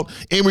about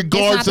in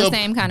regards It's not the of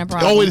same kind of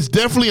problem. Oh, it's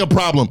definitely a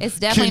problem. It's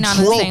definitely not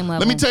on the same level.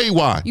 Let me tell you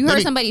why. You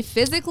hurt somebody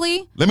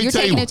physically, let me you're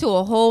tell taking you- it to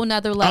a whole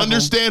nother level.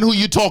 Understand who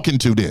you're talking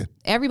to then.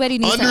 Everybody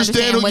needs to Understand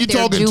understand who what you're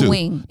they're talking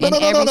doing to. in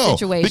every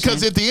situation.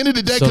 Because at the end of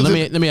the day, So because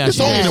let me ask it's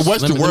you only in this. the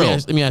Western Let me world.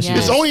 ask you Yes. this.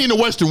 It's only in the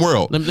Western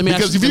world. Let me ask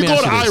because you- if you let me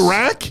go to ask you this.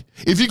 Iraq,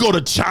 if you go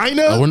to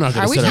China, Oh, we're not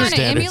going Are to we set our trying to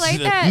standards. emulate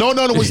that? No,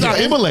 it's not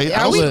emulate.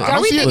 Are we I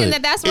don't see thinking it.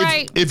 that that's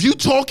right? If you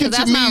talking 'Cause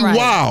to that's me not right.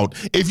 wild,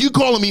 if you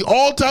calling me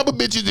all type of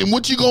bitches and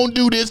what you gonna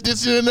do this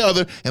and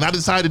another, and I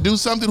decide to do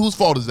something, whose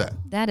fault is that?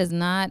 That is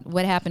not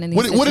what happened in these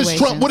What situations. is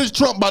Trump? What is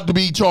Trump about to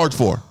be charged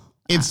for?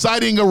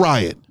 Inciting a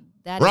riot.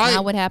 That is right?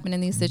 not what happened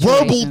in these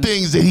situations. Verbal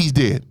things that he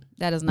did.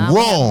 That is not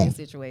what happened in wrong. these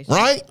situations.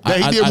 Right? That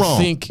he did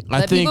wrong.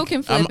 But people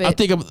can flip I it.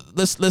 think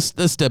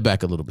let's step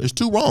back a little bit. There's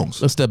two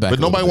wrongs. Let's step back. But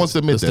a little nobody bit. wants to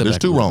admit Let's that. step There's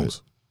back two a little wrongs.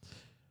 bit.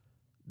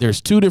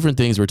 there's two different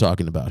things we're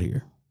talking about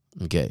here.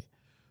 Okay.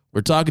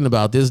 We're talking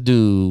about this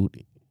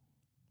dude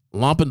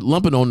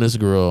lumping on this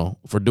girl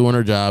for doing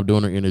her job,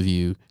 doing her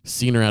interview,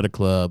 seeing her at a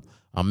club.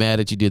 I'm mad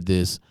that you did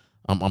this.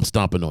 I'm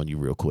stomping on you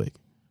real quick.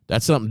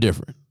 That's something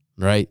different,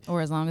 right?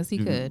 Or as long as he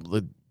could.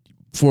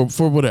 For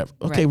whatever.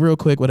 Okay, Right. real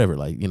quick, whatever.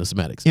 Like,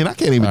 semantics. And I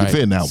can't even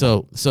defend that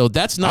one. So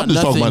that's not I'm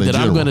just talking nothing about in that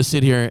I'm general. going to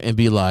sit here and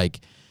be like,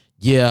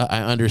 yeah,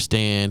 I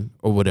understand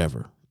or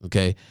whatever.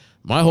 Okay.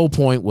 My whole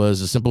point was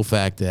the simple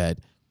fact that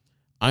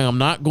I am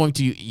not going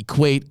to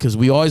equate, because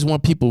we always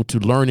want people to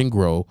learn and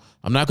grow.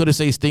 I'm not going to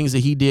say things that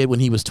he did when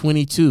he was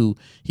 22,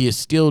 he is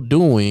still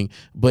doing,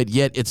 but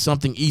yet it's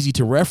something easy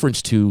to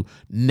reference to.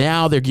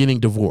 Now they're getting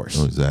divorced.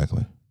 Oh,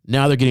 exactly.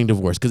 Now they're getting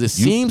divorced because it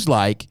seems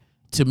like,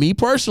 to me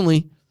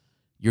personally,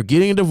 you're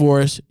getting a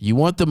divorce. You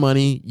want the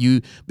money.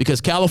 Because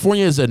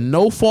California is a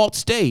no-fault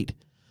state.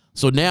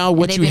 So now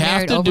what you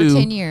have to do,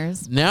 10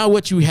 years. Now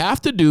what you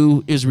have to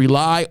do is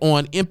rely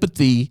on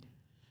empathy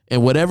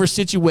in whatever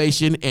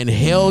situation and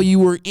hell you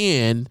were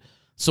in,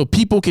 so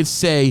people can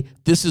say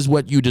this is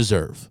what you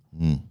deserve.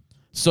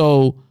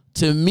 So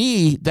to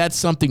me, that's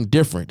something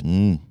different.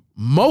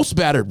 Most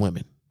battered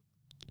women,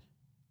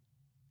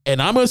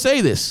 and I'm going to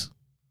say this,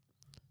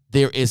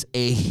 there is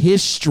a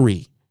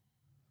history.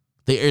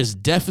 There is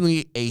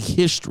definitely a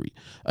history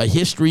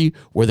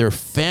where their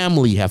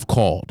family have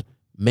called,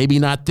 maybe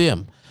not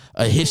them,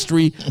 a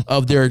history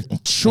of their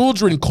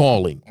children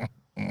calling,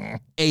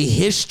 a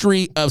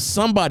history of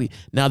somebody.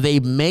 Now, they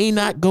may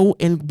not go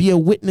and be a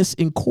witness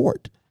in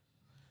court.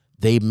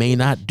 They may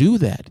not do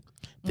that.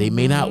 They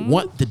may not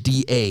want the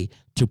DA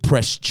to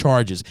press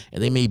charges,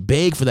 and they may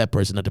beg for that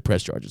person not to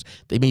press charges.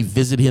 They may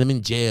visit him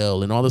in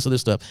jail and all this other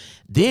stuff.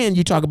 Then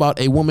you talk about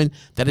a woman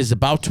that is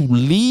about to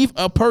leave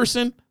a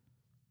person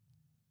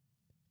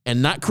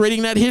and not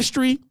creating that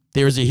history.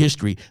 There is a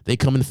history. They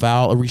come and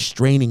file a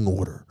restraining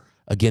order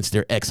against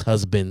their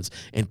ex-husbands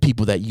and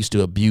people that used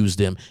to abuse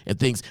them and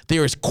things.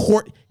 There is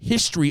court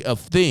history of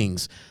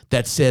things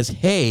that says,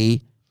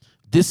 hey,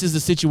 this is the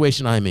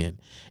situation I'm in.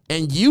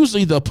 And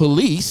usually the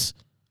police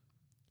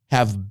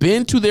have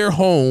been to their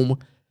home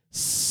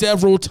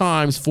several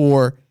times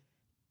for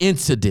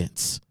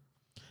incidents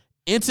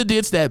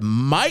that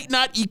might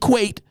not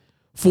equate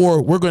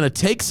for we're going to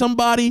take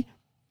somebody,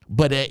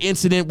 but an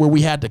incident where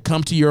we had to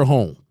come to your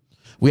home.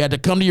 We had to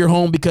come to your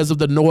home because of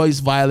the noise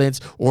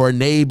violence, or a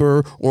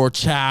neighbor or a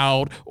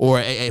child or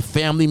a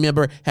family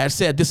member had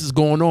said this is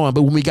going on.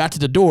 But when we got to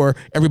the door,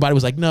 everybody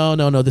was like, no,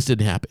 this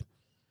didn't happen.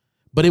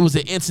 But it was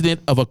an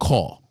incident of a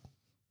call.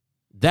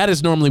 That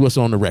is normally what's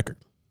on the record.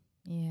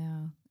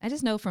 Yeah. I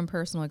just know from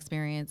personal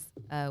experience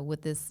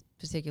with this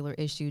particular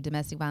issue,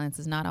 domestic violence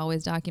is not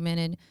always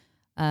documented.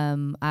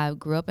 I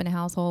grew up in a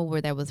household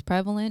where that was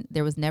prevalent.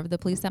 There was never the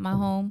police at my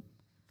home.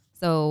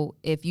 So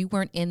if you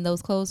weren't in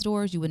those closed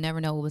doors, you would never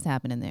know what was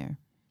happening there.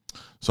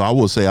 So I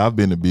will say I've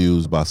been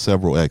abused by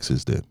several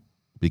exes then,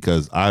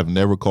 because I've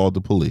never called the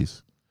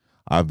police.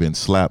 I've been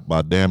slapped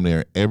by damn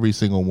near every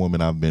single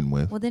woman I've been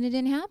with. Well, then it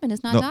didn't happen.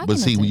 It's not documented. But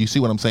see, you see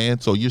what I'm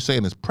saying? So you're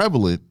saying it's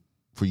prevalent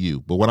for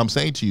you. But what I'm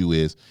saying to you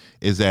is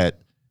that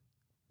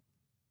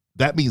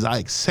means I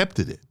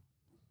accepted it.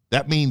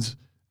 That means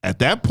at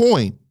that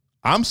point,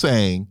 I'm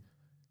saying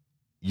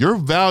your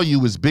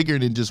value is bigger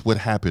than just what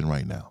happened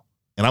right now.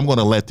 And I'm going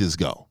to let this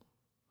go.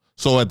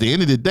 So at the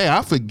end of the day,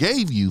 I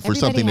forgave you for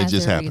something that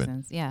just happened.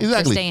 Reasons. Yeah,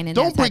 exactly.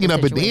 Don't bring it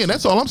up at the end.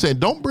 That's all I'm saying.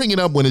 Don't bring it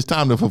up when it's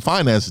time for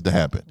finances to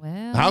happen.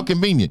 Well, how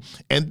convenient.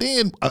 And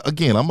then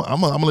again, I'm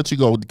gonna let you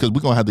go, because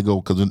we're gonna have to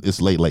go because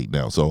it's late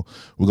now. So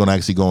we're gonna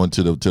actually go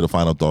into the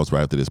final thoughts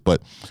right after this.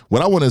 But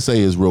what I want to say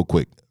is real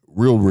quick,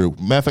 real.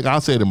 Matter of fact,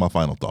 I'll say it in my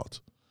final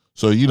thoughts.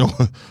 So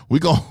we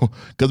go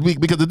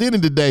because at the end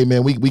of the day,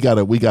 man, we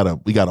gotta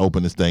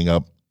open this thing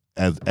up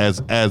as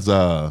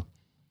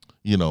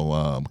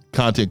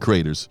content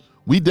creators.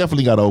 We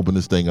definitely got to open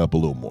this thing up a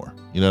little more.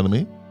 You know what I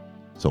mean?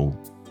 So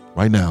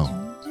right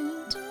now.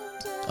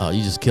 Oh,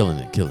 you just killing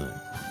it.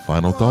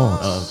 Final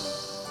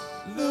thoughts.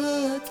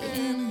 Look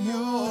in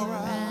your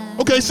eyes.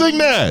 Okay, sing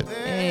that.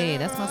 Hey,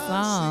 that's my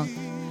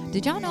song.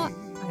 Did y'all know?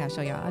 I gotta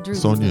show y'all. I drew.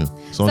 It's on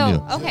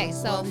you. Okay,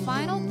 so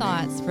final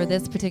thoughts for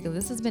this particular.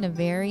 This has been a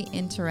very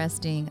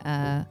interesting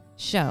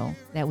show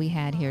that we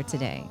had here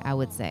today, I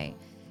would say.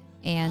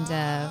 And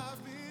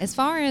as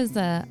far as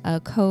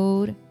a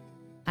code,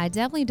 I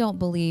definitely don't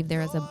believe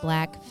there is a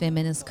black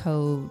feminist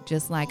code,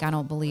 just like I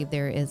don't believe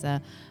there is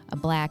a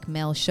black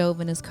male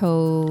chauvinist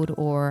code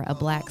or a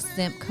black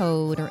simp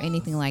code or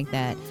anything like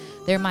that.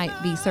 There might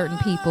be certain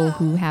people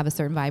who have a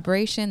certain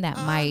vibration that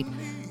might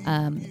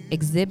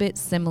exhibit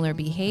similar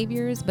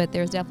behaviors, but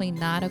there's definitely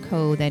not a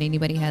code that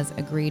anybody has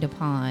agreed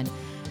upon.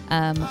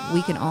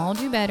 We can all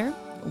do better,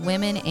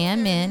 women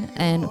and men,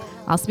 and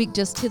I'll speak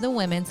just to the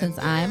women since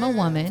I'm a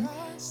woman.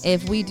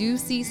 If we do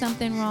see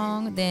something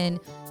wrong, then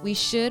we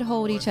should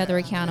hold each other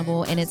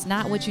accountable. And it's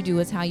not what you do,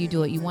 it's how you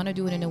do it. You want to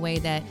do it in a way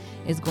that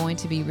is going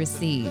to be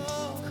received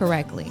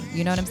correctly.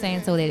 You know what I'm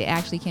saying? So that it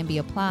actually can be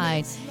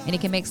applied and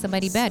it can make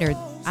somebody better.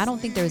 I don't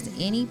think there's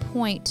any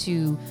point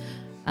to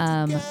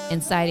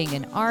inciting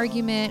an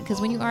argument.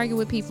 Because when you argue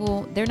with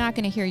people, they're not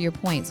going to hear your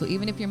point. So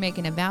even if you're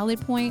making a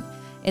valid point,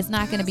 it's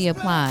not going to be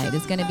applied.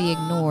 It's going to be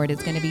ignored.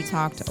 It's going to be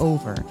talked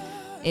over.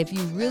 If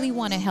you really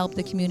want to help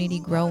the community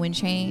grow and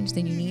change,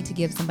 then you need to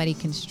give somebody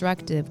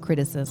constructive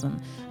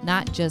criticism,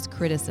 not just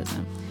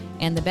criticism.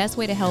 And the best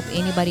way to help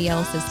anybody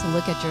else is to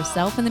look at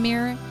yourself in the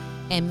mirror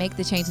and make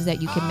the changes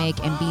that you can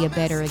make and be a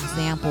better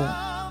example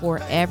for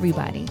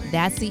everybody.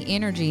 That's the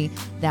energy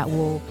that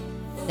will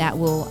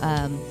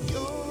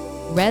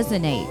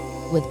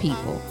resonate with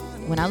people.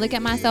 When I look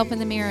at myself in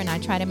the mirror and I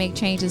try to make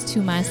changes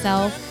to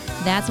myself,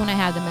 that's when I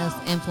have the most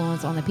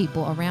influence on the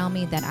people around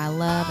me that I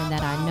love and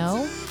that I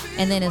know.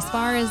 And then as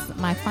far as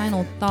my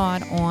final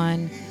thought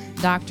on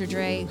Dr.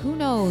 Dre, who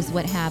knows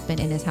what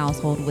happened in his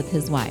household with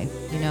his wife?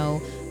 You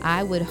know,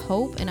 I would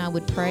hope and I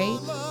would pray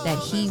that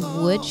he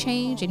would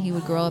change and he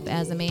would grow up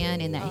as a man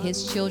and that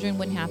his children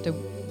wouldn't have to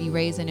be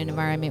raised in an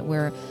environment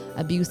where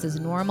abuse is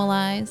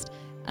normalized.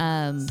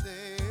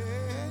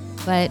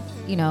 But,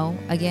 you know,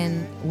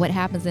 again, what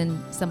happens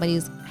in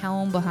somebody's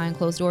home behind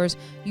closed doors,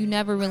 you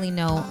never really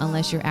know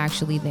unless you're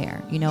actually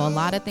there. You know, a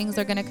lot of things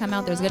are going to come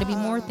out. There's going to be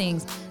more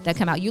things that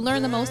come out. You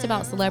learn the most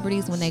about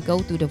celebrities when they go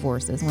through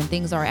divorces, when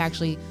things are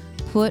actually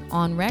put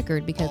on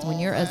record, because when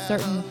you're a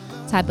certain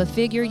type of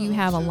figure, you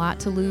have a lot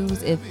to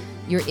lose if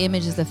your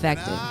image is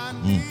affected.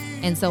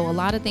 And so a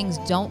lot of things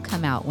don't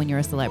come out when you're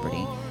a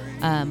celebrity.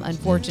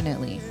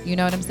 Unfortunately, you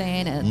know what I'm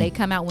saying? They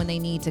come out when they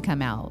need to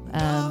come out.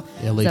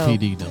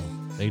 LAPD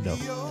don't. They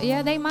don't.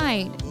 Yeah, they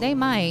might,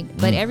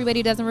 but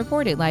everybody doesn't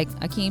report it. Like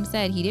Akeem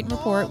said, he didn't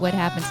report what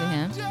happened to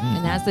him,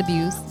 and that's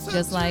abuse.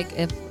 Just like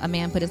if a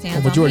man put his hands on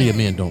me. The majority of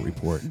men don't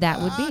report.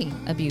 That would be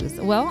abuse.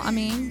 Well, I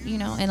mean, you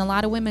know, and a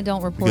lot of women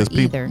don't report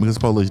either. Because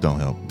police don't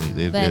help.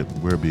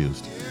 We're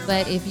abused.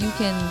 But if you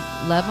can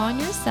love on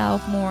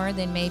yourself more,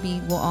 then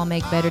maybe we'll all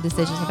make better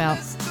decisions about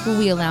who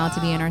we allow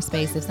to be in our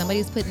space. If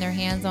somebody's putting their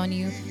hands on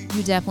you,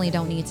 you definitely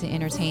don't need to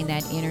entertain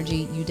that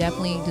energy. You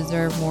definitely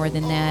deserve more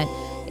than that.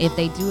 If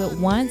they do it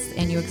once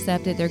and you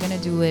accept it, they're going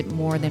to do it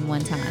more than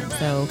one time.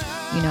 So,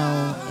 you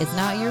know, it's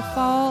not your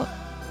fault.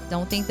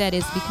 Don't think that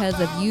it's because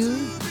of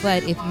you.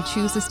 But if you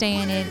choose to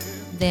stay in it,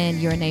 then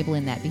you're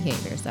enabling that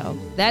behavior. So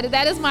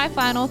that is my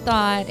final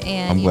thought.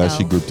 And I'm glad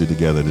she grouped it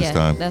together this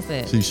time. That's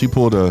it. She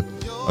pulled a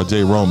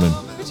Jay Roman.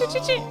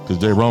 Because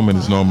Jay Roman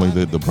is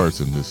normally the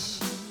person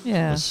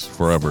that's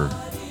forever.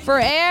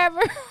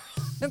 Forever.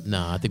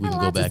 Nah, I think we can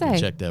go back and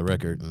check that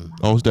record.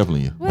 Oh, it's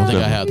definitely you. I think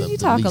I have the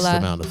least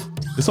amount of.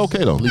 It's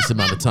okay though. Least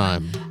amount of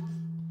time.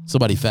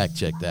 Somebody fact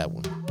check that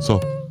one. So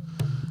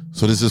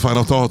this is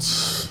final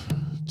thoughts.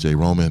 Jay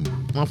Roman.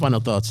 My final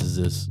thoughts is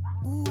this.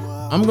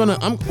 What I'm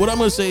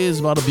gonna say is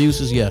about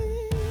abuse is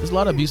there's a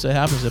lot of abuse that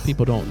happens that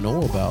people don't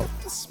know about.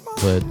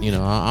 But you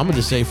know, I'm gonna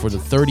just say for the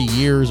 30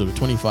 years or the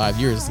 25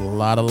 years, it's a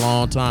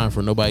long time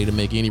for nobody to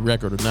make any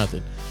record or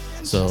nothing.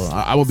 So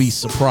I would be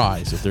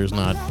surprised if there's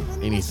not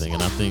anything.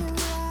 And I think,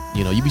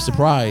 you know, you'd be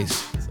surprised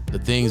the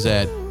things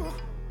that,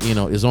 you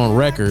know, is on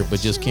record but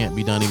just can't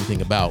be done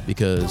anything about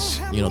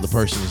because, you know, the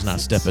person is not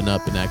stepping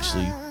up and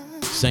actually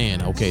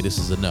saying, okay, this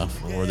is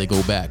enough, or they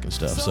go back and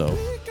stuff. So,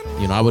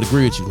 you know, I would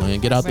agree with you, Lynn.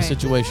 Get out the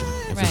situation.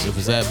 If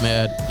it's that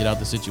bad, get out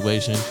the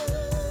situation.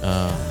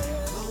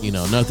 You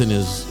know, nothing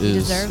is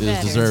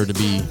deserved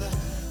to be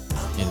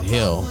in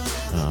hell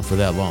for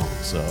that long.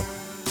 So,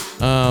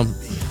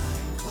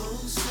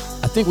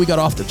 I think we got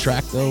off the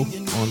track though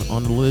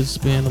on the Liz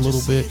spin a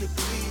little bit.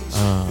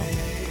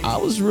 I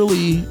was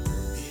really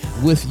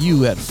with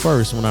you at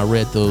first when I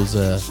read those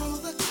the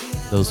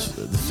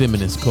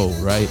feminist code,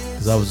 right?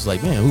 Because I was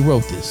like, man, who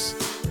wrote this?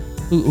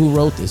 Who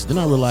wrote this? Then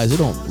I realized it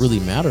don't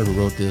really matter who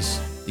wrote this.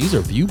 These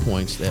are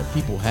viewpoints that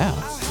people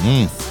have,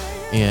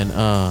 and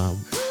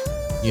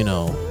you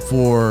know,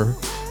 for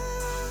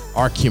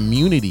our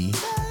community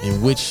in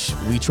which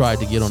we tried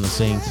to get on the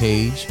same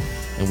page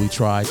and we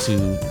try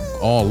to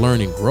all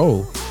learn and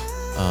grow.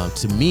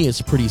 To me,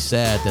 it's pretty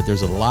sad that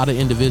there's a lot of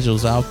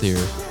individuals out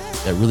there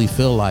that really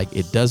feel like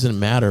it doesn't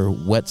matter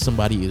what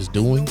somebody is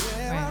doing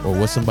or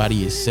what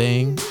somebody is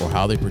saying or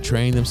how they're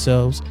portraying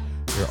themselves.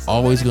 They're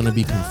always going to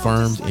be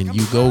confirmed in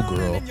you go,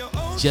 girl,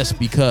 just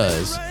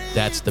because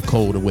that's the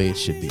code, the way it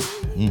should be.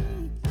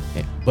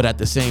 But at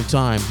the same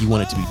time, you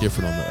want it to be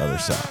different on the other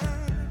side.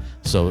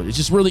 So it's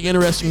just really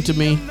interesting to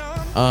me.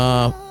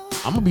 I'm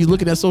going to be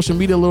looking at social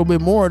media a little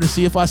bit more to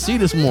see if I see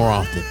this more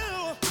often.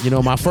 You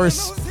know,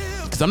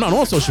 because I'm not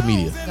on social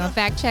media. Gonna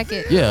fact check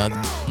it. Yeah,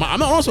 I'm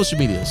not on social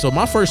media. So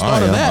my first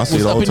thought of that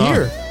was up in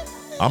here.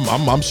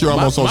 I'm sure I'm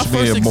on social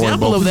media more than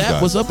both of you guys. My first example of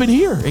that was up in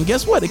here. And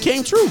guess what? It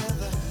came true.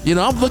 You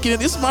know, I'm looking at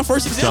this is my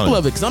first example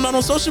of it because I'm not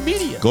on social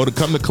media. Come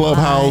to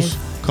Clubhouse,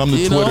 come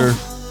to Twitter.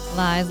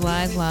 Lies.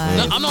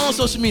 No, I'm not on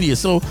social media.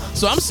 So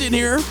I'm sitting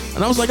here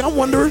and I was like, I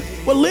wonder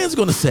what Lynn's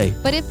gonna say.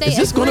 But if they is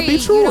this gonna be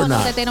true you or don't know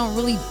not? that they don't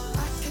really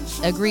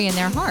agree in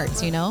their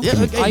hearts, you know? Yeah,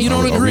 okay, you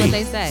don't agree. What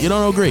they say. You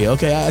don't agree.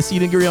 Okay, I see you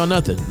didn't agree on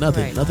nothing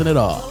at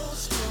all.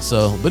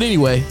 So, but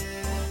anyway,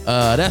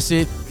 that's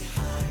it.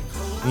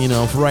 You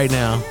know, for right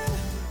now,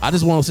 I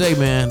just want to say,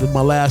 man, this is my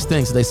last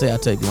thing. So they say I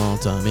take a long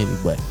time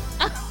anyway.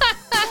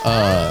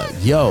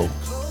 Yo,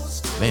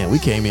 man, we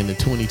came into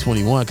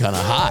 2021 kind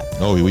of hot.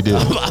 Oh, we did.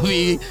 I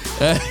mean,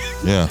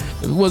 yeah.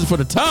 If it wasn't for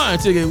the time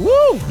ticket,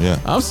 woo. Yeah.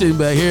 I'm sitting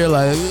back here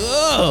like,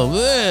 oh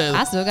man.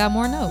 I still got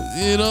more notes.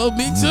 You know,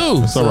 me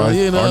too. It's all right.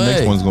 You know, our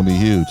next one's gonna be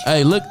huge.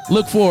 Hey,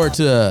 look forward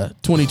to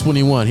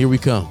 2021. Here we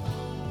come.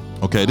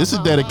 Okay, this is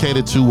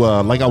dedicated to,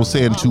 like I was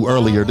saying to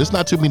earlier, there's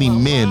not too many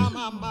men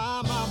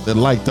that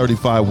like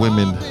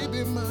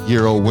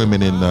 35-year-old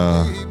women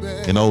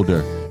and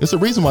older. It's the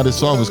reason why this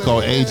song is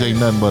called "Age Ain't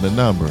Nothing But a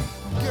Number."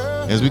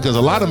 It's because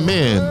a lot of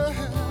men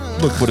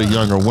look for the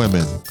younger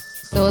women.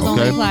 So it's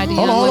only applied to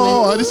young Hold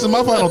women. on. This is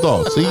my final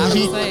thought. See,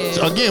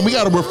 again, we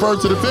got to refer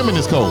to the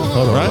feminist code.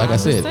 Hold on, right? like I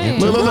said.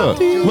 Look.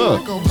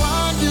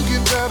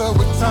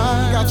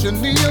 Got your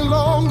knee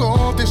along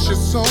on this your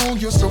song,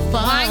 you're so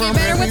fine. Why get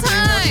better with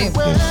time?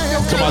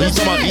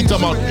 He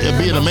talking about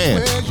being a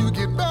man.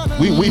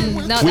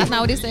 No, that's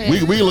not what he said.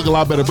 We look a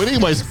lot better. But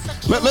anyways,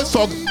 let's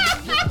talk.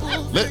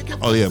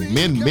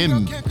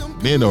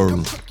 Men are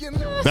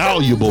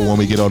valuable when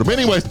we get older. But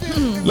anyways,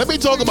 let me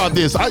talk about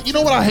this. You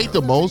know what I hate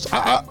the most?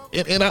 I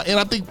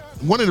think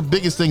one of the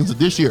biggest things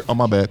this year,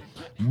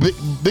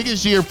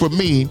 biggest year for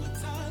me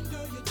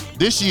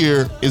this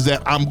year is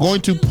that I'm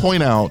going to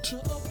point out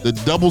the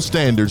double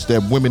standards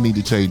that women need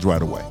to change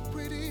right away.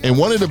 And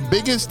one of the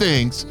biggest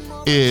things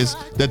is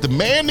that the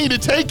man need to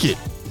take it.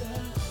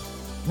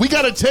 We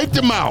got to take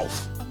the mouth.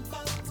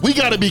 We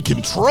got to be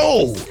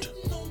controlled.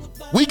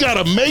 We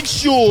got to make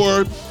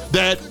sure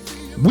that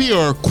we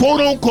are, quote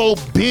unquote,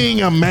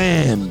 being a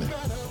man.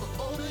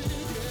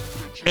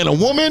 And a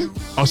woman,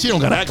 she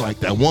don't got to act like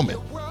that woman.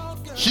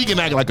 She can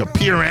act like a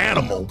pure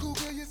animal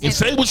and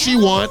say what she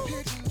want.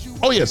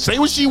 Oh yeah, say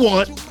what she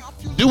want,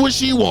 do what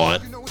she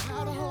want.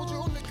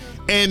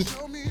 And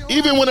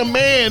even when a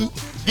man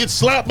gets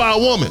slapped by a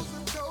woman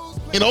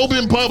in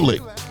open public,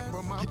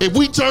 if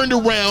we turned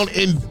around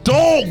and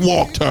dog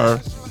walked her,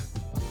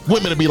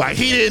 women would be like,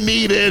 he didn't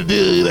need to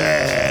do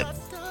that.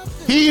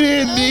 He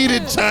didn't need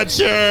to touch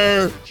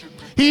her.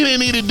 He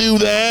didn't need to do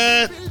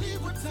that.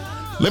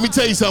 Let me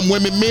tell you something,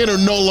 women, men are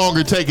no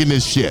longer taking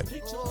this shit.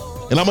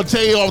 And I'm going to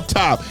tell you off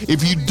top,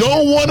 if you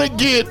don't want to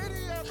get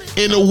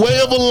in the way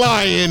of a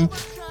lion,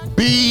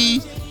 be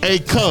a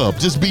cub.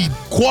 Just be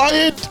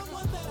quiet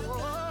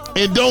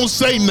and don't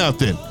say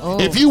nothing.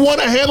 If you want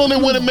to handle it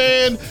with a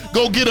man,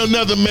 go get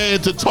another man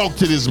to talk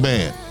to this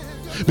man.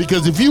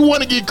 Because if you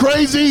want to get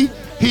crazy,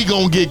 he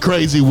gonna get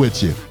crazy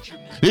with you.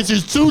 This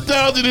is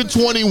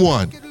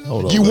 2021.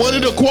 You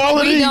wanted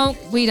equality?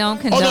 We don't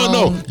condone.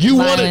 No. You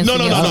wanted no.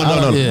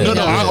 Yeah.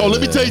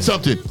 Let me tell you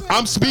something.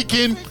 I'm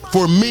speaking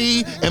for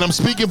me, and I'm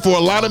speaking for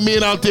a lot of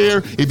men out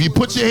there. If you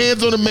put your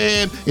hands on a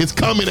man, it's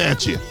coming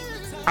at you.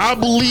 I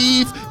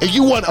believe, and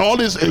you want all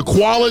this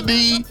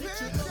equality,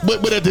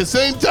 but at the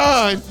same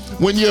time,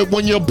 when you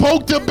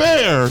poke the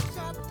bear,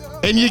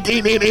 and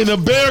a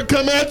bear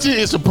come at you,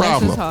 it's a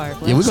problem. This is hard.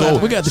 Yeah,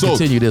 we got to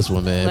continue this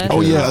one, man.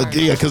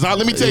 Because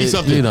let me tell you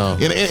something. You know.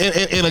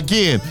 And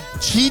again,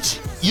 teach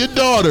your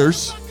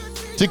daughters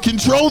to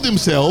control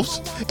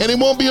themselves, and it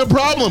won't be a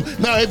problem.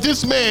 Now, if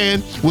this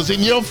man was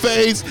in your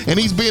face and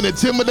he's being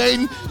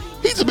intimidating,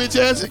 he's a bitch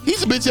ass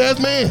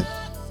man.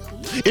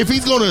 If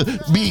he's gonna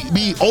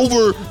be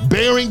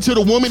overbearing to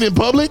the woman in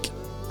public,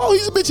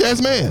 he's a bitch ass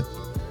man.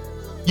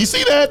 You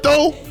see that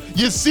though?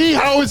 You see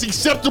how it's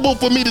acceptable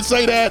for me to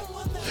say that?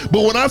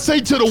 But when I say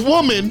to the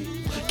woman,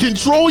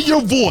 control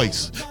your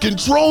voice,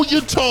 control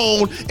your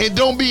tone, and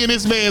don't be in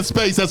this man's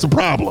space, that's a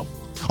problem.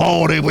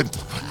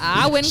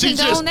 I wouldn't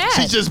condone that.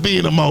 She's just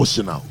being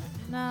emotional.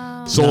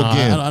 No. So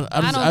again,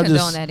 I don't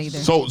condone that either.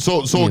 So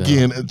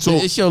again,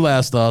 it's your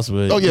last thoughts,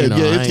 but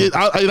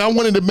I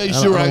wanted to make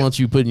sure I don't want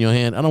you putting your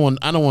hand. I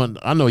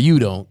know you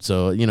don't.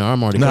 So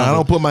I'm already. I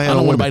don't put my hand. I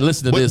don't on want anybody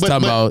listening to this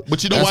talking about.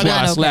 But you know why?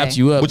 I slapped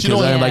you up because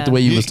I didn't like the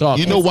way you was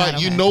talking. You know why?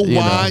 You know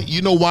why?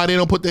 You know why they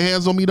don't put their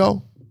hands on me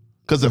though?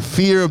 Because of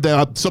fear of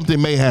that something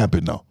may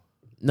happen though.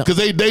 Because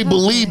they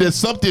believe that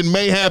something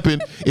may happen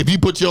if you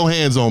put your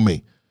hands on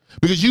me.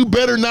 Because you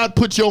better not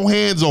put your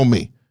hands on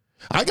me.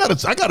 I got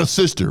a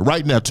sister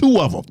right now, two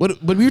of them.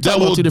 But we were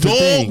talking about two different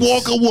things. That will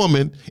dog walk a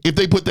woman if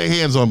they put their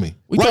hands on me.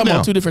 We talking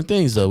about two different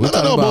things though. We're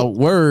talking about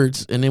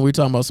words, and then we're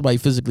talking about somebody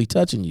physically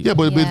touching you. Yeah,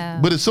 but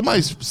if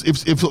somebody's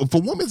if a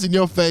woman's in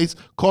your face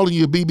calling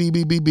you a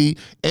BBBBB,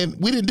 and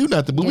we didn't do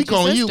nothing, but we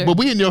calling you, but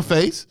we in your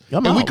face,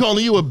 and we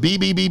calling you a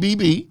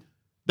BBBBB,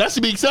 that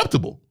should be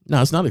acceptable.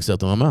 No, it's not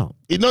acceptable. I'm out.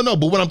 No,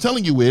 but what I'm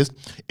telling you is,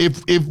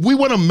 if we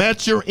want to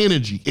match your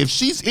energy, if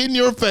she's in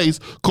your face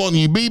calling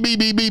you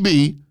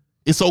BBBBB,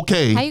 it's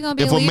okay. How you gonna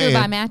be a leader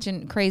by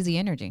matching crazy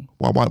energy?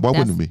 Why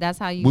wouldn't it be? That's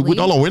how you lead?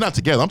 Hold on, we're not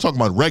together. I'm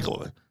talking about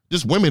regular.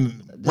 Just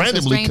women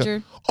randomly.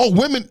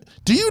 Women.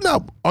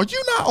 Are you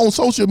not on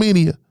social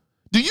media?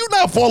 Do you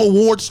not follow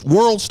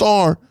World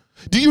Star?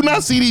 Do you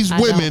not see these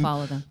women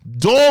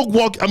dog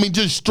walk? I mean,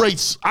 just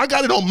straight. I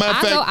got it on my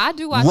fact. I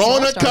do watch Raw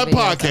Uncut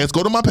podcast.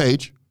 Go to my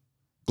page.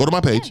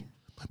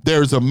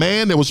 There's a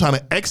man that was trying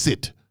to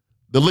exit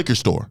the liquor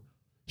store.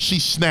 She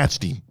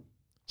snatched him,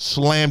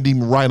 slammed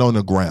him right on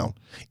the ground,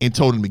 and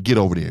told him to get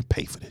over there and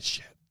pay for this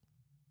shit.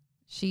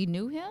 She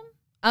knew him?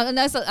 I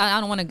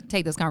don't want to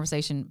take this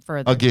conversation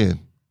further.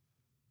 Again.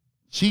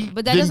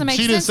 But that doesn't make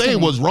sense. She didn't say it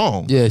was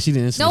wrong. Yeah, she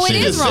didn't say No, it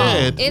is wrong.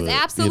 Said, it's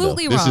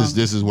absolutely wrong.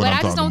 This is what I'm talking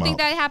about. But I just don't think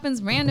that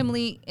happens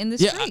randomly in the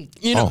street.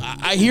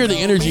 I hear the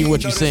energy in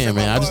what you're saying,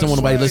 man. I just don't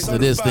want nobody to listen to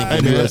this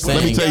thinking you're saying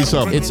let me tell you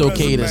something. It's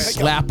okay to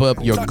slap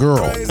up your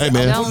girl. Hey,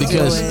 man.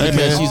 Because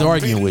she's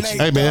arguing with you.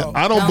 Hey, man,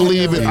 I don't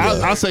believe it.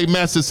 I say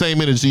match the same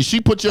energy.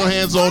 She put your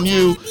hands on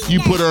you,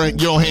 you put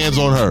your hands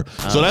on her.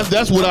 So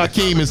that's what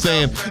Akeem is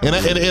saying. And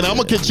I'm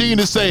going to continue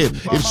to say it.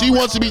 If she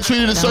wants to be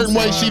treated a certain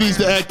way, she needs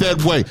to act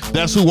that way.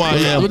 That's who I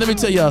am. Let me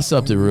tell y'all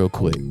something real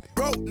quick.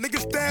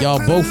 Y'all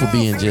both will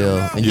be in jail.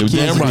 And your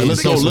kids right.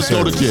 Let's go to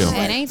jail.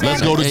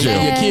 Let's go to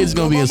jail. Your kids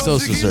going to be in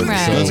social service.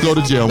 Right. So let's go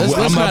to jail.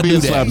 I'm not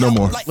being slapped no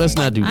more. Let's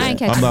not do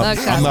that. I'm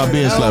not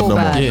being slapped no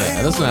more.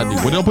 Yeah, let's not do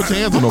that. Well, don't put your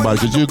hands on nobody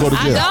because you'll go to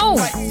jail. I don't.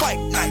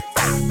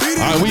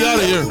 All right, we out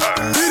of here.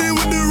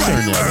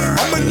 Turn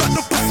that.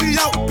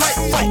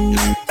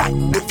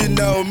 If you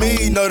know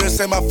me, know this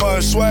ain't my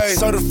first way.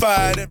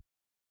 Certified.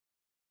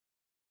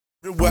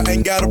 Well,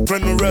 ain't got a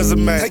print a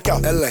resume. Take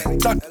out LA.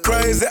 Talk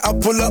crazy, I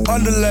pull up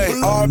underlay.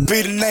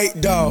 RP to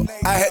Nate, dog.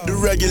 I had to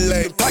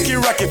regulate. Pocket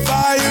rocket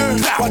fire,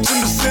 watch him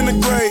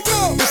disintegrate.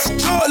 It's a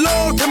short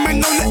log, come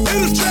ain't on the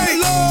illustrate.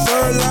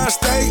 Third line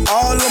steak,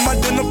 all on my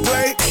dinner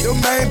plate. Your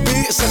main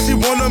beat says she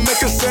wanna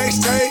make a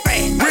sex tape.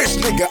 Rich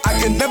nigga, I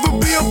can never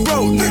be a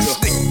broke nigga.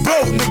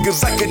 Broke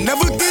niggas, I can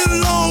never get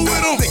along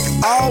with them.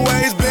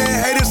 Always been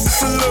hated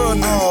since a little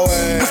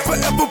nigga. It's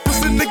forever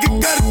pussy nigga,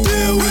 gotta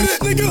deal with it,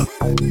 nigga.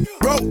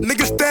 Broke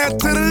nigga stand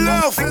to the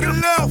left.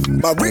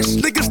 My rich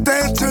nigga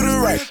stand to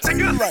the right.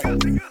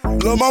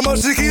 Lil' mama,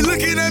 she keep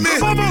looking at me.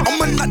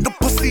 I'ma knock the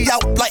pussy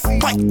out like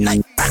white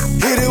night.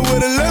 Hit it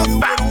with a left,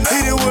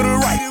 hit it with a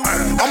right.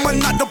 I'ma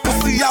knock the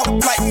pussy out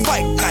like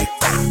white night.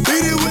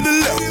 Hit it with the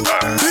left,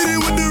 hit it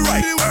with the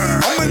right.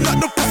 I'ma knock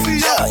the pussy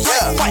out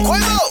like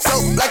white night.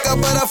 Float like a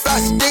butterfly,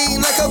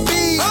 sting like a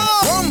bee.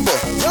 Rumble,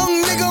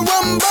 young nigga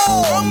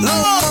rumble.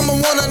 Lil' mama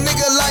want a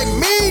nigga like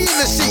me in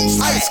the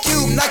sheets. Ice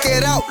Cube knock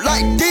it out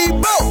like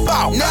Debo.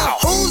 Now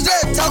who's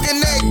that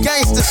talking that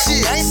gangsta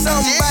shit?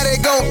 Somebody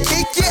gon'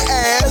 kick your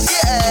ass.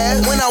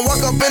 When I walk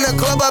up in the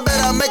club, I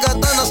better make a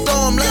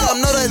thunderstorm. Let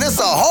them know that it's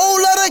a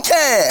whole lot of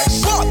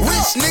cash.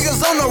 Rich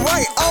niggas on the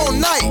right all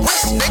night.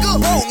 Rich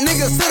nigga, broke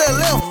niggas to the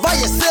left by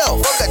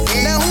yourself.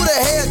 Now who the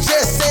hell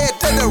just said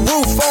that the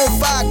roof on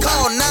fire?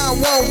 Call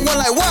 911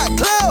 like what?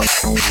 Club?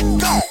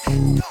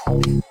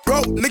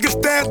 Broke niggas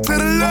stand to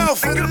the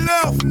left.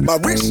 My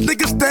rich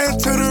niggas stand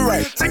to the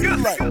right.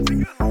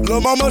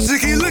 Lil' mama, she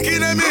keep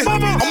looking at me.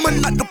 I'ma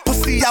knock the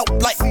pussy out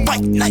like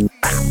white night.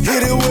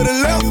 Hit it with a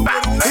left,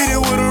 hit it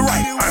with a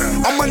right.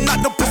 I'ma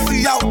knock the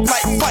pussy out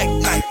like white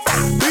night.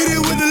 Hit it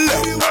with the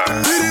left,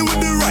 hit it with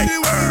the right.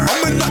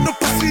 I'ma knock the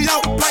pussy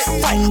out like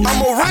white. I'm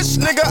a rich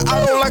nigga,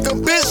 I don't like a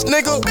bitch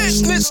nigga.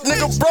 Snitch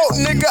nigga, broke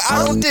nigga,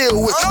 I don't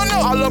deal with you.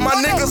 All of my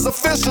niggas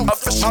official.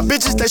 My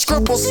bitches, they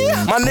scribbles.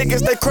 My niggas,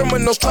 they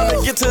criminals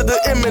tryna get to the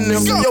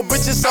imminent. Your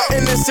bitches are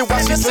innocent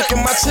while she's looking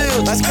my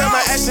children. That's kind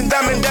of action,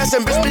 diamond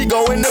dashing, bitch, we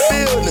go in the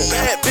building.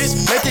 Bad bitch,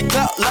 make it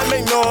clap, let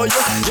me know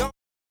you.